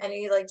 and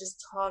he like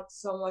just talked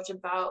so much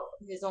about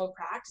his own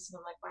practice, and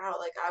I'm like, wow,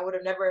 like I would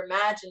have never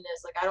imagined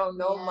this. Like I don't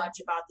know Yeah. much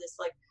about this.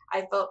 Like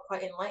I felt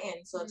quite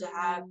enlightened. So to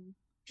have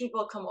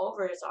people come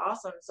over is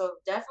awesome. So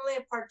definitely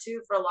a part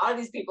 2 for a lot of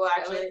these people.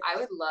 Actually, I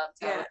would love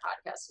to have Yeah. a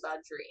podcast about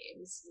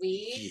dreams.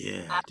 We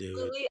Yeah, dude.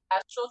 absolutely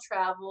astral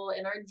travel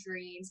in our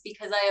dreams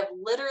because I have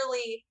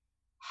literally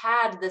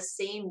had the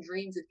same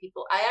dreams with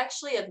people. I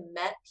actually have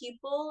met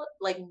people,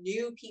 like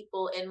new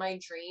people in my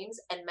dreams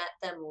and met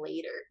them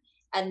later.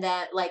 And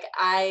that like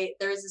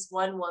there's this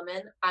one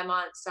woman,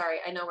 sorry,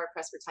 I know we're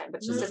pressed for time,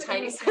 but just No, a it's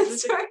tiny okay.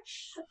 story.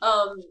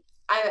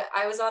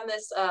 I was on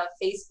this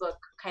Facebook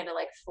kind of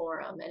like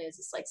forum, and it's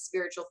this like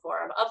spiritual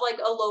forum of like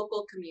a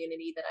local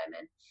community that I'm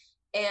in.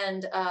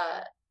 And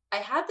I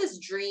had this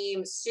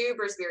dream,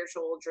 super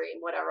spiritual dream,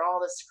 whatever, all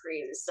this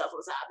crazy stuff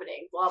was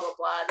happening, blah, blah,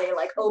 blah. They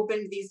like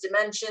opened these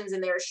dimensions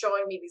and they were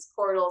showing me these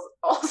portals,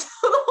 also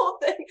the whole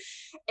thing.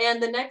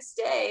 And the next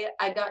day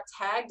I got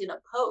tagged in a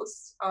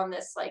post on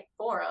this like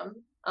forum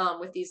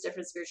with these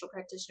different spiritual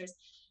practitioners.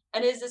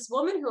 And is this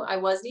woman who I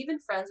wasn't even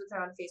friends with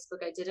her on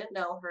Facebook. I didn't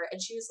know her.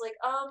 And she was like,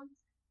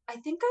 I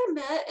think I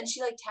met, and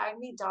she like tagged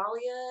me,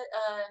 Dahlia,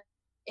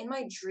 in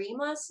my dream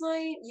last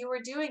night. You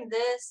were doing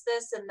this,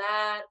 and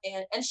that.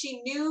 And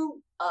she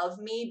knew of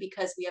me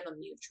because we have a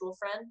mutual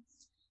friend.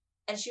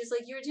 And she was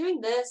like, you were doing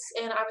this,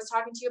 and I was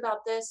talking to you about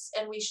this,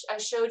 and I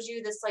showed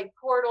you this like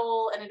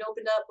portal, and it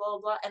opened up, blah,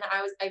 blah, blah. And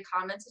I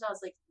commented, I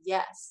was like,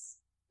 yes,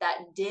 that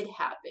did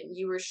happen.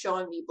 You were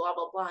showing me blah,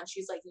 blah, blah. And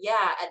she's like,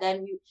 yeah. And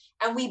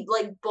then we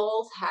like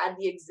both had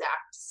the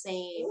exact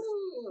same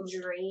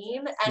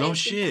dream. And No it's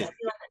shit. because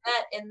we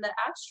met in the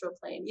astral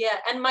plane. Yeah.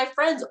 And my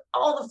friends,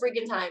 all the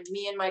freaking time,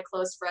 me and my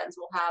close friends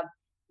will have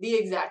the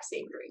exact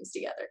same dreams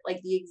together.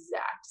 Like the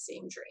exact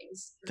same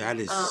dreams. That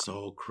is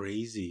so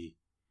crazy.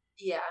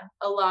 Yeah,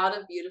 a lot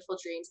of beautiful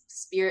dreams.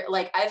 Spirit,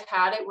 like I've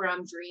had it where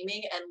I'm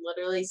dreaming and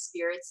literally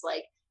spirits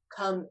like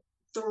come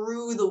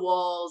through the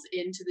walls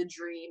into the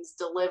dreams,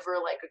 deliver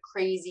like a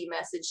crazy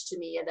message to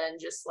me, and then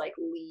just like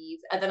leave.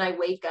 And then I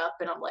wake up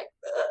and I'm like,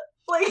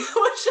 like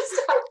what just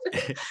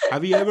happened?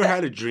 Have you ever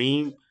had a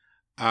dream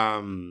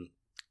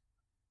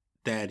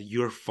that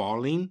you're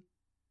falling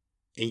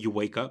and you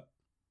wake up?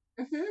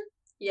 Mm-hmm.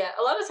 Yeah,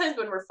 a lot of times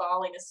when we're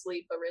falling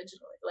asleep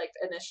originally, like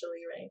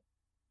initially, right?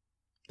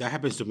 That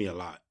happens to me a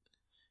lot.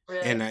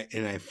 Really? And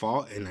I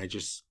fall and I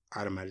just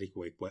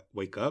automatically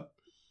wake up.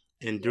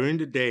 And during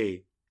the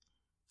day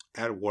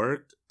at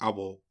work, I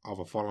will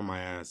fall on my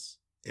ass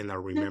and I'll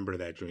remember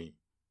that dream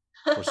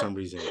for some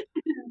reason.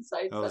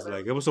 I was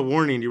like, it was a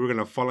warning, you were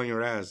gonna fall on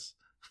your ass.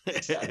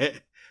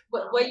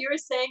 What you were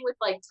saying with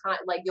like time,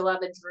 like you'll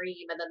have a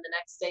dream and then the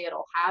next day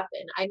it'll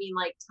happen. I mean,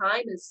 like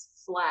time is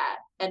flat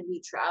and we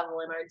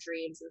travel in our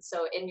dreams. And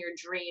so in your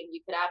dream,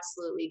 you could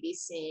absolutely be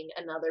seeing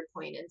another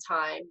point in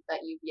time that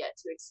you've yet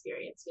to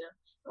experience, you know,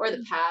 or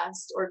the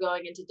past, or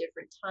going into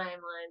different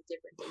timelines,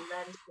 different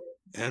dimensions.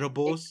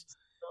 Edibles,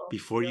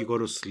 before you go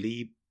to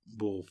sleep,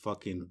 will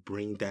fucking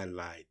bring that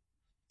light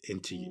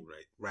into you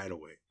right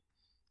away.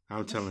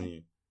 I'm telling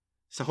you.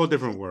 It's a whole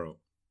different world.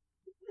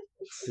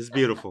 It's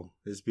beautiful.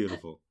 It's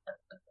beautiful.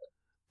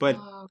 But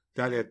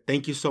Dahlia,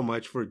 thank you so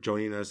much for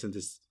joining us in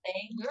this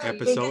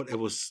episode. It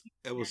was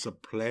a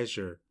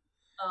pleasure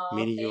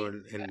meeting you.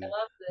 And I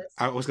love this.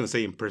 I was gonna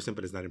say in person,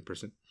 but it's not in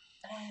person.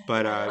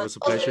 But it was a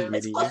pleasure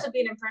meeting you. It's close to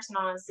being in person,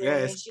 honestly. Yeah,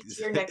 I mean, she's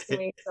here next to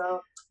me,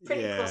 so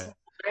pretty close.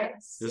 Right?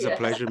 It was a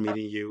pleasure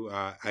meeting you.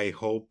 I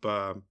hope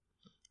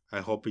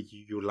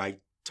you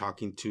like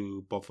talking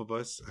to both of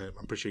us.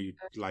 I'm pretty sure you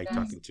like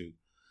talking to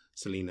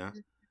Selena.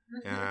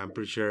 And I'm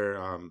pretty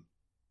sure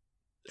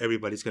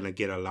everybody's gonna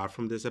get a lot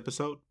from this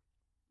episode.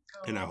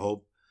 And I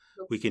hope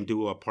we can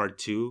do a part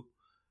 2.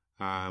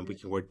 We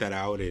can work that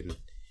out. And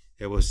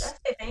it was.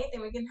 If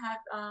anything, we can have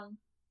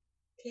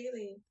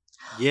Kaylee.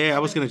 Yeah, I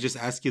was gonna just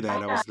ask you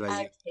that. I was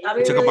like,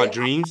 Talk about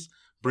dreams.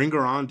 Bring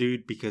her on,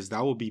 dude, because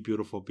that will be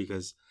beautiful.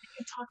 Because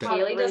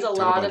Kaylee does a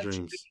lot of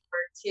dream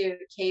work too.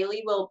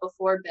 Kaylee will,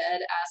 before bed,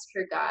 ask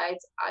her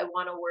guides, I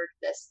want to work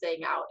this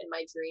thing out in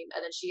my dream.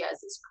 And then she has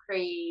this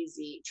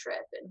crazy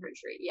trip in her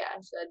dream. Yeah,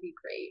 so that'd be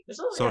great.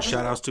 So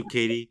shout outs to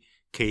Katie.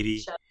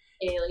 Shout out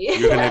to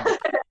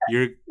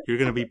Kaylee. You're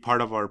gonna be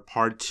part of our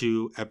part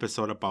 2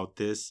 episode about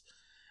this.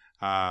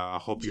 I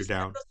hope you're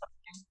down.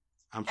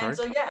 I'm sorry. And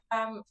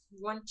so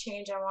one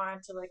change I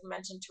wanted to like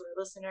mention to our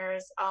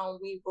listeners,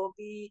 we will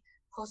be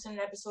posting an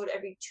episode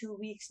every 2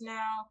 weeks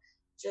now.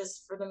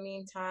 Just for the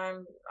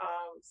meantime,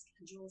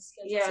 schedules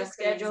are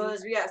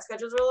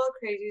a little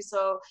crazy.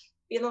 So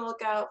be on the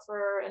lookout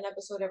for an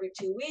episode every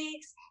 2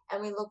 weeks,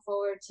 and we look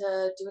forward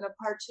to doing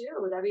a part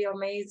 2. That'd be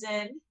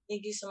amazing.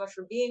 Thank you so much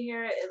for being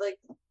here.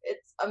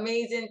 It's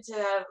amazing to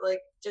have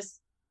like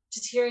just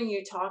hearing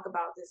you talk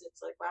about this.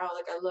 It's like wow,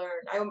 like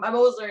I'm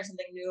always learning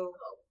something new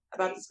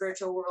about the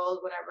spiritual world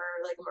whenever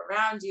like I'm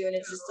around you, and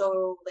it's just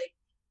so like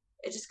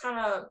it just kind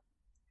of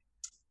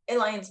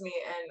enlightens me,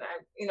 and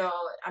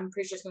I'm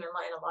pretty sure it's gonna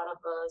enlighten a lot of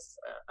us,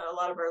 a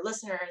lot of our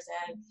listeners,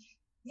 and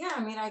yeah, I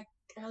mean I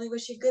really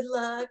wish you good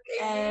luck,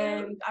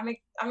 and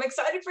I'm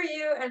excited for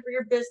you and for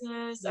your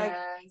business. Yes.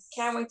 I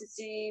can't wait to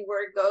see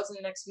where it goes in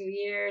the next few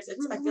years.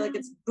 I feel like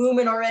it's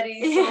booming already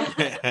so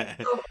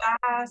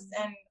fast,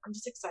 and I'm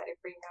just excited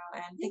for you now.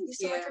 And thank you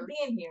so much for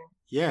being here.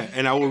 Yeah,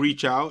 and I will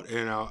reach out,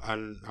 and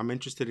I'm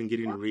interested in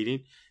getting a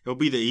reading. It'll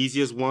be the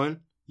easiest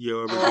one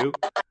you'll ever do.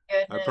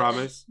 I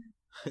promise.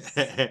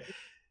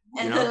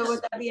 And so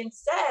with that being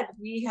said,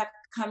 we have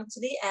come to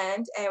the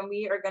end, and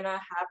we are gonna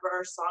have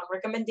our song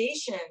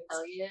recommendations.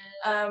 Oh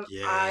yeah.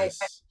 Yes.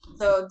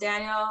 So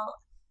Daniel,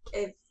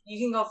 if you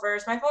can go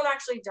first. My phone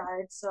actually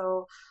died,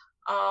 so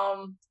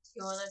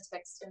you want to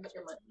text him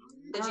your money?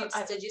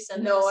 Did you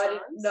send? No, I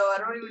didn't. No, I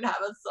don't even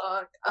have a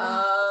song.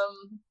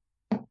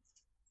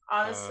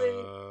 Honestly,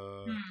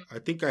 I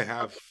think I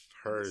have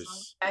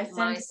hers. I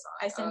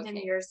sent him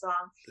your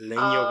song.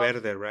 Leño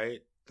Verde,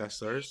 right? That's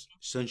hers.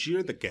 Since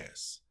you're the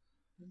guest,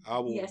 I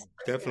will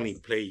definitely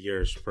play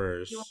yours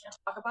first. You want to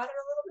talk about it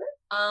a little bit?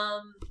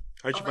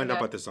 How'd you find out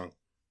about this song?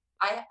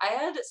 I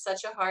had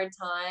such a hard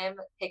time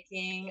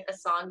picking a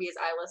song because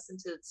I listen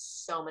to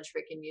so much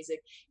freaking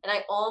music, and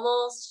I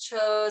almost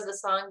chose a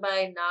song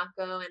by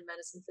Nako and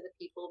Medicine for the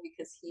People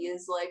because he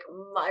is like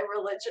my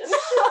religion.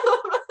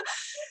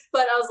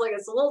 But I was like,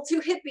 it's a little too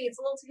hippie.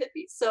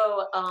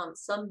 So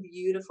some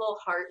beautiful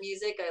heart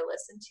music I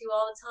listen to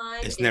all the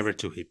time. It's never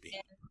too hippie.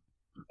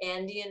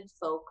 Andean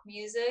folk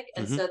music,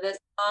 and so this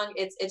song,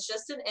 it's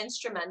just an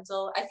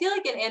instrumental. I feel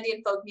like in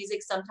Andean folk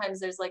music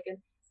sometimes there's like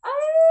an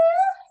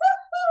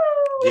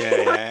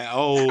yeah.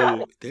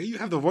 Oh, there you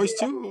have the voice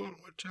too.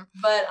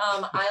 But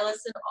I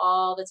listen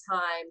all the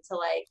time to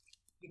like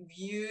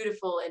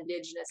beautiful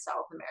indigenous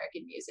South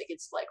American music.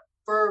 It's like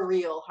for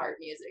real heart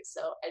music.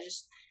 So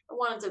I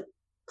wanted to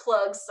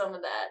plug some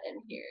of that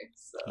in here.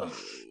 So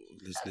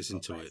let's listen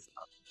to it.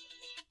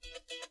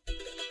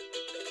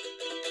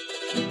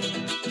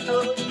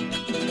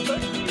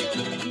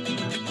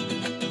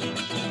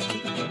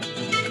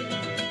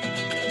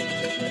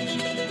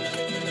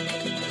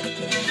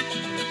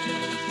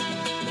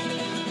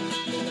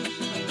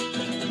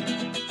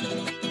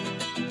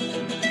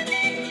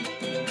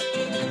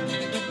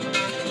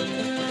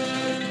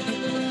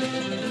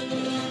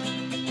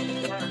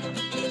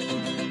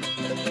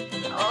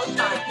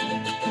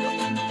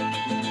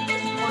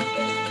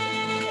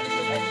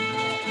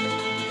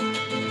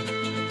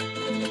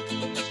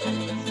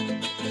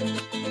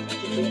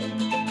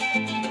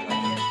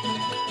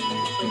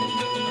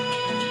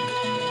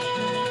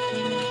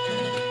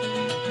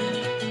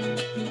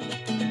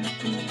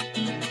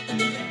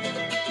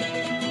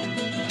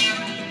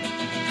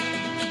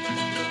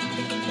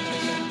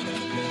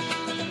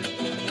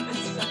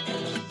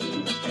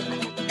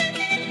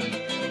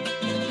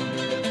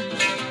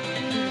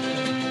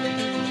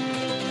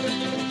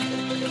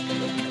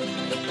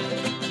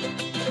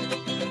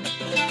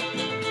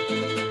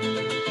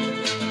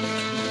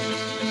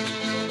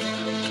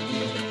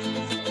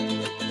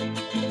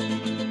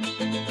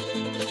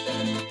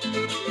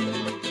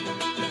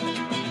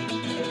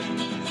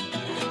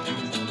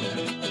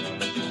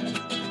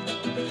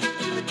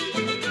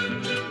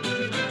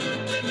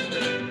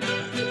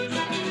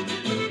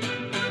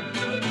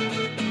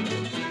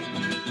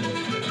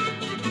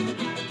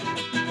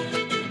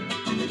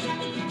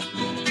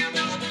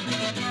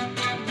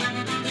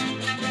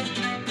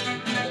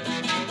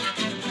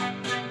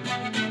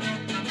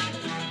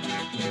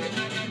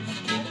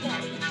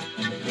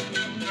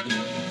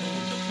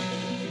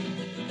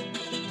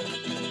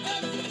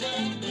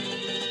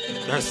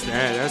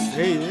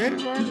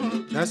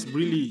 That's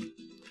really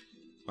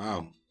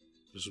wow.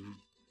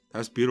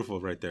 That's beautiful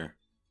right there.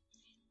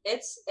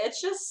 It's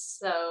just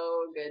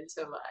so good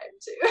to vibe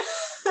to.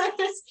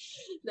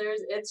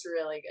 It's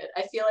really good.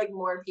 I feel like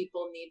more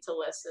people need to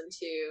listen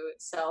to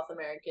South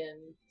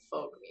American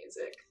folk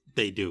music.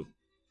 They do.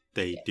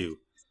 Yeah.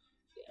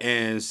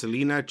 And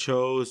Selena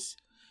chose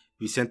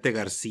Vicente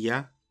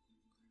Garcia.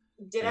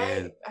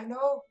 I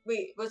know.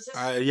 Wait, was this?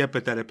 Yeah,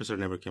 but that episode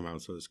never came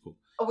out, so it's cool.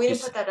 Oh, we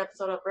didn't put that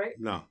episode up, right?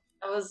 No.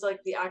 That was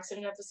like the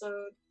accident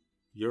episode.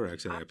 Your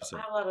accident episode.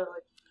 I have a lot of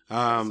like.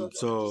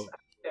 So.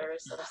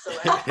 So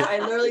I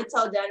literally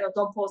tell Daniel,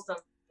 don't post them,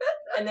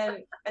 and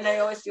I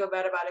always feel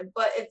bad about it.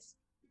 But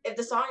if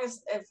the song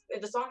has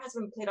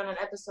been played on an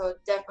episode,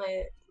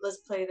 definitely let's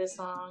play this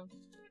song.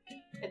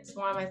 It's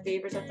one of my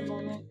favorites at the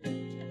moment.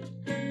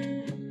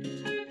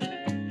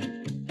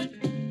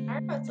 I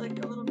don't know, it's like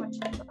a little much.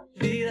 I don't know.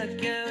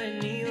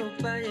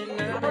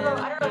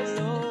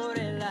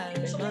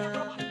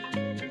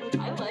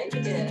 I like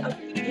it.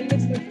 It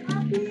makes me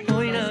happy.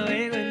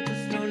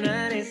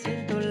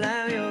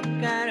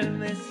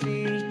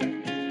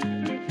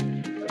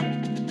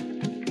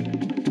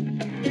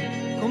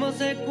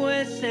 Se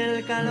cuece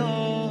el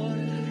calor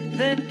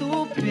de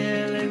tu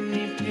piel en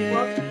mi piel.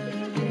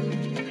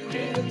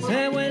 piel.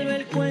 Se vuelve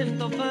el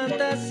cuento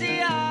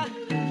fantasía,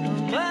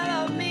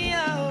 amada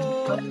mía,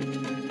 oh,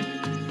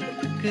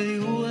 que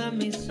dibuja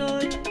mi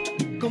sol.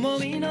 Como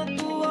vino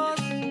tu voz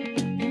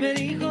y me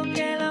dijo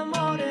que el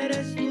amor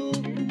eres tú.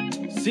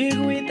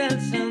 Sigo y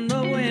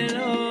alzando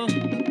vuelo.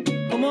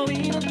 Como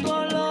vino tu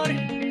olor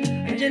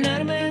a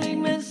llenarme de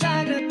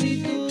inmensa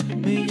gratitud.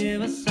 Me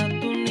llevas a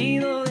tu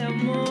nido de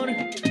amor.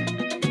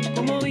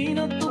 Como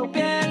vino tu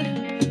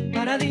piel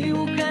para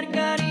dibujar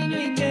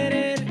cariño y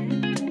querer.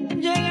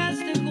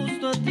 Llegaste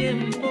justo a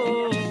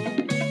tiempo.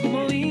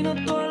 Como vino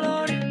tu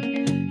olor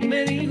y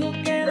me dijo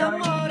que el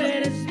amor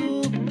eres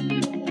tú.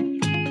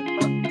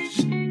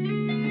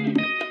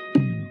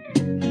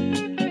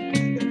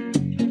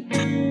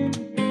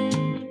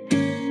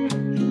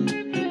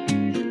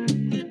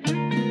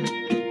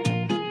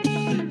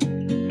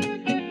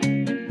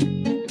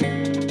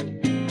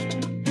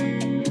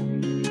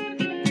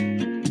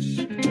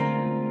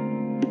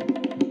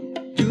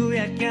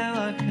 Lluvia que ha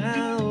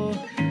bajado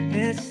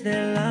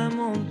desde la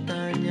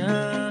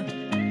montaña.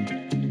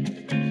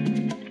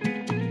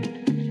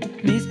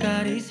 Mis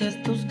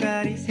caricias, tus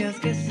caricias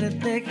que se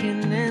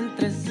tejen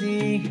entre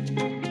sí.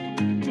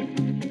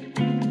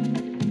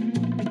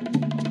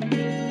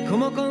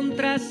 Cómo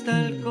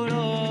contrasta el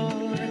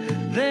color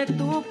de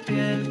tu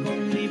piel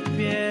con mi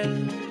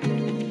piel.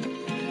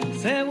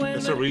 Se vuelve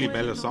That's a really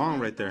mellow song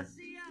right there.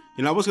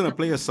 You know, I was gonna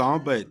play a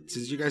song, but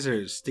since you guys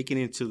are sticking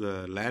into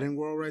the Latin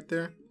world right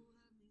there,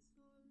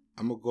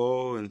 I'm gonna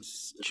go and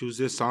choose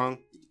this song.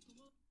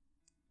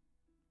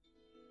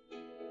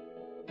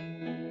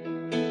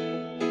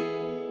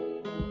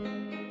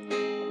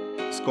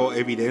 It's called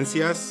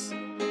Evidencias.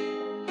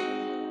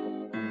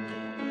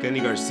 Kenny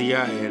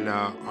Garcia and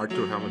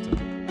Arthur Hamilton.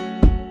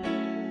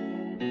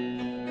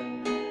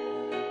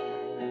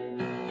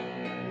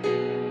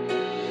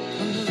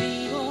 Cuando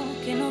digo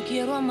que no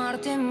quiero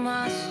amarte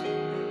más,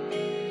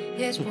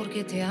 es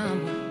porque te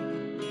amo.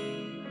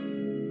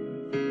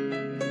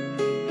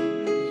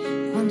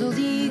 Cuando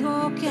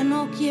digo que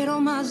no quiero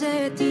más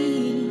de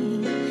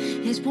ti,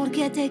 es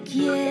porque te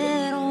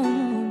quiero.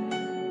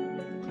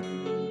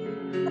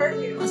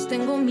 Mas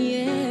tengo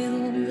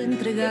miedo de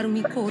entregar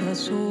mi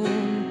corazón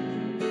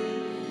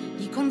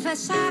y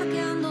confesar que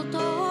ando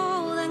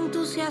toda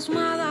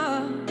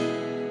entusiasmada.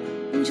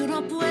 Yo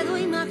no puedo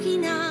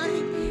imaginar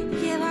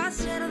qué va a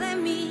ser de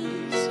mí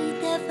si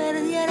te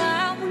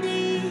perdiera un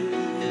día.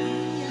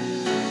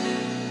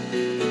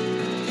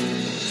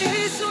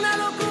 Es una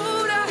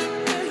locura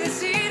el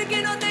decir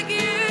que no te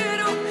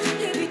quiero,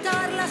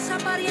 evitar las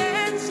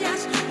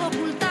apariencias,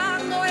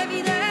 ocultando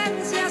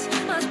evidencias.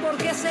 Mas ¿por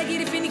qué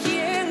seguir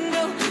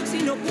fingiendo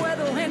si no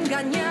puedo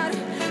engañar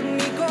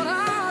mi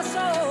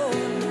corazón?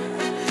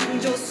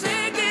 Yo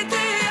sé que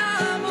te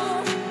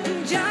amo,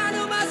 ya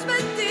no más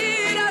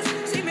mentiras.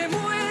 Si me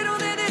muero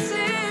de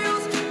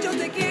deseos, yo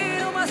te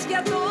quiero más que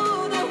a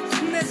todo.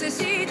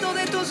 Necesito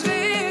de tus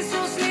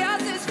besos, le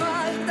haces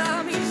falta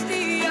a mis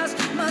días.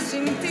 Mas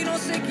sin ti no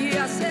sé qué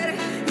hacer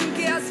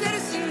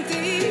sin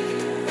ti.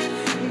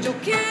 Yo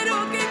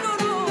quiero que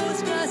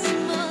conozcas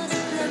más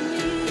de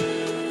mí.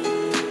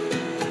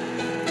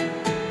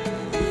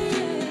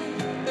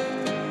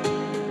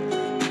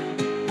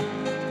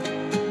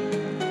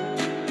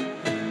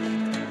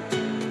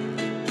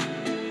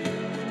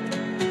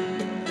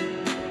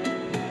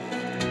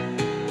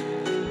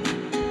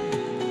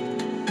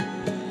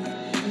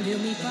 Veo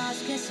mi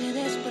paz que se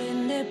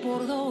desprende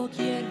por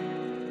doquier,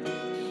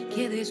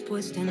 que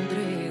después te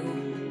entrego.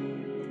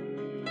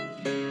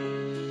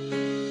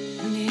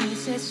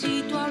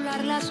 Necesito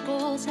hablar las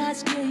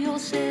cosas que yo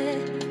sé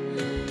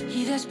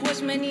y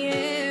después me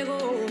niego.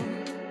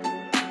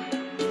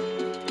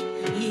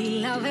 Y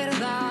la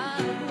verdad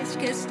es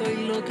que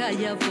estoy loca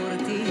ya por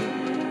ti,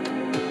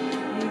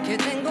 que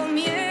tengo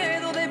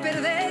miedo de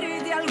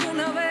perderte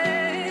alguna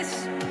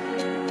vez.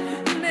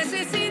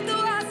 Necesito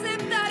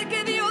aceptar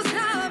que Dios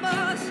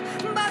jamás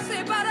va a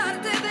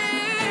separarte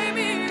de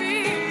mi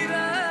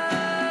vida.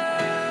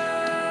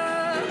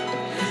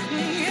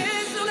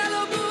 Es una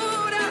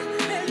locura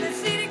el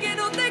decir que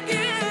no te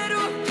quiero,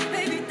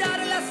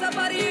 evitar las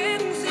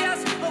apariencias,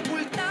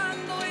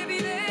 ocultando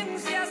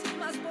evidencias.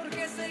 Más por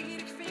qué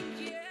seguir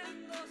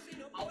fingiendo si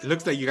no puedo. It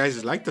looks like you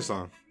guys like the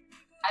song.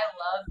 I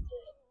loved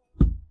it.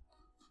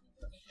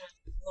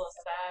 A little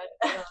sad.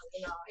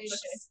 It's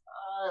just,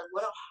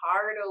 what a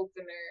heart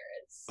opener.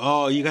 It's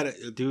Oh, you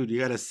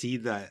gotta see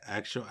the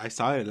actual. I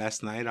saw it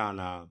last night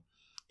on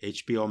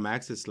HBO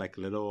Max. It's like a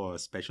little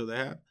special they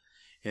have,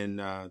 and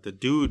the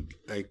dude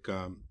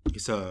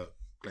he's a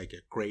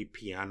great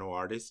piano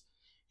artist,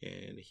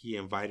 and he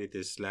invited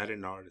this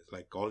Latin artist,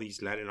 like all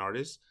these Latin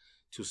artists,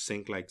 to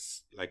sing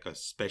like a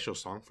special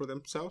song for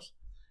themselves,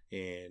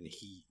 and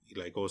he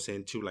like goes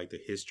into like the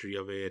history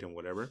of it and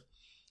whatever,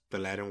 the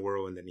Latin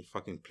world, and then he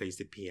fucking plays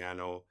the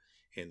piano,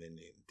 and then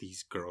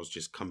these girls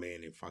just come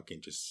in and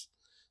fucking just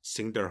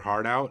sing their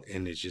heart out,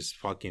 and it's just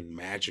fucking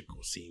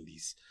magical seeing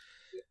these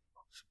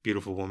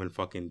beautiful women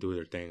fucking do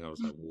their thing. I was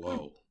like,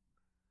 whoa,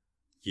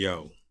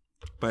 yo.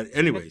 But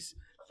anyways,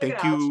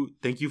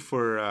 thank you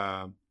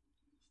for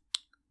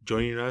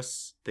joining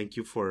us. Thank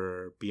you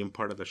for being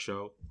part of the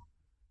show.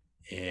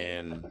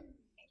 And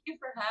Thank you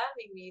for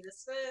having me.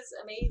 This was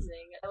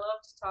amazing. I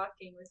loved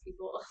talking with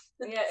people.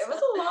 Yeah, it was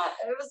a lot.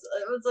 It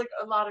was like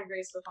a lot of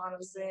great stuff,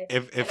 honestly.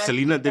 if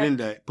Selena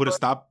didn't put a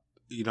stop,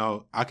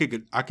 I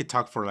could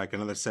talk for like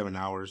another 7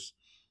 hours.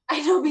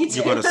 I know, me too.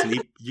 You go to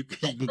sleep.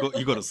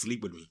 You go to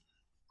sleep with me.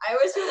 I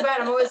always feel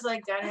bad. I'm always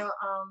like, Daniel,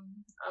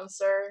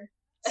 sir.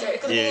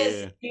 Because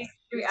Yeah. these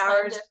 3 Time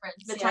hours,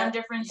 difference, the yeah. time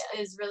difference Yeah.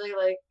 is really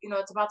like,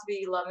 it's about to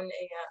be 11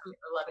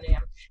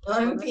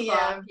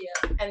 p.m.,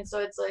 Yeah. and so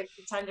it's like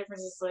the time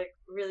difference is like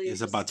really. It's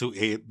just- about to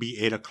be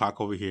 8 o'clock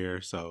over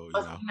here, so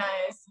Oh,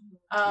 nice.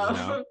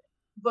 know.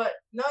 But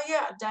no,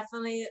 yeah,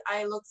 definitely.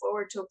 I look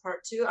forward to a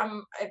part 2.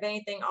 If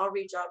anything, I'll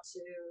reach out to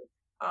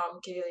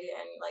Kaylee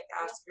and like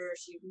ask her if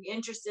she'd be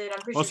interested.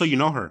 I'm pretty Also, sure. you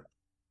know her.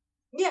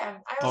 Yeah,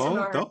 I also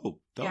know her. Dope.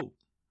 Yeah.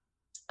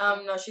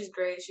 No, she's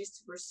great. She's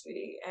super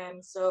sweet,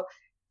 and so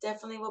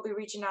definitely we'll be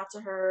reaching out to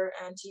her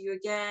and to you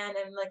again,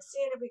 and like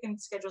seeing if we can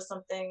schedule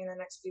something in the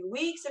next few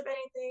weeks. If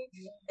anything,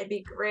 it'd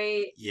be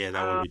great. Yeah,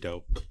 that would be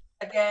dope.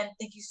 Again,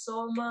 thank you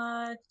so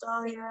much,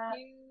 Dahlia.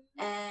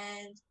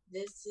 And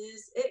this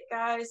is it,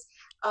 guys.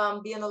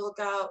 Be on the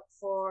lookout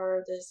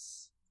for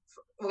this.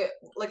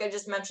 Like I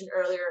just mentioned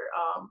earlier,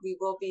 we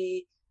will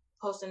be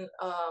posting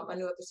a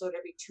new episode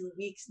every 2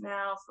 weeks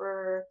now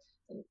for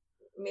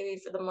maybe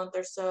for the month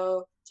or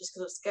so, just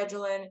because of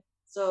scheduling.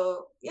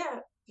 So yeah,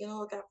 be on the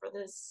lookout for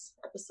this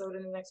episode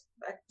and the next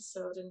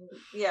episode, and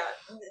yeah,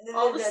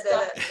 All the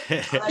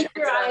stuff. Like, Keep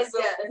your eyes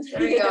yeah, open.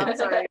 there you go. I'm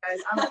sorry, guys.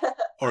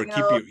 Or you keep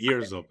know- your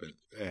ears open.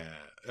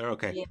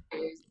 Okay.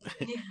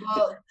 Yeah.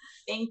 Well,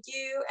 thank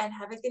you, and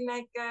have a good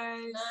night,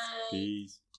 guys. Night. Peace.